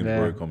our names,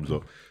 bro, it comes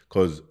up.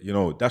 Because, you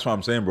know, that's what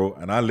I'm saying, bro.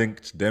 And I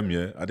linked them,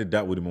 yeah. I did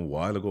that with him a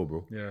while ago,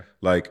 bro. Yeah.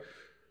 Like,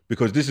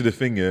 because this is the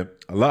thing, yeah.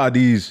 A lot of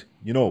these,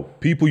 you know,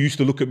 people used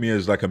to look at me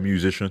as like a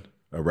musician,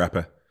 a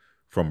rapper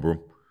from Broome.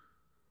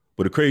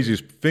 But the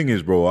craziest thing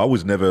is, bro, I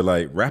was never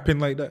like rapping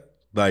like that.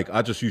 Like,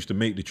 I just used to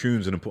make the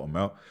tunes and then put them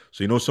out.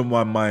 So, you know,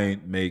 someone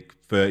might make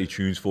 30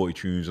 tunes, 40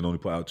 tunes and only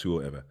put out 2 or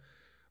whatever.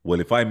 Well,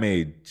 if I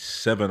made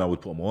 7, I would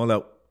put them all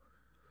out.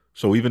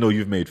 So even though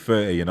you've made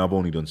 30 and I've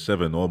only done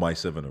 7, all my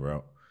 7 are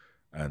out.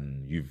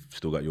 And you've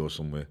still got yours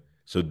somewhere.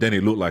 So then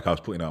it looked like I was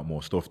putting out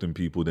more stuff than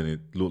people. Then it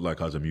looked like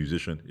I was a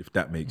musician, if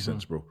that makes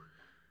sense, bro.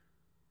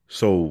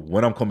 So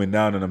when I'm coming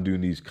down and I'm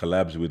doing these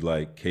collabs with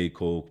like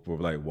K-Coke, bro,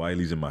 like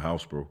Wiley's in my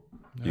house, bro.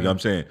 You know what I'm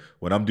saying?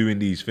 When I'm doing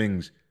these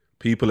things,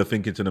 people are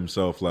thinking to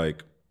themselves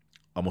like,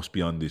 I must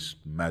be on this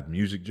mad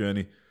music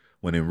journey.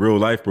 When in real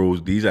life, bro,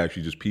 these are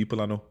actually just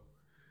people I know.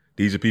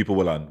 These are people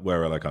where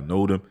I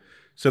know them.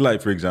 So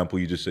like, for example,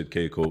 you just said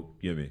K-Coke,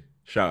 you know me?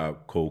 Shout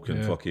out Coke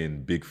and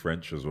fucking Big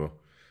French as well.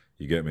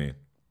 You get me?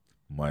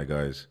 My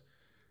guys.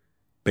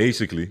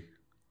 Basically,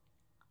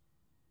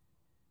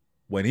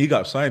 when he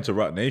got signed to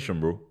Roc Nation,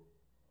 bro,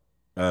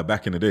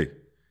 back in the day,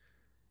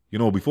 you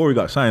know, before he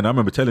got signed, I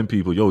remember telling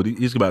people, yo,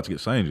 he's about to get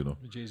signed, you know.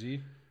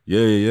 Jay-Z?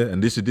 Yeah.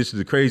 And this is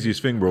the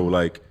craziest thing, bro.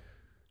 Like,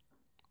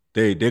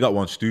 they got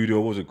one studio,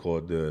 what was it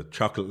called? The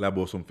Chocolate Lab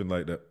or something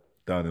like that,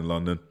 down in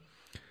London.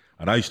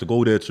 And I used to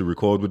go there to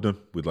record with them,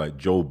 with like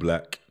Joe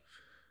Black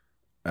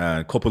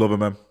and a couple of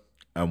them, man.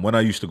 And when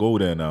I used to go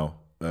there now,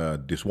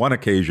 this one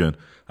occasion,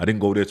 I didn't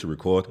go there to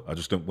record. I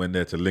just went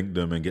there to link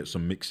them and get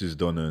some mixes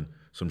done and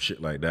some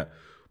shit like that.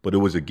 But there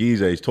was a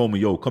geezer, he's told me,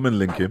 yo, come and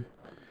link him.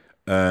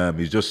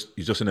 He's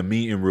just in a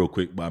meeting real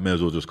quick, but I may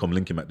as well just come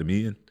link him at the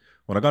meeting.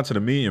 When I got to the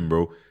meeting,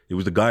 bro, it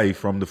was the guy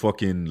from the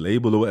fucking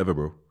label or whatever,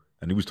 bro.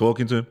 And he was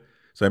talking to him.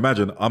 So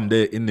imagine I'm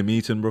there in the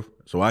meeting, bro.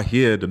 So I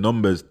hear the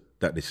numbers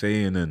that they're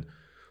saying and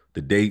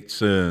the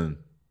dates and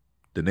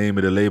the name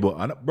of the label.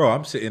 And bro,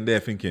 I'm sitting there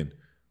thinking,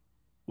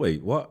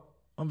 wait, what?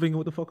 I'm thinking,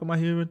 what the fuck am I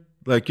hearing?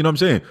 Like, you know what I'm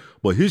saying?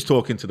 But he's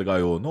talking to the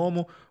guy all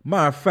normal.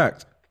 Matter of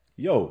fact,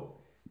 yo,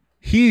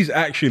 he's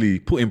actually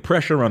putting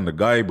pressure on the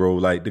guy, bro.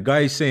 Like, the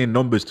guy's saying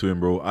numbers to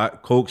him, bro.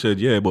 Coke said,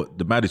 yeah, but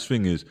the maddest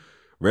thing is,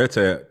 Rare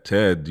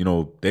Ted, you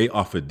know, they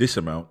offered this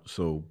amount.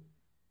 So,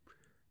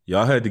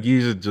 y'all heard the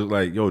geezer just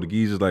like, yo, the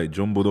geezer's like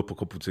jumbled up a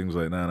couple of things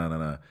like,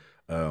 nah.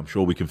 I'm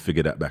sure we can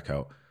figure that back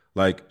out.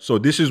 Like, so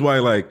this is why,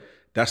 like,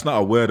 that's not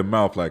a word of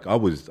mouth. Like,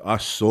 I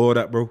saw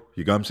that, bro.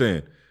 You get what I'm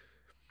saying?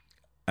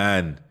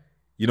 And,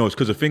 you know, it's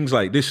because of things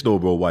like this, though,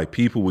 bro, why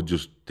people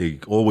they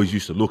always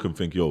used to look and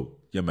think, yo,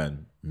 yeah,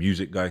 man,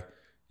 music guy.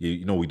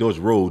 You know, he does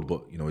road,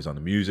 but, you know, he's on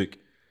the music.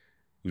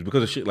 It was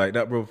because of shit like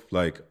that, bro.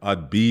 Like,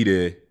 I'd be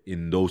there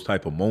in those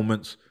type of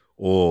moments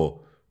or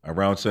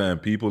around certain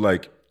people.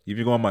 Like, if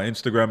you go on my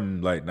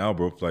Instagram, like, now,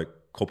 bro, like,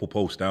 couple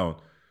posts down,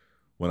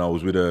 when I'm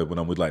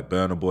with like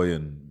Burna Boy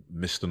and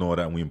Mr. and all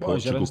that, and we in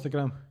Portugal. What is your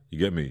Instagram? You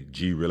get me?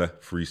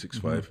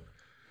 Grilla365.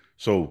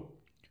 So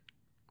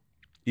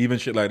even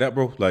shit like that,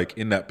 bro. Like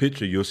in that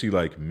picture, you'll see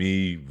like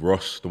me,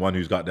 Ross, the one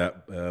who's got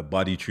that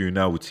body tune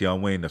now with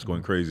Tion Wayne that's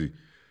going crazy.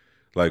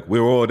 Like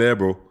we're all there,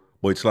 bro.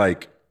 But it's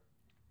like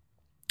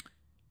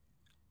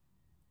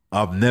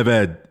I've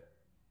never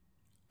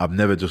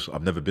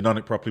been on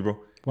it properly, bro.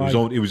 Why?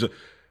 It was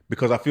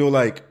because I feel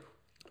like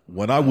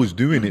when I was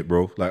doing it,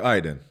 bro. Like, all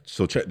right then.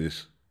 So check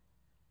this.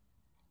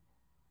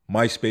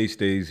 MySpace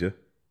days, yeah.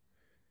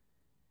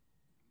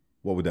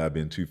 What would that have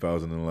been?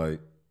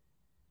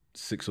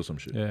 2006 or some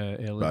shit.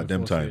 Yeah, like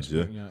them times,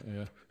 yeah?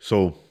 Yeah.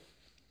 So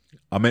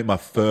I made my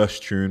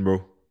first tune,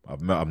 bro.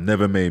 I've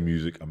never made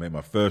music. I made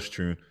my first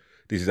tune.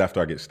 This is after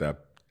I get stabbed.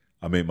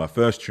 I made my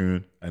first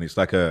tune, and it's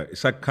like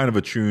kind of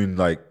a tune,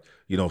 like,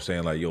 you know,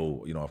 saying like,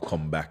 yo, you know, I've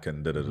come back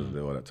and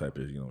all that type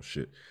of, you know,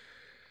 shit.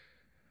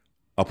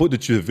 I put the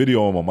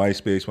video on my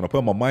MySpace. When I put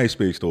on my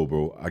MySpace though,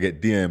 bro, I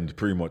get DM'd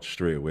pretty much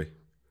straight away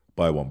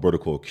by one brother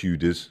called Q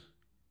Diz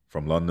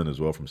from London as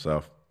well, from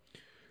South.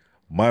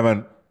 My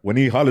man, when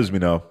he hollers me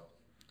now,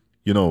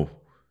 you know,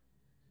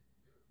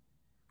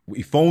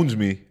 he phones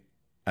me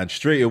and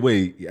straight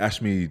away he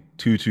asks me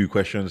two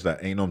questions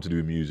that ain't nothing to do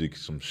with music,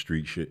 some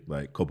street shit,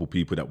 like a couple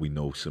people that we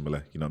know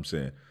similar, you know what I'm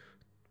saying?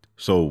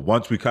 So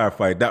once we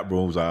clarified that,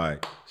 bro, I was like, all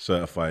right,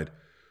 certified.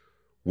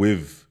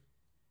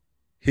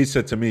 He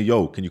said to me,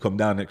 yo, can you come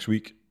down next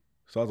week?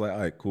 So I was like, all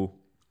right, cool.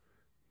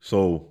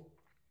 So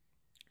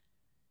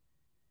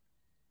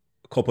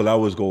a couple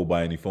hours go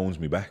by and he phones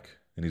me back.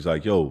 And he's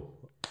like, yo,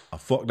 I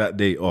fucked that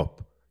date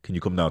up. Can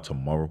you come down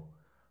tomorrow?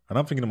 And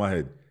I'm thinking in my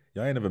head,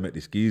 yeah, I ain't never met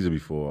this geezer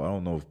before. I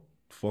don't know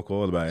fuck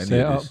all about any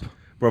of this.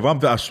 Bro,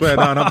 I swear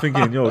down, I'm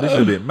thinking, yo, this is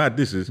a bit mad,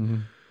 this is.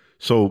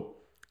 So,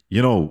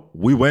 you know,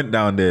 we went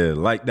down there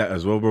like that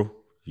as well, bro.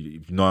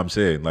 You know what I'm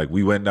saying? Like,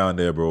 we went down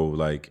there, bro,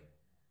 like,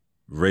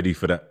 ready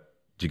for that.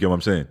 Do you get what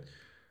I'm saying?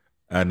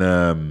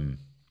 And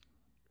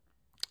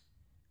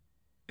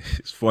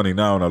it's funny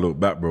now when I look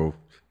back, bro.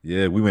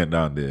 Yeah, we went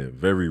down there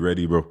very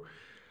ready, bro.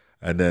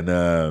 And then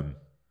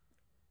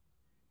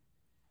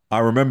I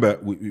remember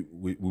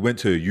we went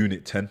to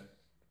Unit 10,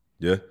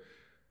 yeah.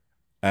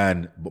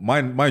 But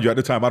mind you, at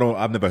the time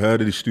I've never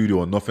heard of this studio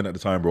or nothing at the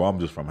time, bro. I'm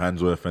just from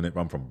Handsworth, and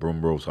I'm from Brum,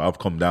 bro. So I've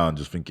come down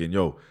just thinking,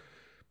 yo,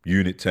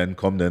 Unit 10,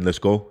 come then, let's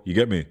go. You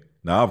get me?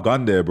 Now I've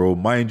gone there, bro.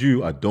 Mind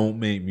you, I don't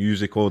make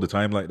music all the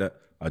time like that.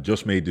 I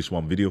just made this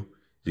one video.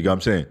 You get what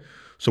I'm saying?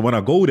 So when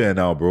I go there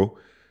now, bro,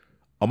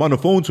 I'm on the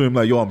phone to him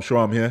like, yo, I'm sure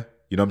I'm here.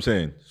 You know what I'm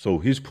saying? So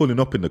he's pulling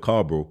up in the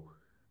car, bro.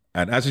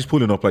 And as he's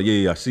pulling up, like,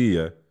 yeah, I see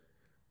you.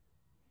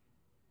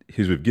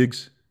 He's with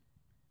Giggs.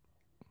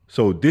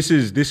 So this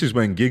is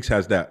when Giggs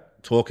has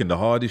that Talking the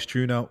Hardest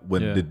tune out,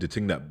 when the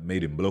thing that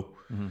made him blow.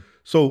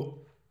 So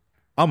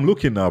I'm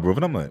looking now, bro,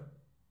 and I'm like,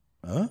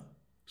 huh?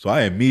 So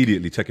I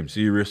immediately take him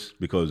serious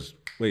because,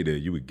 wait there,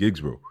 you with Giggs,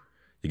 bro.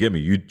 You get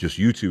me? You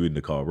two in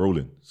the car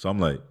rolling. So I'm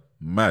like,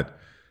 mad.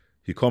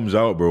 He comes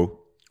out, bro.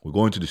 We're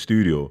going to the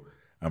studio.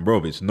 And,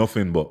 bro, it's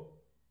nothing but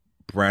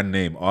brand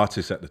name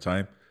artists at the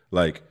time.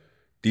 Like,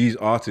 these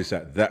artists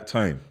at that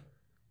time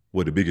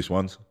were the biggest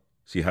ones.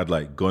 So you had,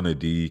 like, Gunna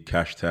D,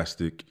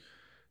 Cashtastic.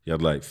 You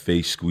had, like,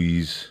 Face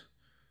Squeeze,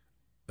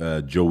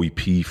 Joey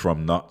P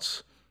from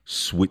Nuts,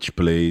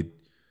 Switchblade.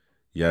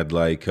 You had,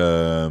 like,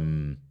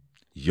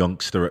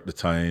 Youngster at the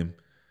time.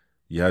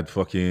 You had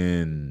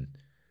fucking...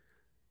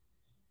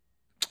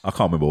 I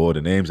can't remember all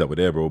the names that were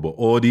there, bro. But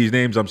all these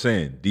names I'm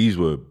saying, these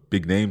were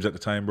big names at the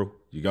time, bro.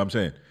 You get what I'm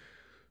saying?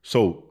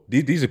 So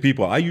these are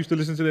people, I used to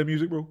listen to their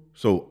music, bro.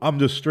 So I'm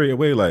just straight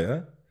away like,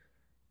 huh?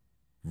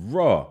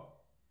 Raw.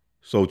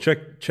 So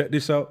check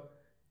this out.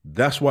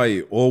 That's why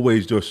it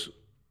always just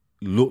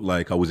looked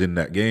like I was in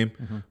that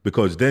game.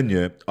 Because then,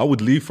 yeah, I would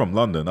leave from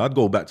London. I'd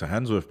go back to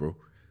Handsworth, bro.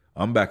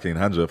 I'm back in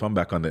Handsworth. I'm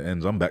back on the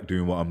ends. I'm back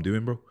doing what I'm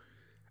doing, bro.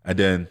 And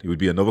then it would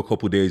be another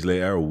couple days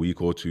later, a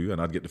week or two, and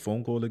I'd get the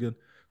phone call again.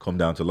 Come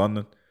down to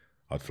London.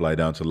 I'd fly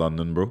down to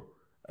London, bro.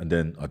 And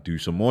then I'd do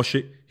some more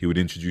shit. He would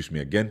introduce me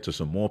again to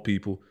some more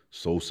people.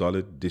 So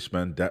Solid, this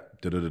man, that,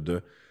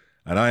 da-da-da-da.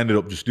 And I ended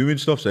up just doing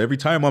stuff. So every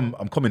time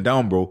I'm coming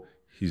down, bro,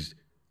 he's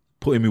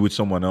putting me with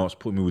someone else,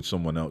 You get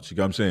what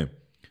I'm saying?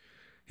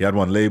 He had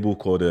one label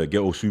called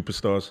Ghetto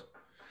Superstars.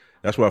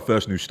 That's where I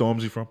first knew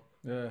Stormzy from.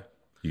 Yeah.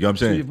 You get what I'm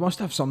So saying? you must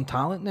have some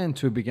talent then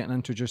to be getting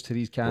introduced to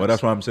these cats. Well,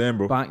 that's what I'm saying,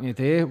 bro. Back in the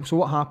day. So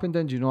what happened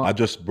then? Do you know? I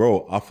just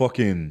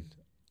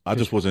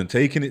wasn't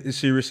taking it as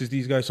serious as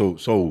these guys.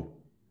 So,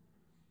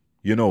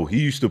 you know, he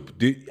used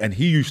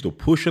to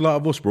push a lot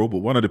of us, bro. But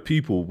one of the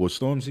people was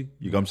Stormzy.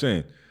 You know what I'm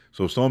saying?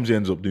 So Stormzy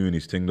ends up doing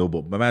his thing though.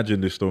 But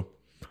imagine this though.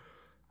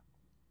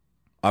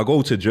 I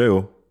go to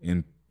jail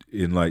in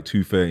like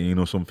 213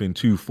 or something,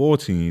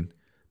 214.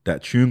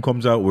 That tune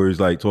comes out where he's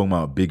like talking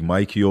about Big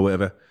Mikey or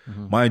whatever.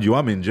 Mind you,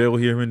 I'm in jail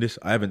hearing this.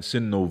 I haven't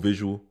seen no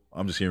visual.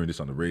 I'm just hearing this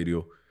on the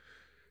radio.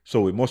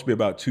 So it must be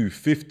about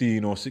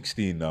 2:15 or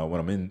 16 now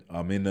when end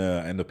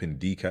up in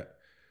DCAT.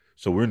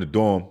 So we're in the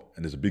dorm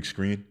and there's a big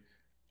screen.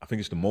 I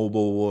think it's the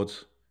Mobile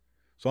Awards.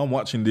 So I'm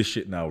watching this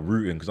shit now,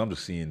 rooting, because I'm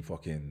just seeing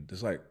fucking,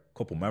 there's like a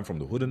couple man from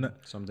the hood and that.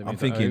 I'm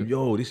thinking,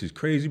 yo, this is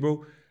crazy,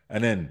 bro.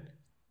 And then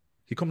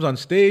he comes on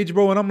stage,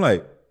 bro, and I'm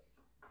like,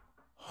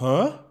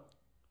 huh?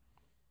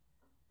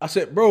 I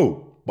said,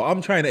 bro, but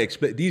I'm trying to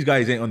explain. These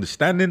guys ain't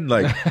understanding.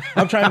 Like,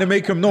 I'm trying to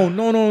make them know,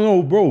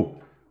 no,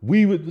 bro.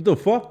 What the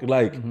fuck?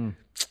 Like,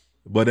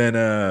 but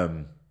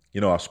then,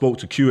 you know, I spoke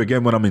to Q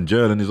again when I'm in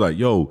jail, and he's like,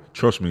 yo,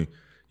 trust me,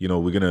 you know,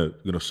 we're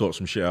gonna sort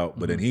some shit out.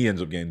 But then he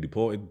ends up getting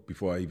deported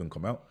before I even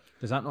come out.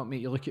 Does that not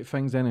make you look at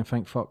things then and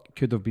think, fuck,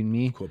 could have been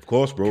me? Of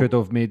course, bro. Could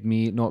have made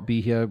me not be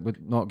here,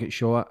 would not get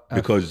shot.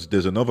 Because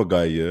there's another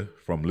guy here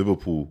from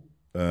Liverpool,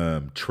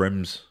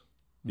 Trems,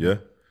 yeah?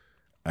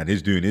 And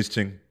he's doing his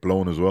thing,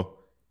 blown as well.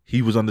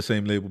 He was on the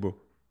same label, bro. Do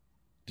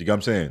you get what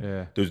I'm saying?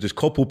 Yeah. There's this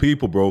couple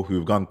people, bro, who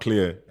have gone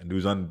clear, and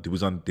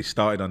they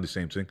started on the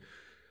same thing.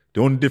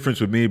 The only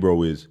difference with me,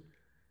 bro, is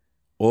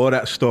all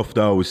that stuff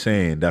that I was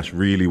saying, that's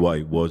really what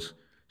it was.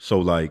 So,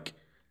 like,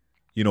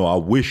 you know, I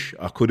wish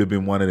I could have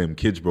been one of them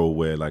kids, bro,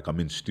 where, like, I'm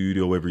in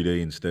studio every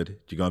day instead. Do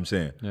you get what I'm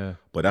saying? Yeah.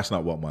 But that's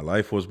not what my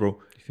life was, bro.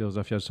 You feel as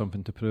if you had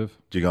something to prove.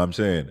 Do you get what I'm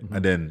saying?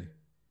 And then,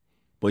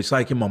 but it's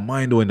like in my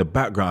mind or in the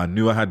background, I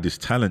knew I had this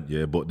talent,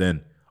 yeah, but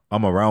then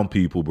I'm around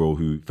people, bro,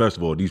 who, first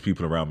of all, these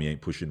people around me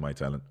ain't pushing my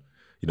talent.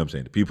 You know what I'm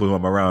saying? The people who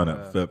I'm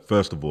around,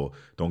 first of all,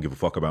 don't give a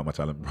fuck about my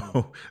talent,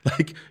 bro.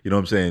 Like, you know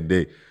what I'm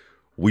saying?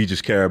 We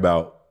just care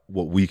about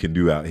what we can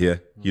do out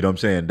here. You know what I'm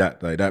saying?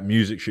 That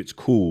music shit's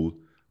cool,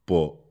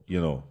 but, you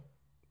know,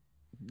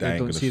 They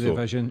don't see the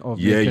vision of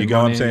you making get what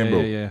I'm money. saying,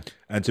 bro. Yeah.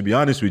 And to be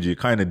honest with you, it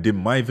kind of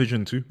dimmed my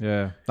vision too.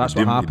 Yeah, that's It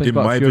what dim- it happens. dimmed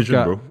But my if you've vision,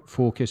 got bro.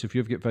 focus, if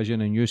you've got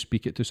vision and you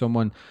speak it to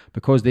someone,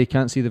 because they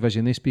can't see the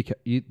vision, they speak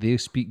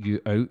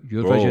you out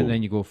your Bro. vision, and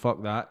then you go,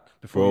 fuck that.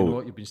 Before you Bro. know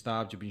it, you've been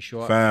stabbed, you've been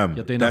shot. Fam,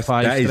 you're doing that a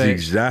is stretch,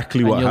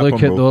 exactly and what you happened,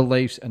 look at bro. their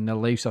lives, and their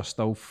lives are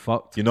still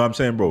fucked. You know what I'm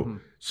saying, bro?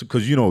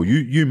 Because you know,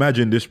 you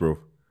imagine this, bro.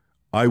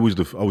 I was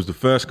the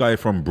first guy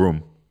from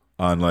Brum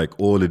on like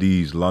all of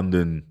these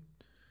London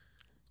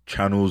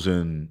channels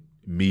and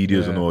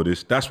medias and all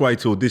this. That's why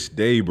till this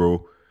day,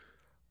 bro,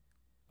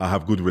 I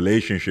have good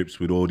relationships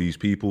with all these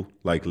people,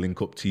 like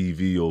Link Up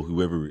TV or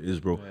whoever it is,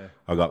 bro. Yeah.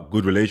 I got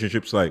good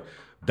relationships. Like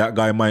that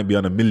guy might be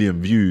on 1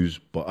 million views,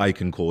 but I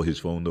can call his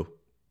phone though.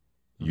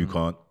 You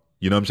can't.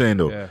 You know what I'm saying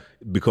though? Yeah.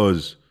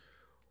 Because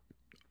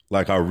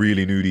like I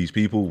really knew these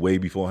people way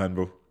beforehand,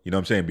 bro. You know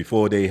what I'm saying?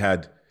 Before they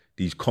had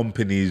these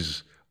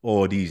companies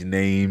or these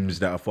names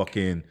that are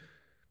fucking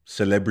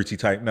celebrity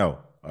type now,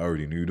 I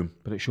already knew them.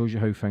 But it shows you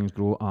how things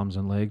grow, arms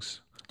and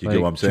legs. Do you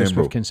get what I'm saying, just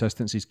bro? With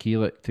consistency is key.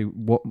 Like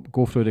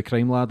go through the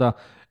crime ladder,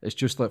 it's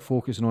just like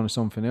focusing on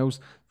something else.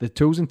 The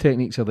tools and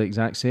techniques are the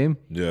exact same.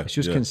 Yeah, it's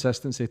just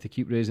consistency to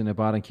keep raising the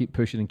bar and keep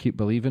pushing and keep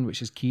believing,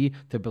 which is key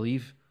to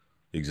believe.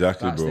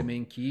 Exactly, That's bro. the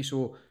main key.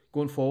 So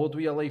going forward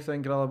with your life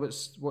then, Gorilla,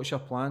 what's your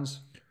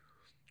plans?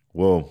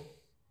 Well,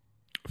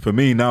 for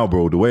me now,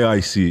 bro, the way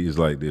I see it is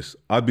like this.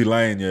 I'd be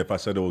lying, if I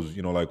said I was,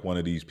 like one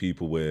of these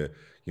people where,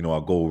 I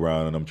go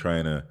around and I'm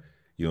trying to,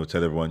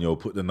 tell everyone,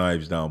 put the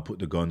knives down, put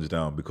the guns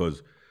down,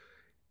 because,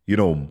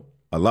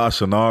 a lot of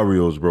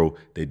scenarios, bro,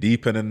 they're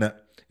deeper than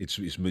that.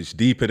 It's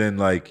deeper than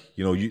like,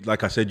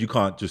 like I said, you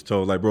can't just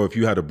tell, like, bro, if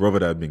you had a brother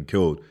that had been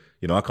killed,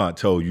 I can't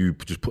tell you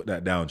just put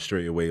that down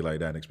straight away like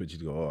that and expect you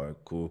to go, all right,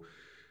 cool.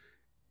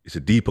 It's a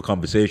deeper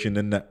conversation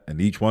than that,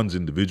 and each one's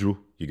individual.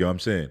 You get what I'm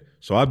saying?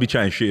 So I'd be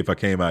chatting shit if I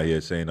came out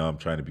here saying, no, I'm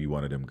trying to be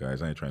one of them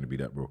guys. I ain't trying to be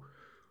that, bro.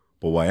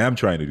 But what I am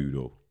trying to do,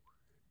 though,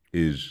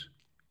 is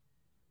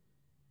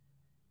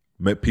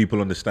make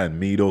people understand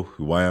me, though,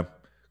 who I am.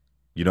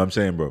 You know what I'm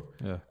saying, bro?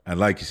 Yeah. And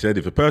like you said,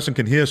 if a person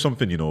can hear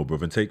something, bro,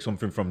 and take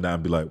something from that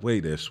and be like,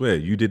 wait, I swear,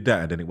 you did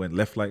that, and then it went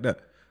left like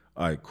that.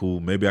 All right, cool.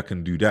 Maybe I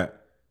can do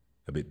that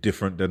a bit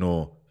different than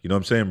all. You know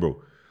what I'm saying,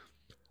 bro?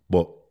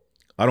 But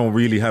I don't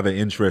really have an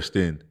interest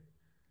in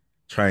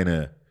trying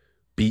to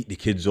beat the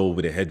kids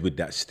over the head with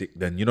that stick.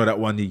 Then that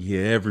one you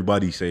hear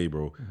everybody say,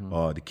 bro,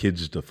 oh, the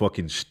kids are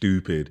fucking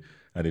stupid.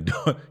 And they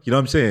don't, you know what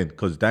I'm saying?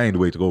 Because that ain't the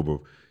way to go,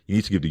 bro. You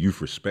need to give the youth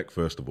respect,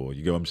 first of all.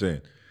 You get what I'm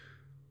saying?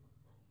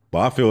 But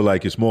I feel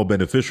like it's more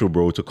beneficial,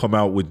 bro, to come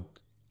out with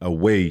a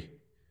way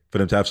for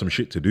them to have some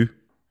shit to do.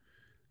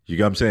 You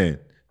get what I'm saying?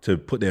 To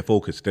put their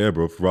focus there,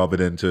 bro, rather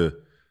than to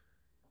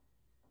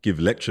give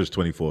lectures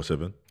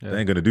 24/7. They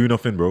ain't gonna do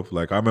nothing, bro.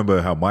 Like I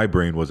remember how my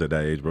brain was at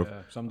that age, bro.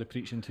 Yeah, somebody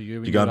preaching to you.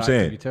 When You get what I'm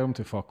saying? You tell them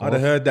to fuck I'd off.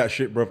 have heard that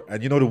shit, bro.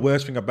 And you know the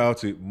worst thing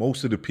about it,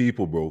 most of the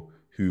people, bro,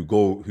 who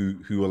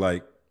are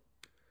like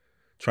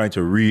trying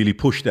to really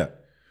push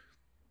that,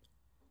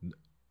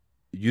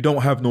 you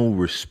don't have no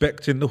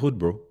respect in the hood,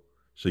 bro.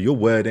 So your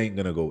word ain't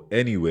gonna go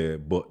anywhere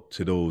but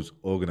to those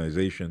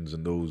organizations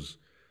and those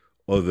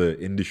other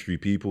industry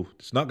people.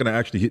 It's not gonna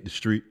actually hit the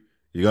street.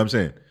 You know what I'm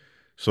saying?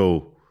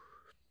 So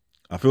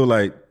I feel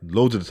like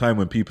loads of the time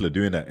when people are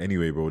doing that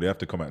anyway, bro, they have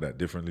to come at that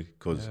differently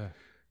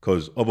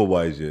because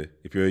otherwise,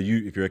 if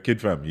you're a kid,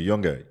 fam, you're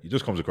younger, it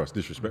just comes across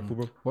disrespectful,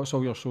 bro. What's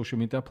all your social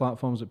media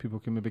platforms that people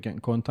can maybe get in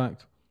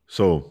contact?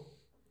 So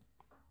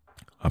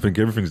I think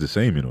everything's the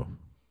same, you know.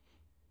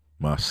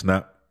 My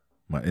Snap,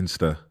 my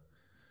Insta.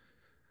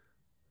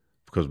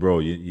 Because, bro,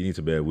 you need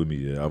to bear with me,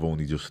 yeah. I've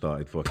only just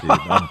started fucking.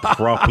 I'm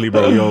properly,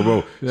 bro.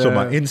 Yeah. So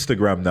my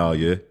Instagram now,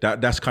 yeah,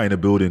 that's kind of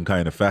building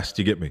kind of fast.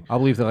 You get me?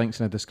 I'll leave the links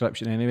in the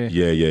description anyway.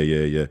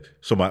 Yeah.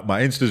 So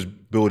my Insta's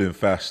building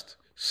fast.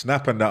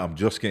 Snap and that I'm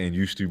just getting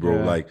used to, bro.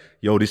 Yeah. Like,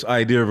 yo, this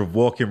idea of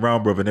walking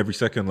around, bro, and every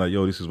second, like,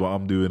 yo, this is what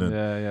I'm doing. And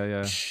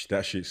yeah.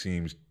 That shit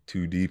seems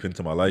too deep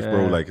into my life,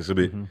 bro. Like, it's a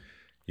bit,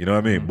 you know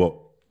what I mean? But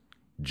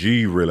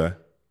G-Rilla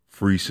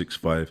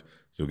 365,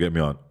 you'll get me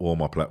on all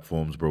my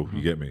platforms, bro.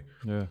 You get me?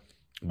 Yeah.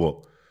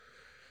 But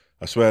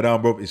I swear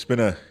down, bro, it's been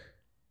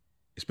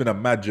a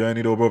mad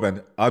journey though, bro.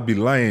 And I'd be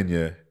lying,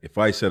 yeah, if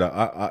I said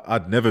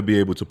I'd never be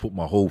able to put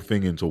my whole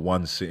thing into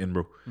one sitting,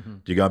 bro.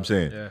 Do you get what I'm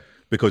saying? Yeah.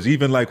 Because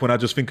even like when I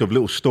just think of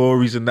little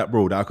stories and that,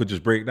 bro, that I could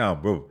just break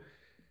down, bro.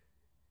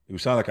 It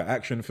would sound like an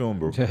action film,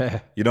 bro.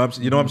 Yeah. You know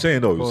what I'm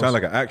saying though? It would sound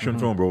like an action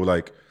film, bro.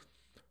 Like,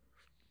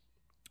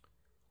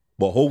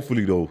 but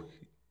hopefully though,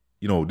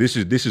 you know, this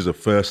is a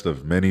first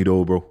of many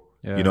though, bro.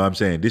 Yeah. You know what I'm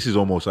saying? This is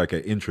almost like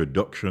an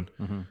introduction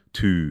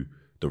to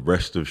the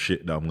rest of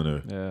shit that I'm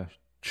gonna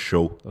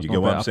show. There's you no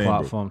get what I'm saying,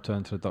 platform bro? to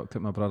introduce it,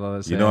 my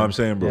brother. You know what I'm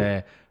saying, bro?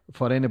 Yeah.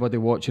 For anybody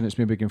watching, it's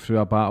maybe going through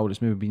a battle,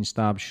 it's maybe been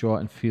stabbed, shot,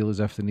 and feel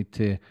as if they need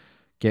to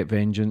get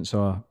vengeance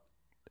or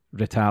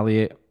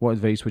retaliate. What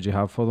advice would you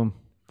have for them?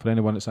 For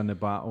anyone that's in the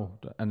battle,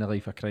 in the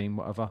life of crime,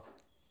 whatever.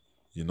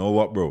 You know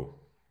what, bro?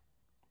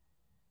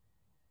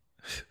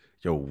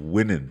 Yo,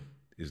 winning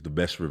is the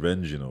best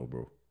revenge, you know,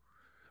 bro.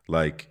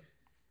 Like,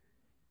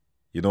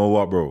 you know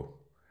what, bro?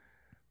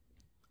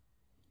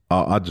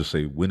 I'd just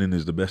say winning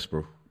is the best,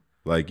 bro.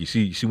 Like, you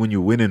see when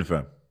you're winning,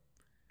 fam.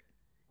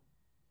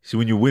 See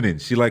when you're winning.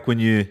 See, like when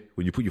you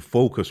put your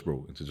focus,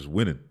 bro, into just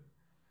winning,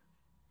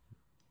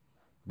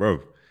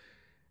 bro.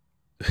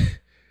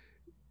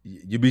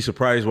 You'd be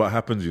surprised what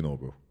happens, you know,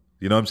 bro.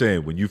 You know what I'm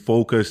saying? When you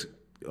focus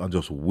on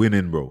just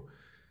winning, bro.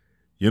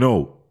 You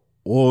know,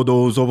 all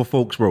those other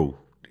folks, bro,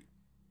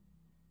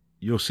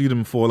 you'll see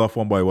them fall off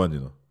one by one, you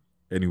know.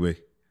 Anyway.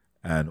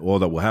 And all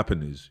that will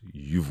happen is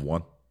you've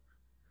won.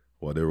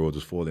 Or they're all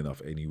just falling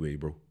off anyway,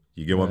 bro.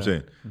 You get what I'm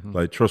saying?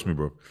 Like, trust me,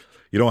 bro.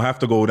 You don't have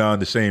to go down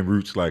the same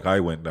routes like I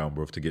went down,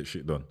 bro, to get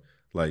shit done.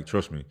 Like,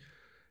 trust me.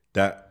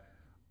 That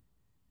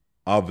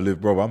I've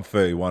lived, bro. I'm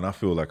 31. I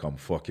feel like I'm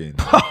fucking,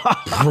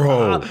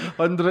 bro.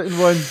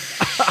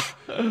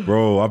 101.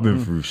 Bro, I've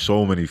been through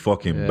so many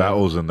fucking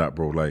battles and that,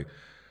 bro. Like,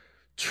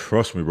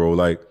 trust me, bro.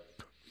 Like,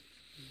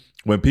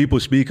 when people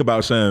speak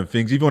about certain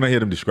things, even when I hear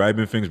them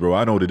describing things, bro,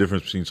 I know the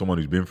difference between someone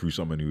who's been through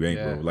something and who ain't,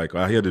 bro. Like,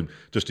 I hear them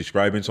just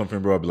describing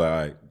something, bro, I'll be like, all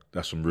right,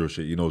 that's some real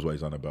shit. He knows what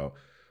he's on about.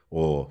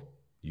 Or,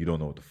 you don't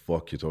know what the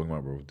fuck you're talking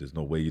about, bro. There's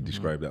no way you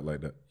describe that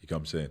like that. You know what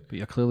I'm saying? But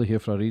you're clearly here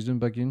for a reason,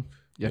 Big Ian.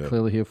 You're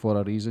clearly here for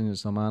a reason.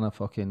 It's a man of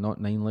fucking not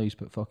 9 lives,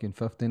 but fucking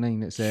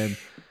 59. It's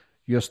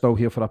you're still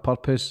here for a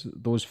purpose.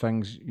 Those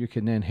things, you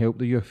can then help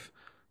the youth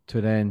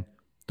to then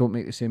don't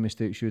make the same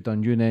mistakes you've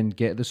done. You then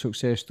get the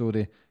success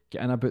story,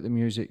 get in about the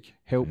music,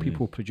 help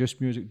people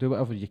produce music, do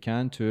whatever you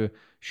can to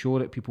show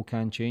that people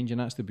can change. And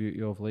that's the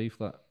beauty of life,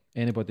 that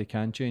anybody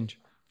can change.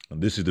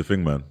 And this is the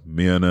thing, man.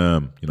 Me and,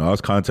 I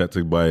was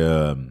contacted by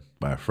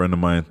a friend of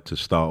mine to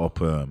start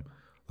up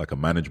like a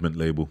management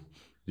label.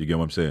 You get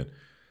what I'm saying?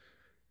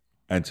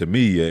 And to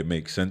me, it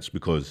makes sense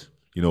because,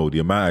 you know, the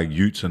amount of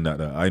youths and that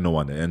I know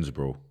on the ends,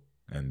 bro.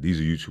 And these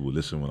are youths who will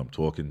listen when I'm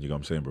talking, you know what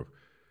I'm saying, bro?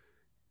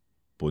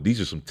 But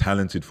these are some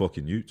talented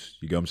fucking youths,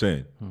 you get what I'm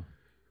saying?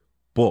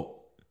 But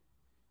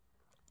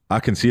I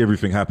can see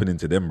everything happening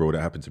to them, bro,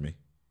 that happened to me.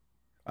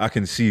 I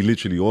can see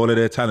literally all of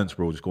their talents,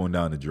 bro, just going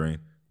down the drain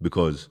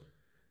because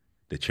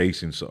they're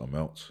chasing something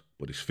else.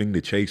 But this thing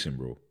they're chasing,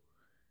 bro,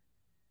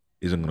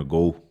 isn't going to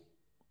go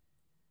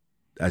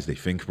as they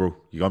think, bro.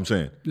 You know what I'm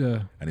saying?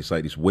 Yeah. And it's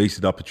like these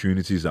wasted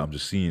opportunities that I'm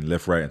just seeing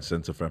left, right, and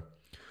center, fam.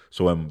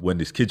 So when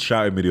this kid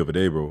shouted me the other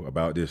day, bro,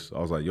 about this, I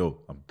was like, yo,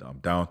 I'm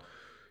down.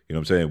 You know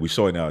what I'm saying? We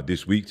saw it now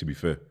this week, to be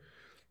fair.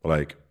 But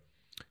like,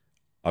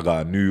 I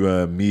got a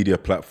new media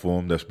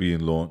platform that's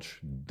being launched,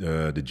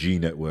 the G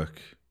Network.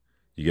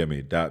 You get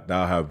me?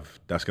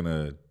 That's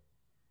gonna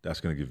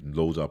give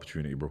loads of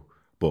opportunity, bro.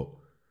 But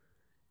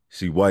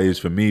see, what is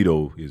for me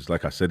though is,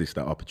 like I said, it's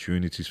that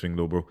opportunities thing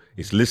though, bro.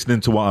 It's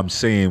listening to what I'm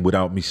saying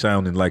without me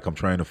sounding like I'm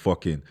trying to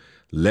fucking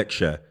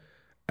lecture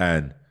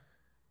and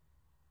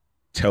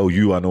tell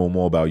you I know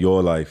more about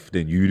your life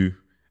than you do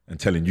and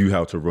telling you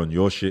how to run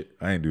your shit.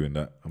 I ain't doing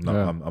that. I'm not.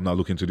 Yeah. I'm not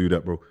looking to do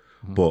that, bro.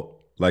 But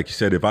like you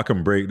said, if I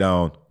can break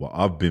down what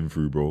I've been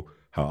through, bro,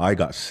 how I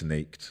got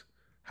snaked,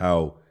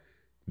 how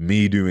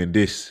me doing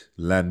this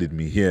landed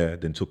me here,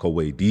 then took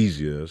away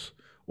these years,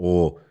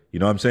 or you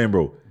know what I'm saying,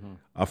 bro?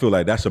 I feel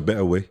like that's a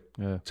better way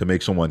to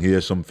make someone hear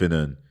something.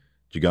 And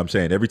you get what I'm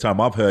saying? Every time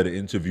I've heard an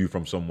interview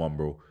from someone,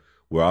 bro,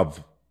 where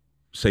I've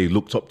say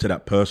looked up to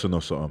that person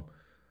or something,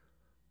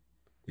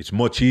 it's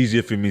much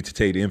easier for me to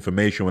take the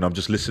information when I'm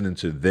just listening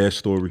to their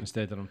story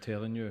Instead of them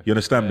telling you. You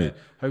understand me?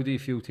 How do you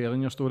feel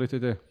telling your story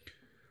today?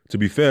 To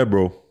be fair,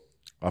 bro,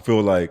 I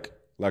feel like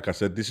I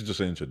said, this is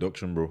just an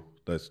introduction, bro.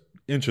 That's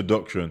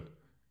introduction,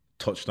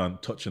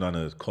 touching on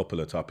a couple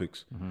of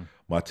topics.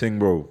 My thing,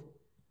 bro,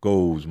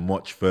 goes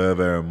much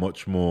further and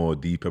much more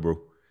deeper, bro.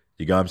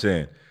 You get what I'm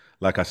saying?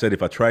 Like I said,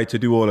 if I tried to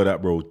do all of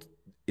that, bro,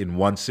 in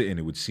one sitting,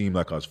 it would seem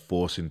like I was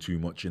forcing too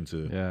much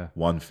into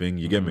one thing.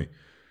 You get me?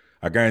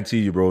 I guarantee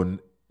you, bro,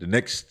 the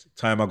next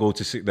time I go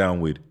to sit down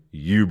with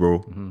you,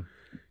 bro,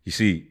 you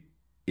see,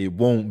 it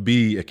won't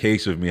be a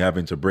case of me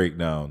having to break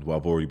down what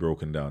I've already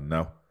broken down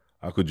now.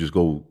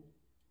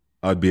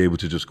 I'd be able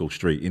to just go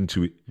straight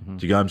into it. Do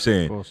you get what I'm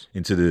saying?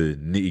 Into the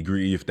nitty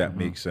gritty, if that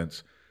makes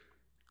sense.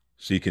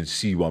 So you can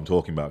see what I'm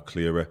talking about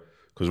clearer.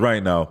 Because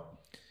right now,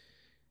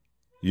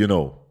 you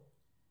know,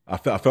 I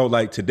felt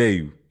like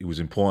today it was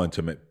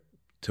important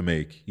to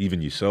make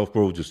even yourself,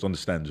 bro, just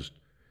understand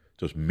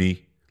just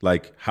me.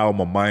 Like how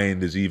my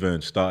mind has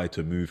even started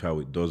to move how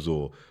it does,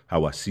 or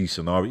how I see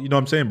scenario. You know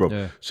what I'm saying, bro?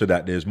 Yeah. So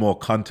that there's more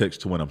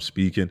context to when I'm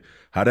speaking.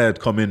 Had I had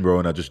come in, bro,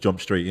 and I just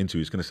jumped straight into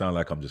it, it's going to sound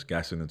like I'm just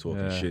gassing and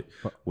talking shit.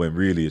 When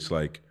really it's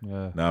like,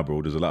 nah,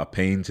 bro, there's a lot of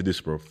pain to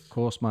this, bro. Of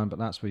course, man, but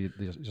that's where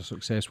your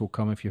success will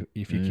come if you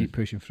keep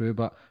pushing through.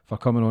 But for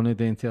coming on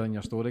today and telling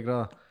your story,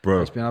 bro,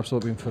 it's been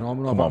absolutely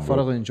phenomenal. I've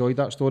thoroughly enjoyed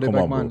that story,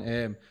 big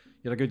man.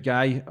 You're a good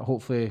guy.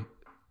 Hopefully,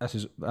 this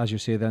is, as you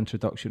say, the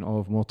introduction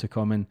of more to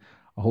come, and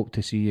I hope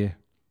to see you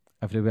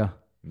everywhere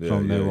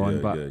from now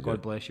on. But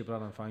God bless you,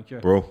 brother, and thank you.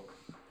 Bro,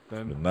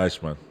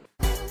 nice, man.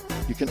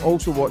 You can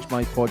also watch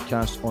my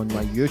podcast on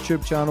my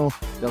YouTube channel.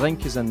 The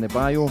link is in the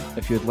bio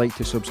if you'd like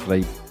to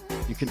subscribe.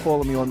 You can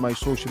follow me on my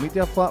social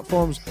media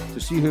platforms to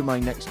see who my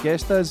next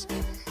guest is.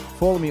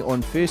 Follow me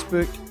on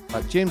Facebook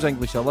at James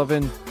English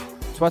 11,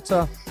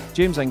 Twitter,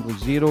 James English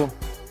 0,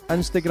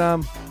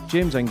 Instagram,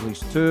 James English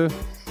 2.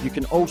 You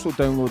can also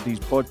download these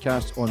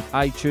podcasts on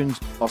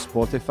iTunes or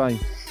Spotify.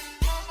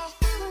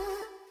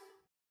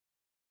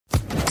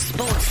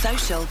 Sports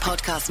Social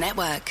Podcast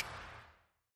Network.